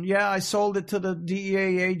cocaine, and yeah, I sold it to the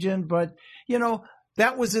DEA agent, but you know.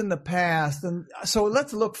 That was in the past, and so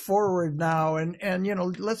let's look forward now, and you know,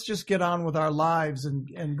 let's just get on with our lives and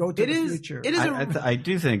go to the future. It is. I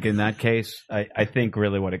do think in that case, I think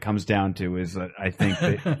really what it comes down to is that I think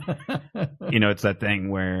that, you know, it's that thing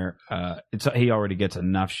where he already gets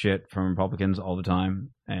enough shit from Republicans all the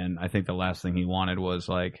time, and I think the last thing he wanted was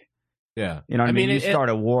like, yeah. you know what I mean? You it- start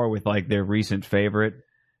a war with like their recent favorite.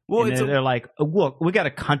 Well, And it's they're like, look, we got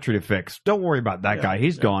a country to fix. Don't worry about that guy.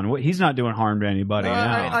 He's gone. He's not doing harm to anybody.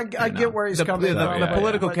 now, I you know. get where he's coming from. the but-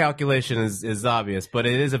 political but- calculation is obvious, but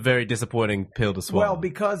it is a very disappointing pill to swallow. Well,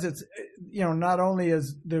 because it's, you know, not only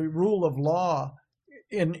is the rule of law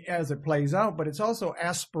in as it plays out, but it's also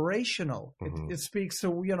aspirational. Mhm. It speaks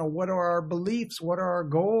to, you know, what are our beliefs? What are our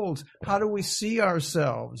goals? How do we see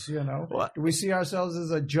ourselves? You know, do we see ourselves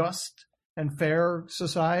as a just and fair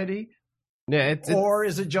society? yeah, it's Or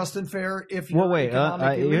is it just and fair if you're Well, wait.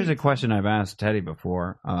 economic Here's a elite? question I've asked Teddy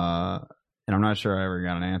before, and I'm not sure I ever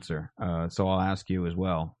got an answer. So I'll ask you as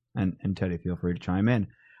well. And Teddy, feel free to chime in.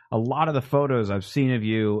 A lot of the photos I've seen of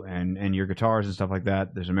you and your guitars and stuff like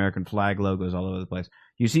that, there's American flag logos all over the place.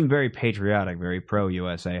 You seem very patriotic, very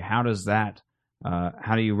pro-USA. How does that?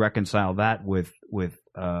 How do you reconcile that with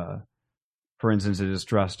for instance, a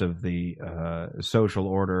distrust of the social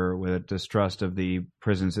order, with a distrust of the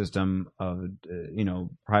prison system, of you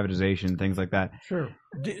know, privatization, things like that? Sure.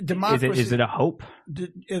 Democracy. Is it a hope?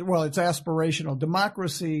 Well, it's aspirational.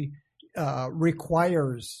 Democracy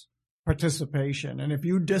requires participation, and if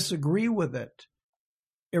you disagree with it,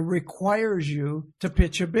 it requires you to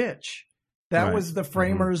pitch a bitch. That Right. was the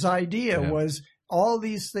framers' idea. Yeah. Was all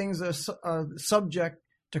these things are subject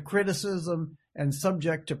to criticism and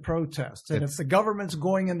subject to protest. And if the government's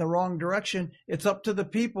going in the wrong direction, it's up to the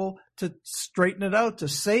people to straighten it out, to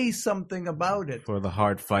say something about it. for the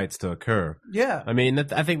hard fights to occur. Yeah. I mean,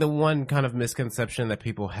 I think the one kind of misconception that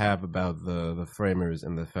people have about the framers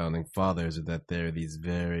and the founding fathers is that they're these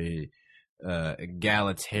very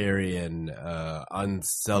egalitarian,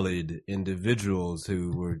 unsullied individuals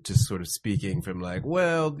who were just sort of speaking from like,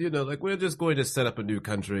 well, you know, like we're just going to set up a new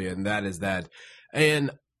country and that is that.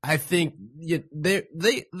 And I think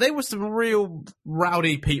they were some real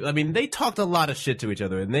rowdy people. I mean, they talked a lot of shit to each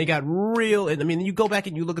other and they got real. And I mean, you go back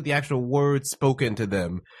and you look at the actual words spoken to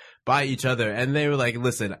them by each other and they were like,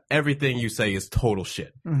 listen, everything you say is total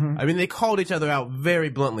shit. Mm-hmm. I mean, they called each other out very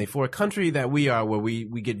bluntly. For a country that we are, where we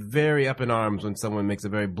get very up in arms when someone makes a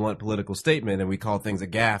very blunt political statement and we call things a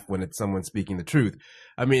gaffe when it's someone speaking the truth.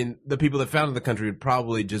 I mean, the people that founded the country would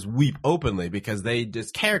probably just weep openly because they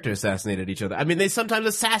just character assassinated each other. I mean, they sometimes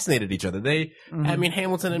assassinated each other. I mean,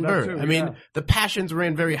 Hamilton and That Burr. too, I mean, yeah. the passions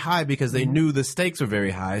ran very high because they knew the stakes were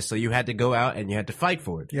very high. So you had to go out and you had to fight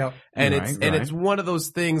for it. Yep. And Right, it's one of those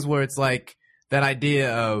things where it's like that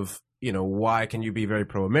idea of, you know, why can you be very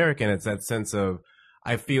pro-American? It's that sense of,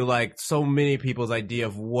 I feel like so many people's idea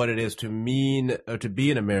of what it is to mean or to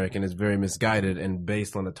be an American is very misguided and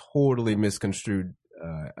based on a totally misconstrued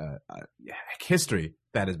history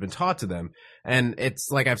that has been taught to them. And it's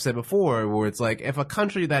like I've said before, where it's like if a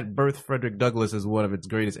country that birthed Frederick Douglass as one of its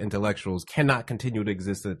greatest intellectuals cannot continue to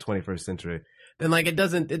exist in the 21st century, then like it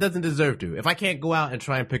doesn't deserve to. If I can't go out and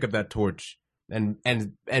try and pick up that torch and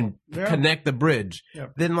Yeah. connect the bridge, Yeah.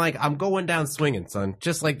 then like I'm going down swinging, son,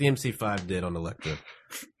 just like the MC5 did on Elektra.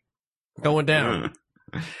 Going down.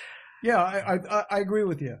 Yeah, I agree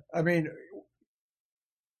with you. I mean,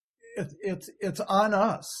 it's on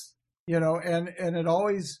us, you know, and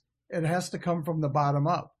it has to come from the bottom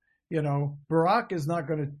up. You know, Barack is not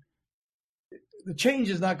going to. The change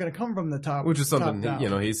is not going to come from the top, Which is something top down. you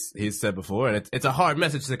know he's said before, and it's a hard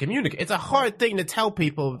message to communicate. It's a hard thing to tell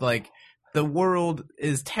people, like the world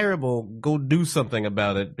is terrible. Go do something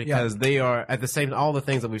about it because they are at the same all the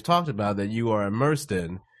things that we've talked about that you are immersed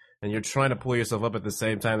in, and you're trying to pull yourself up at the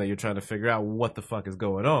same time that you're trying to figure out what the fuck is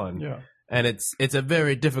going on. Yeah. And it's a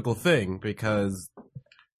very difficult thing because,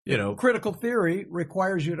 you know, critical theory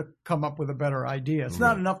requires you to come up with a better idea. It's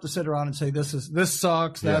not enough to sit around and say this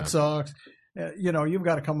sucks, that sucks. You know, you've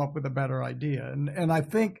got to come up with a better idea. And I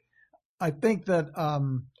think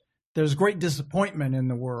that there's great disappointment in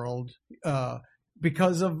the world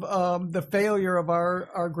because of the failure of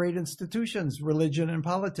our great institutions, religion and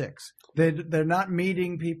politics. They're not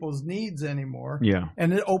meeting people's needs anymore. Yeah.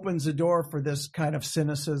 And it opens the door for this kind of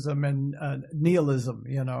cynicism and nihilism,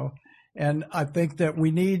 you know. And I think that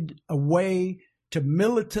we need a way to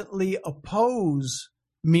militantly oppose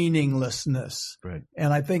meaninglessness. Right.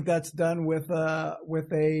 And I think that's done with a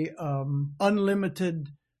unlimited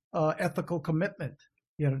ethical commitment.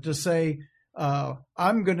 You know, to say,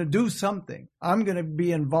 I'm going to do something. I'm going to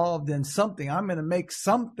be involved in something. I'm going to make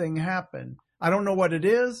something happen. I don't know what it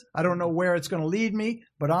is. I don't know where it's going to lead me,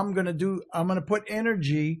 but I'm going to put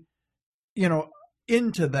energy, you know,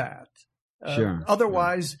 into that. Sure.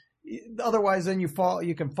 Otherwise, then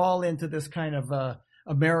you can fall into this kind of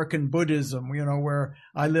American Buddhism, you know, where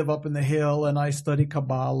I live up in the hill and I study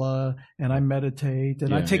Kabbalah and I meditate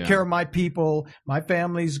and I take care of my people. My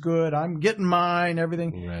family's good. I'm getting mine,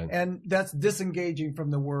 everything. Right. And that's disengaging from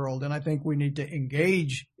the world. And I think we need to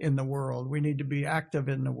engage in the world. We need to be active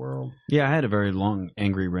in the world. Yeah, I had a very long,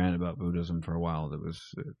 angry rant about Buddhism for a while. It was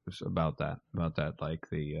about that, like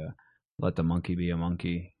the let the monkey be a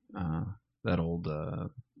monkey. That old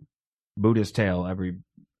Buddhist tale.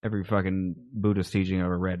 Every fucking Buddhist teaching I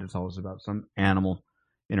ever read, it's always about some animal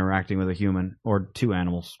interacting with a human, or two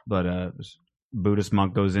animals. But this Buddhist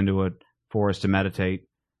monk goes into a forest to meditate,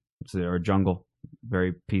 or a jungle,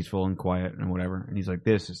 very peaceful and quiet and whatever. And he's like,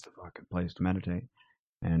 "This is the fucking place to meditate."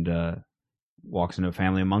 And walks into a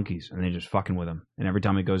family of monkeys, and they're just fucking with him. And every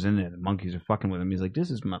time he goes in there, the monkeys are fucking with him. He's like, "This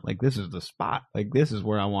is the spot. Like, this is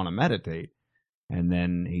where I want to meditate." And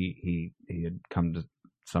then he had come to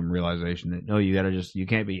some realization that no, you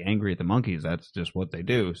can't be angry at the monkeys. That's just what they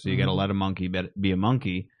do. So you got to let a monkey be a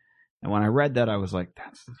monkey. And when I read that, I was like,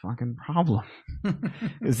 that's the fucking problem.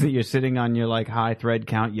 Is that you're sitting on your like high thread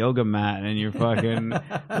count yoga mat and your fucking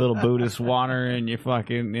little Buddhist water and your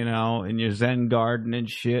fucking, you know, in your Zen garden and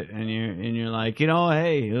shit. And you're like, you know,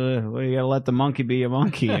 hey, well, you got to let the monkey be a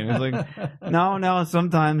monkey. And it's like, no,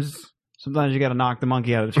 sometimes you got to knock the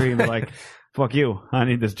monkey out of the tree and be like, fuck you, I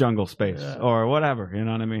need this jungle space, or whatever, you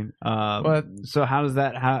know what I mean? So how does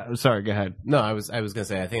that, sorry, go ahead. No, I was going to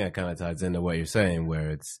say, I think that kind of ties into what you're saying, where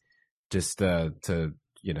it's just to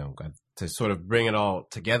sort of bring it all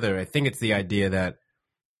together. I think it's the idea that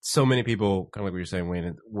so many people, kind of like what you're saying,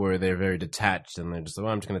 Wayne, where they're very detached and they're just like,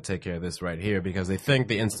 well, I'm just going to take care of this right here, because they think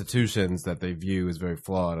the institutions that they view as very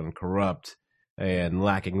flawed and corrupt and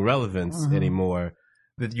lacking relevance anymore,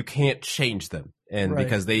 that you can't change them. And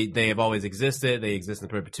because they have always existed, they exist in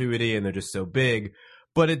perpetuity, and they're just so big.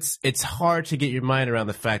 But it's hard to get your mind around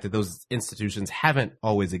the fact that those institutions haven't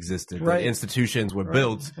always existed. Right. That institutions were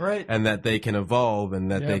built, and that they can evolve,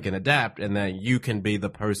 and that they can adapt, and that you can be the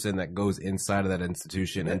person that goes inside of that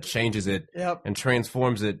institution and changes it and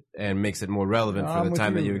transforms it and makes it more relevant for the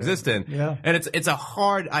time that you exist in. Yeah. And it's a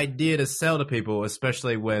hard idea to sell to people,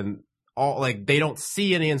 especially when they don't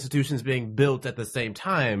see any institutions being built at the same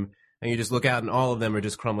time. And you just look out and all of them are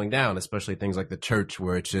just crumbling down, especially things like the church,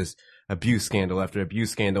 where it's just abuse scandal after abuse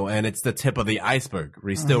scandal. And it's the tip of the iceberg.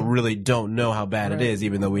 We still really don't know how bad it is,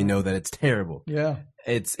 even though we know that it's terrible. Yeah.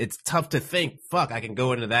 It's tough to think, fuck, I can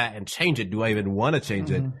go into that and change it. Do I even want to change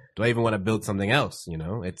it? Do I even want to build something else? You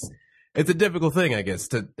know, it's a difficult thing, I guess,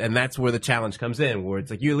 and that's where the challenge comes in, where it's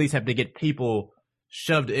like you at least have to get people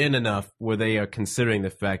shoved in enough where they are considering the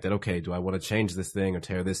fact that, okay, do I want to change this thing or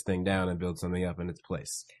tear this thing down and build something up in its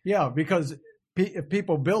place? Yeah, because if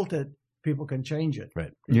people built it, people can change it.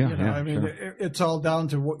 Right. Yeah. You know, I mean, it's all down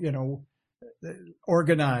to what, you know,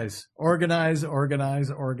 organize.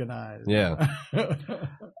 Yeah.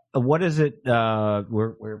 What is it?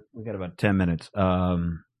 We got about 10 minutes. I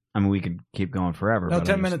mean, we could keep going forever. No, but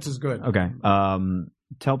 10 minutes is good. Okay.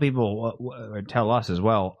 Tell people, or tell us as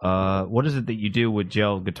well, what is it that you do with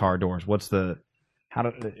Jail Guitar Doors? What's the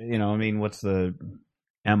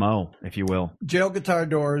MO, if you will? Jail Guitar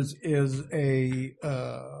Doors is a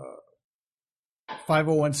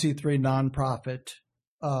 501c3 nonprofit,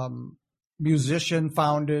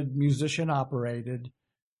 musician-founded, musician-operated,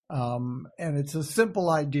 and it's a simple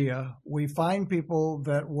idea. We find people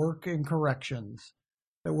that work in corrections,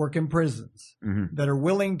 that work in prisons, that are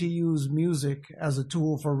willing to use music as a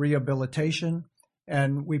tool for rehabilitation,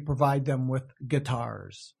 and we provide them with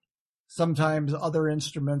guitars, sometimes other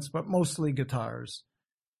instruments, but mostly guitars.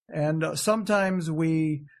 And sometimes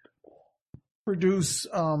we produce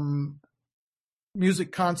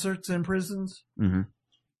music concerts in prisons, Mm-hmm.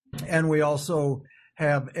 and we also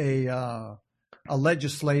have a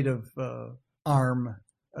legislative arm,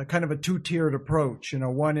 kind of a two-tiered approach.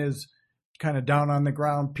 One is kind of down on the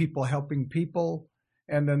ground, people helping people,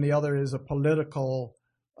 and then the other is a political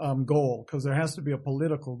goal, because there has to be a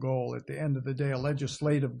political goal at the end of the day, a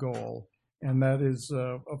legislative goal, and that is,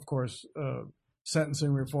 of course,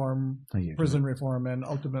 sentencing reform, prison reform, and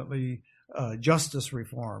ultimately justice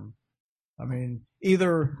reform. I mean,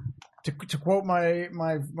 either to quote my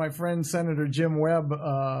friend Senator Jim Webb,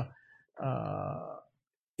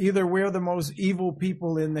 either we're the most evil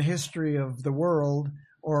people in the history of the world,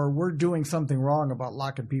 or we're doing something wrong about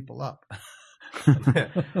locking people up.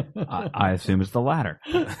 I assume it's the latter.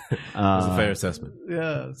 That's a fair assessment.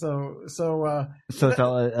 Yeah. So it's a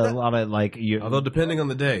lot of like you. Although depending on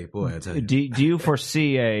the day, boy, I tell you. Do you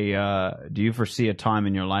foresee a time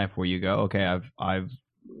in your life where you go, okay, I've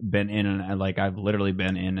been in and like I've literally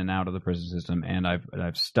been in and out of the prison system, and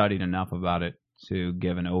I've studied enough about it to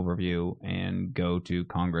give an overview and go to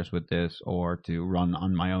Congress with this, or to run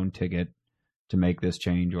on my own ticket to make this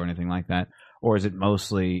change or anything like that? Or is it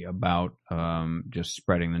mostly about just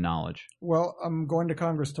spreading the knowledge? Well, I'm going to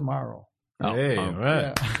Congress tomorrow. Hey, all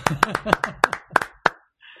right. Yeah.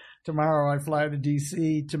 Tomorrow I fly to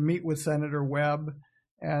D.C. to meet with Senator Webb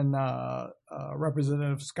and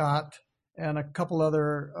Representative Scott and a couple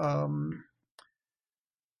other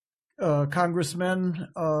congressmen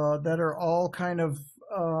that are all kind of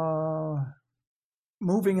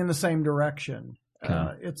moving in the same direction.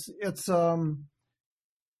 Okay. It's a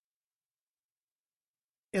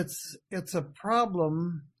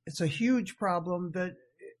problem. It's a huge problem that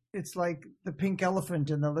it's like the pink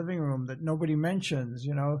elephant in the living room that nobody mentions.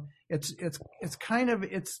 It's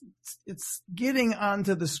getting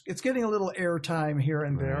onto this. It's getting a little airtime here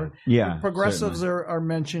and there. Yeah, progressives are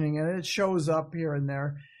mentioning it. It shows up here and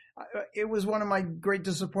there. It was one of my great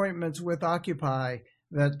disappointments with Occupy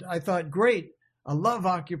that I thought, great, I love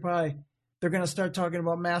Occupy. They're going to start talking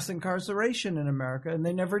about mass incarceration in America, and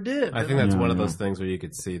they never did. I think that's one of those things where you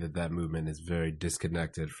could see that movement is very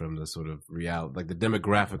disconnected from the sort of reality, like the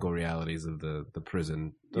demographical realities of the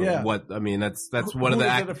prison. Yeah. That's one of the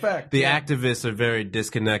activists are very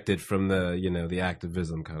disconnected from the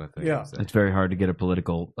activism kind of thing. Yeah. So. It's very hard to get a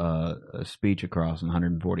political speech across in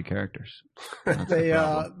 140 characters. That's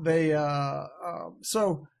there's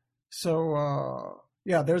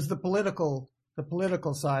the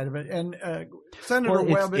political side of it, and Senator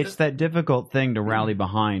Webb. It's that difficult thing to rally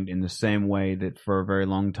behind in the same way that for a very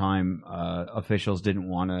long time officials didn't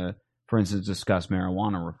want to, for instance, discuss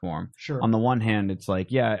marijuana reform. Sure. On the one hand, it's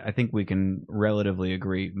like, yeah, I think we can relatively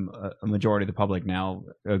agree. A majority of the public now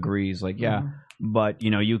agrees, like, yeah, but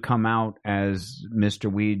you come out as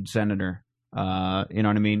Mr. Weed Senator. You know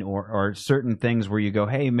what I mean? Or certain things where you go,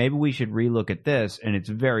 hey, maybe we should relook at this, and it's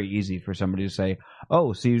very easy for somebody to say,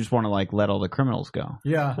 oh, so you just want to like let all the criminals go?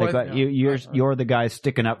 Yeah, you're the guy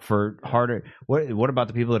sticking up for harder. What about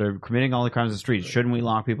the people that are committing all the crimes in the streets? Shouldn't we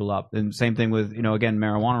lock people up? And same thing with again,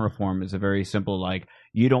 marijuana reform is a very simple like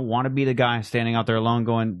you don't want to be the guy standing out there alone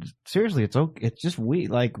going, seriously, it's okay, it's just weed.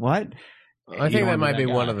 Like what? I think that might be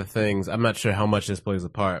one of the things. I'm not sure how much this plays a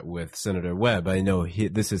part with Senator Webb. I know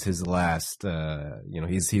this is his last.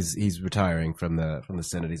 He's retiring from the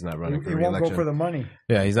Senate. He's not running for re-election. He won't go for the money.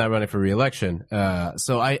 Yeah, he's not running for re-election.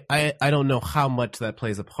 So I don't know how much that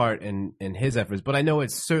plays a part in his efforts, but I know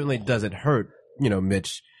it certainly doesn't hurt.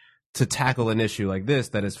 Mitch, to tackle an issue like this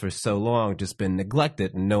that has for so long just been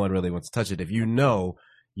neglected and no one really wants to touch it. If you're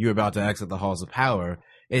about to exit the halls of power.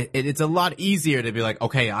 It's a lot easier to be like,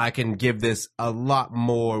 okay, I can give this a lot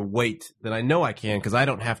more weight than I know I can because I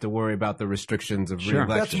don't have to worry about the restrictions of re-election.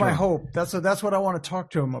 That's my hope. That's what I want to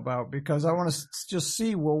talk to him about because I want to just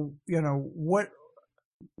see, what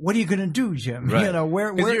are you going to do, Jim? Right.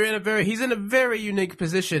 You're he's in a very unique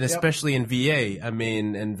position, especially in VA. I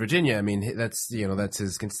mean, and Virginia. I mean, that's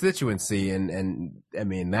his constituency, and I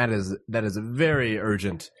mean that is a very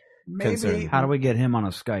urgent. Concern. How do we get him on a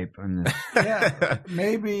Skype?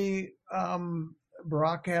 Maybe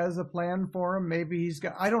Barack has a plan for him. Maybe he's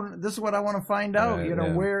got. I don't. This is what I want to find out.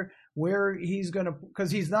 Where he's gonna,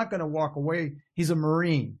 because he's not gonna walk away. He's a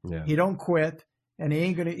Marine. Yeah. He don't quit, and he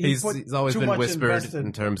ain't gonna. He's always been whispered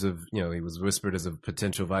in terms of he was whispered as a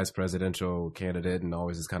potential vice presidential candidate, and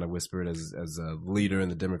always is kind of whispered as a leader in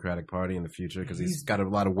the Democratic Party in the future because he's got a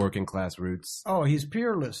lot of working class roots. Oh, he's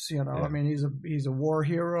peerless. Yeah. I mean, he's a war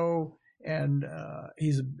hero, and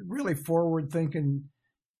he's a really forward thinking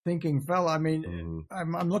fella. I mean,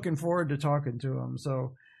 I'm looking forward to talking to him.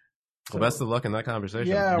 So best of luck in that conversation.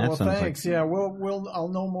 Yeah. Well, thanks.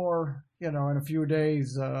 I'll know more. In a few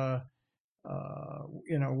days.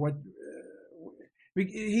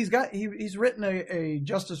 he's written a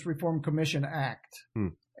Justice Reform Commission Act,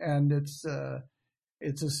 and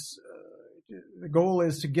the goal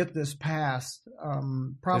is to get this passed.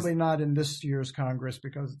 Probably not in this year's Congress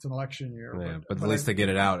because it's an election year. Yeah, but at least to get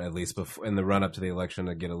it out, at least before, in the run up to the election,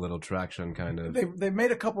 to get a little traction, kind of. They've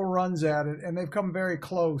made a couple runs at it, and they've come very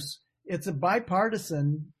close. It's a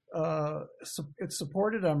bipartisan. It's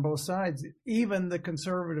supported on both sides. Even the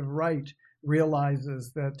conservative right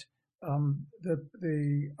realizes that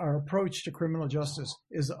our approach to criminal justice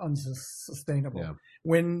is unsustainable. Yeah.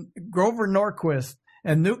 When Grover Norquist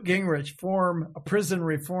and Newt Gingrich form a prison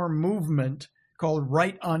reform movement called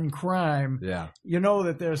Right on Crime, you know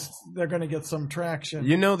that they're going to get some traction.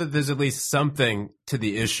 You know that there's at least something to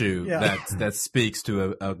the issue that speaks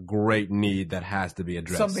to a great need that has to be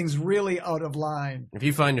addressed. Something's really out of line. If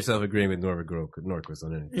you find yourself agreeing with Norquist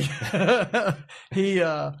on anything.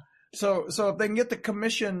 So if they can get the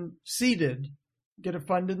commission seated, get it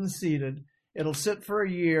funded and seated, it'll sit for a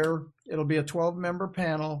year. It'll be a 12-member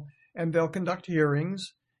panel, and they'll conduct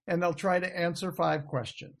hearings, and they'll try to answer 5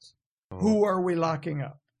 questions. Who are we locking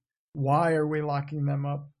up? Why are we locking them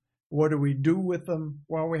up? What do we do with them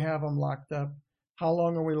while we have them locked up? How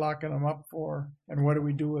long are we locking them up for? And what do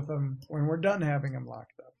we do with them when we're done having them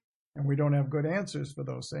locked up? And we don't have good answers for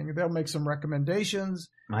those things. They'll make some recommendations.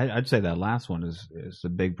 I'd say that last one is the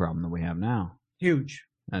big problem that we have now. Huge.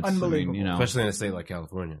 That's, unbelievable. Especially in a state like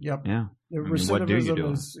California. Yep. Yeah. The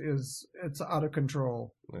recidivism is it's out of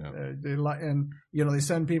control. Yeah. They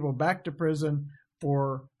send people back to prison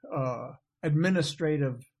for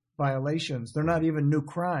administrative violations. They're not even new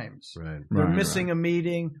crimes. Right. They're missing a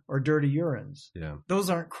meeting or dirty urines. Yeah. Those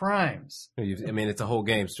aren't crimes. It's a whole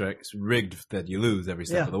game. It's rigged that you lose every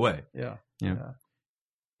step of the way. Yeah. Well,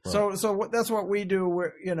 So that's what we do.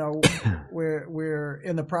 We're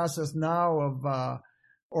in the process now of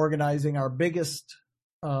organizing our biggest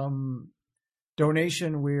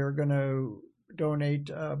donation. We are going to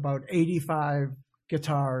donate about 85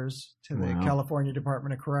 guitars to the California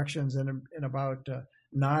Department of Corrections in about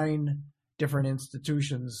 9 different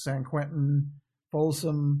institutions: San Quentin,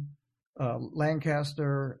 Folsom,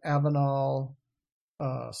 Lancaster, Avenal,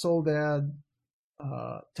 Soledad,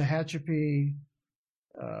 Tehachapi,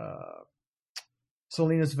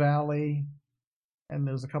 Salinas Valley, and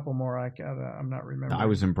there's a couple more I'm not remembering. I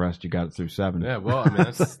was impressed you got it through 7. Yeah, well, I mean,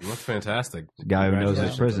 that's fantastic. The guy who knows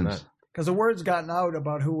his prisons. Because the word's gotten out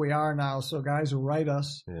about who we are now, so guys who write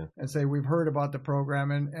us and say, we've heard about the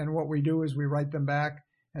program, and what we do is we write them back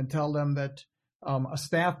and tell them that a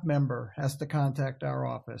staff member has to contact our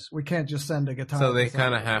office. We can't just send a guitar. So they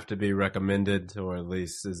kind of have to be recommended, or at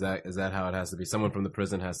least is that how it has to be? Someone from the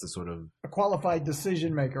prison has to sort of... A qualified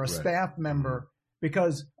decision maker, a staff member,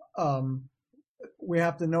 because we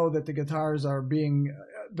have to know that the guitars are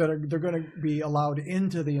they're going to be allowed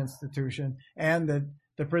into the institution, and that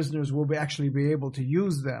the prisoners will actually be able to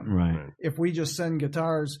use them. Right. If we just send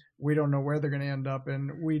guitars, we don't know where they're going to end up,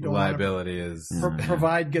 and we don't liability is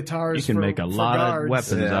provide guitars. You can make a lot of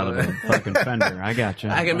weapons out of a fucking Fender. I got you.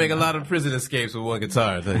 I can make a lot of prison escapes with one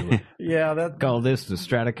guitar. I tell you what. Yeah, call this the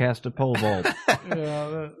Stratocaster pole vault.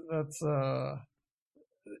 Yeah, that's.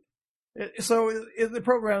 The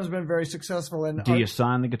program has been very successful. And do you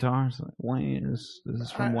sign the guitars? Like, Wayne, this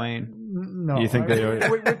is from Wayne. No, you think we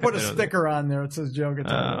put a sticker on there. It says Joe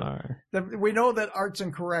Guitar. We know that Arts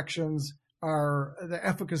and Corrections the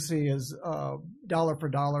efficacy is dollar for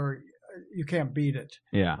dollar. You can't beat it.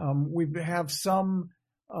 Yeah. We have some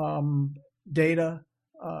data.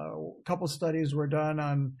 A couple studies were done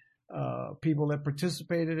on people that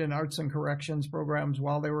participated in Arts and Corrections programs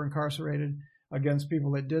while they were incarcerated against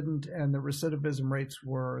people that didn't, and the recidivism rates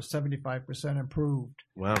were 75% improved.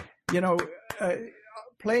 Wow.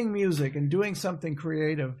 Playing music and doing something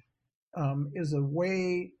creative is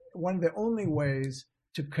one of the only ways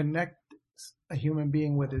to connect a human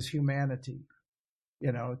being with his humanity,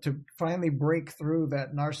 to finally break through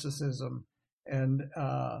that narcissism. And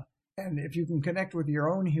if you can connect with your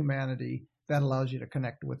own humanity, that allows you to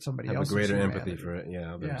connect with somebody else's Have a greater humanity. empathy for it.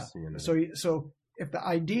 Yeah. Others, So if the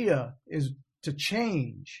idea is to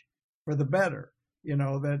change for the better,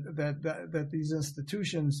 that these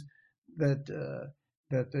institutions, that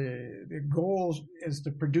the goal is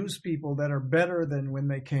to produce people that are better than when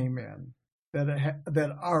they came in,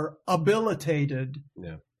 that are habilitated,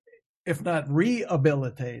 if not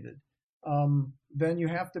rehabilitated, then you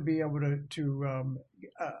have to be able to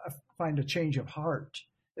find a change of heart.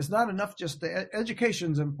 It's not enough just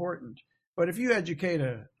education's important, but if you educate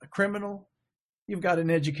a criminal, you've got an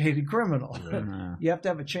educated criminal. You have to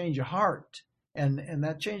have a change of heart. And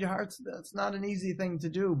that change of hearts, that's not an easy thing to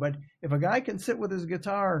do. But if a guy can sit with his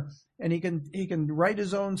guitar and he can write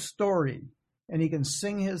his own story and he can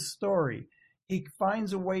sing his story, he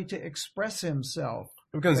finds a way to express himself.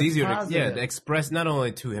 It becomes That's easier positive. to express not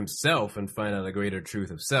only to himself and find out a greater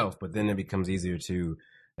truth of self, but then it becomes easier to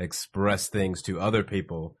express things to other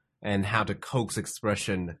people and how to coax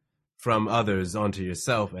expression from others onto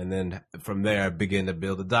yourself, and then from there begin to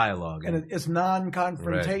build a dialogue. And it's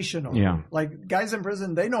non-confrontational. Right. Yeah. Like guys in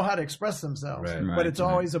prison, they know how to express themselves, Right. but it's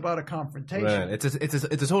always about a confrontation. Right.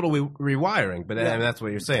 It's a total rewiring, but I mean, that's what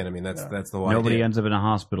you're saying. I mean, that's the whole Nobody idea. ends up in a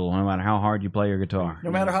hospital, no matter how hard you play your guitar. No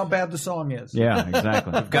matter how bad the song is. Yeah,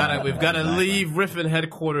 exactly. We've got to leave Riffin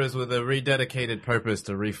headquarters with a rededicated purpose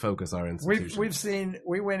to refocus our institution.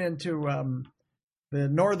 We went into the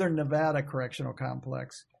Northern Nevada Correctional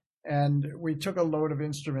Complex, and we took a load of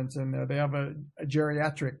instruments in there. They have a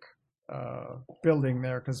geriatric building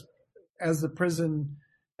there, because as the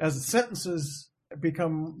sentences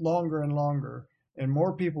become longer and longer, and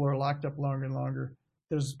more people are locked up longer and longer,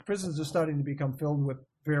 prisons are starting to become filled with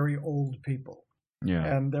very old people. Yeah.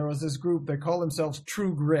 And there was this group, they call themselves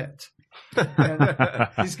True Grit. And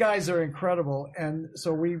these guys are incredible. And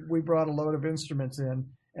so we brought a load of instruments in,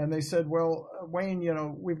 and they said, well, Wayne,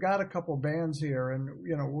 we've got a couple bands here, and,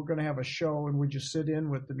 we're going to have a show, and would you sit in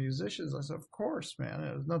with the musicians? I said, of course, man.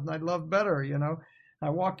 There's nothing I'd love better, I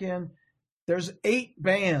walk in, there's 8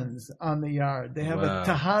 bands on the yard. They have a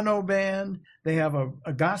Tejano band, they have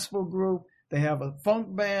a gospel group, they have a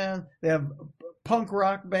funk band, they have a punk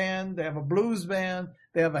rock band, they have a blues band,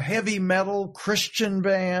 they have a heavy metal Christian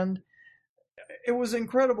band. It was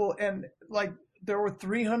incredible. And there were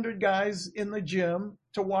 300 guys in the gym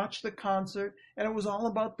to watch the concert, and it was all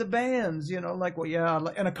about the bands, and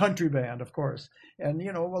a country band, of course. And,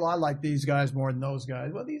 I like these guys more than those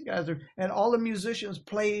guys. Well, these guys and all the musicians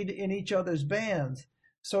played in each other's bands.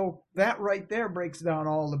 So that right there breaks down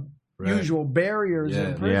all the usual barriers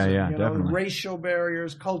in prison. Yeah, definitely. Racial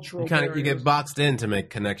barriers, cultural barriers. You get boxed in to make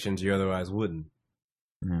connections you otherwise wouldn't.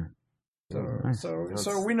 Yeah.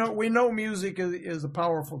 So we know music is a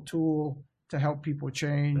powerful tool to help people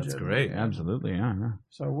change. That's great. Absolutely, yeah.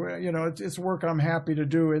 So it's work I'm happy to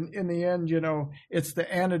do. And in the end, it's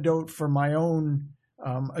the antidote for my own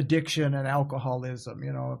addiction and alcoholism.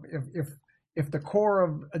 If the core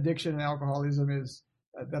of addiction and alcoholism is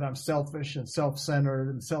that I'm selfish and self-centered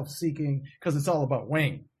and self-seeking, because it's all about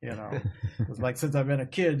Wayne. It's like, since I've been a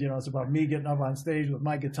kid, it's about me getting up on stage with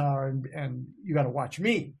my guitar, and you got to watch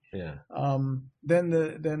me. Yeah. Then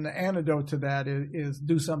the antidote to that is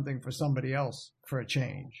do something for somebody else for a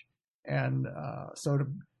change, and so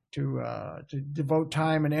to devote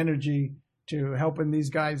time and energy to helping these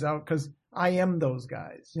guys out, because I am those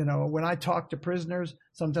guys. When I talk to prisoners,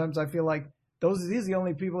 sometimes I feel like these are the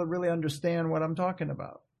only people that really understand what I'm talking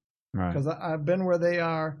about, Right. because I've been where they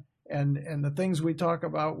are, and the things we talk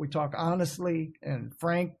about, we talk honestly and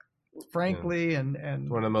frankly, and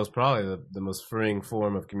One of the most, probably the most freeing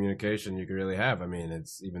form of communication you could really have. I mean,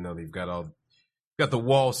 it's, even though you've got the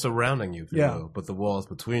walls surrounding you, if you will, but the walls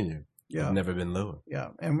between you have never been lower. Yeah,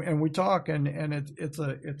 and we talk, and it's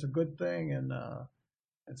a good thing, and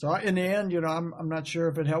so in the end, I'm not sure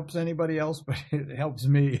if it helps anybody else, but it helps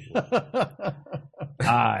me.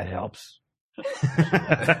 It helps.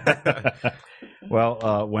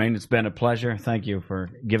 Well, Wayne, it's been a pleasure. Thank you for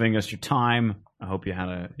giving us your time. I hope you had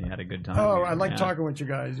a good time. Oh, here. I like talking with you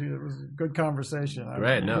guys. It was a good conversation.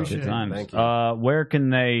 Great, Good times. Thank you. Where can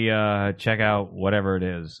they check out whatever it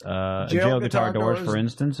is? Jail Guitar Doors, for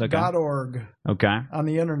instance. Okay. .org. Okay. On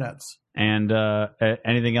the internets. And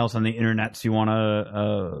anything else on the internets you want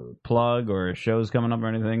to plug, or shows coming up or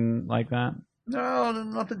anything like that? No,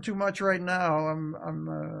 nothing too much right now. I'm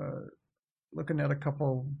looking at a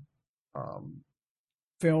couple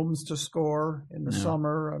films to score in the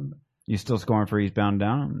summer. You still scoring for Eastbound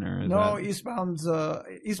Down? Or no, Eastbound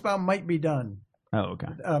might be done. Oh, okay.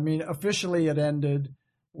 I mean, officially it ended.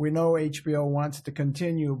 We know HBO wants to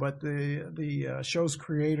continue, but the show's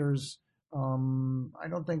creators, I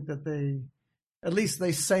don't think that at least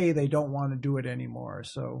they say they don't want to do it anymore.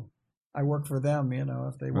 So I work for them,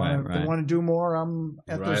 if they want to, they want to do more, I'm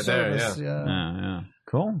at their service. Yeah.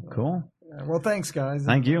 Cool. Yeah. Well, thanks, guys.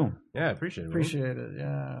 Thank you. Yeah, appreciate it. Appreciate it.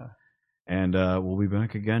 Yeah. And we'll be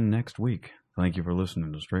back again next week. Thank you for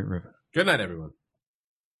listening to Straight Riffin'. Good night, everyone.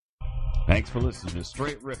 Thanks for listening to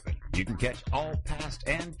Straight Riffin'. You can catch all past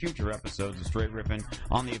and future episodes of Straight Riffin'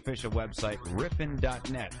 on the official website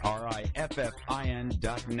riffin.net,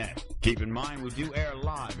 riffin.net. Keep in mind, we do air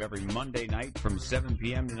live every Monday night from 7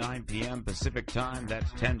 p.m. to 9 p.m. Pacific Time. That's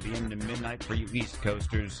 10 p.m. to midnight for you East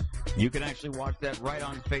Coasters. You can actually watch that right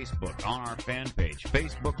on Facebook, on our fan page,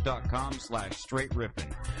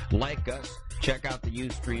 facebook.com/straightriffin. Like us, check out the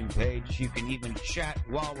Ustream page. You can even chat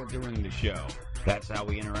while we're doing the show. That's how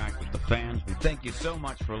we interact with the fans. We thank you so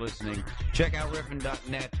much for listening. Check out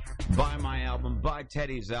riffin.net. Buy my album. Buy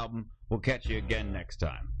Teddy's album. We'll catch you again next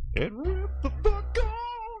time. And rip the fuck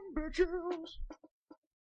on, bitches!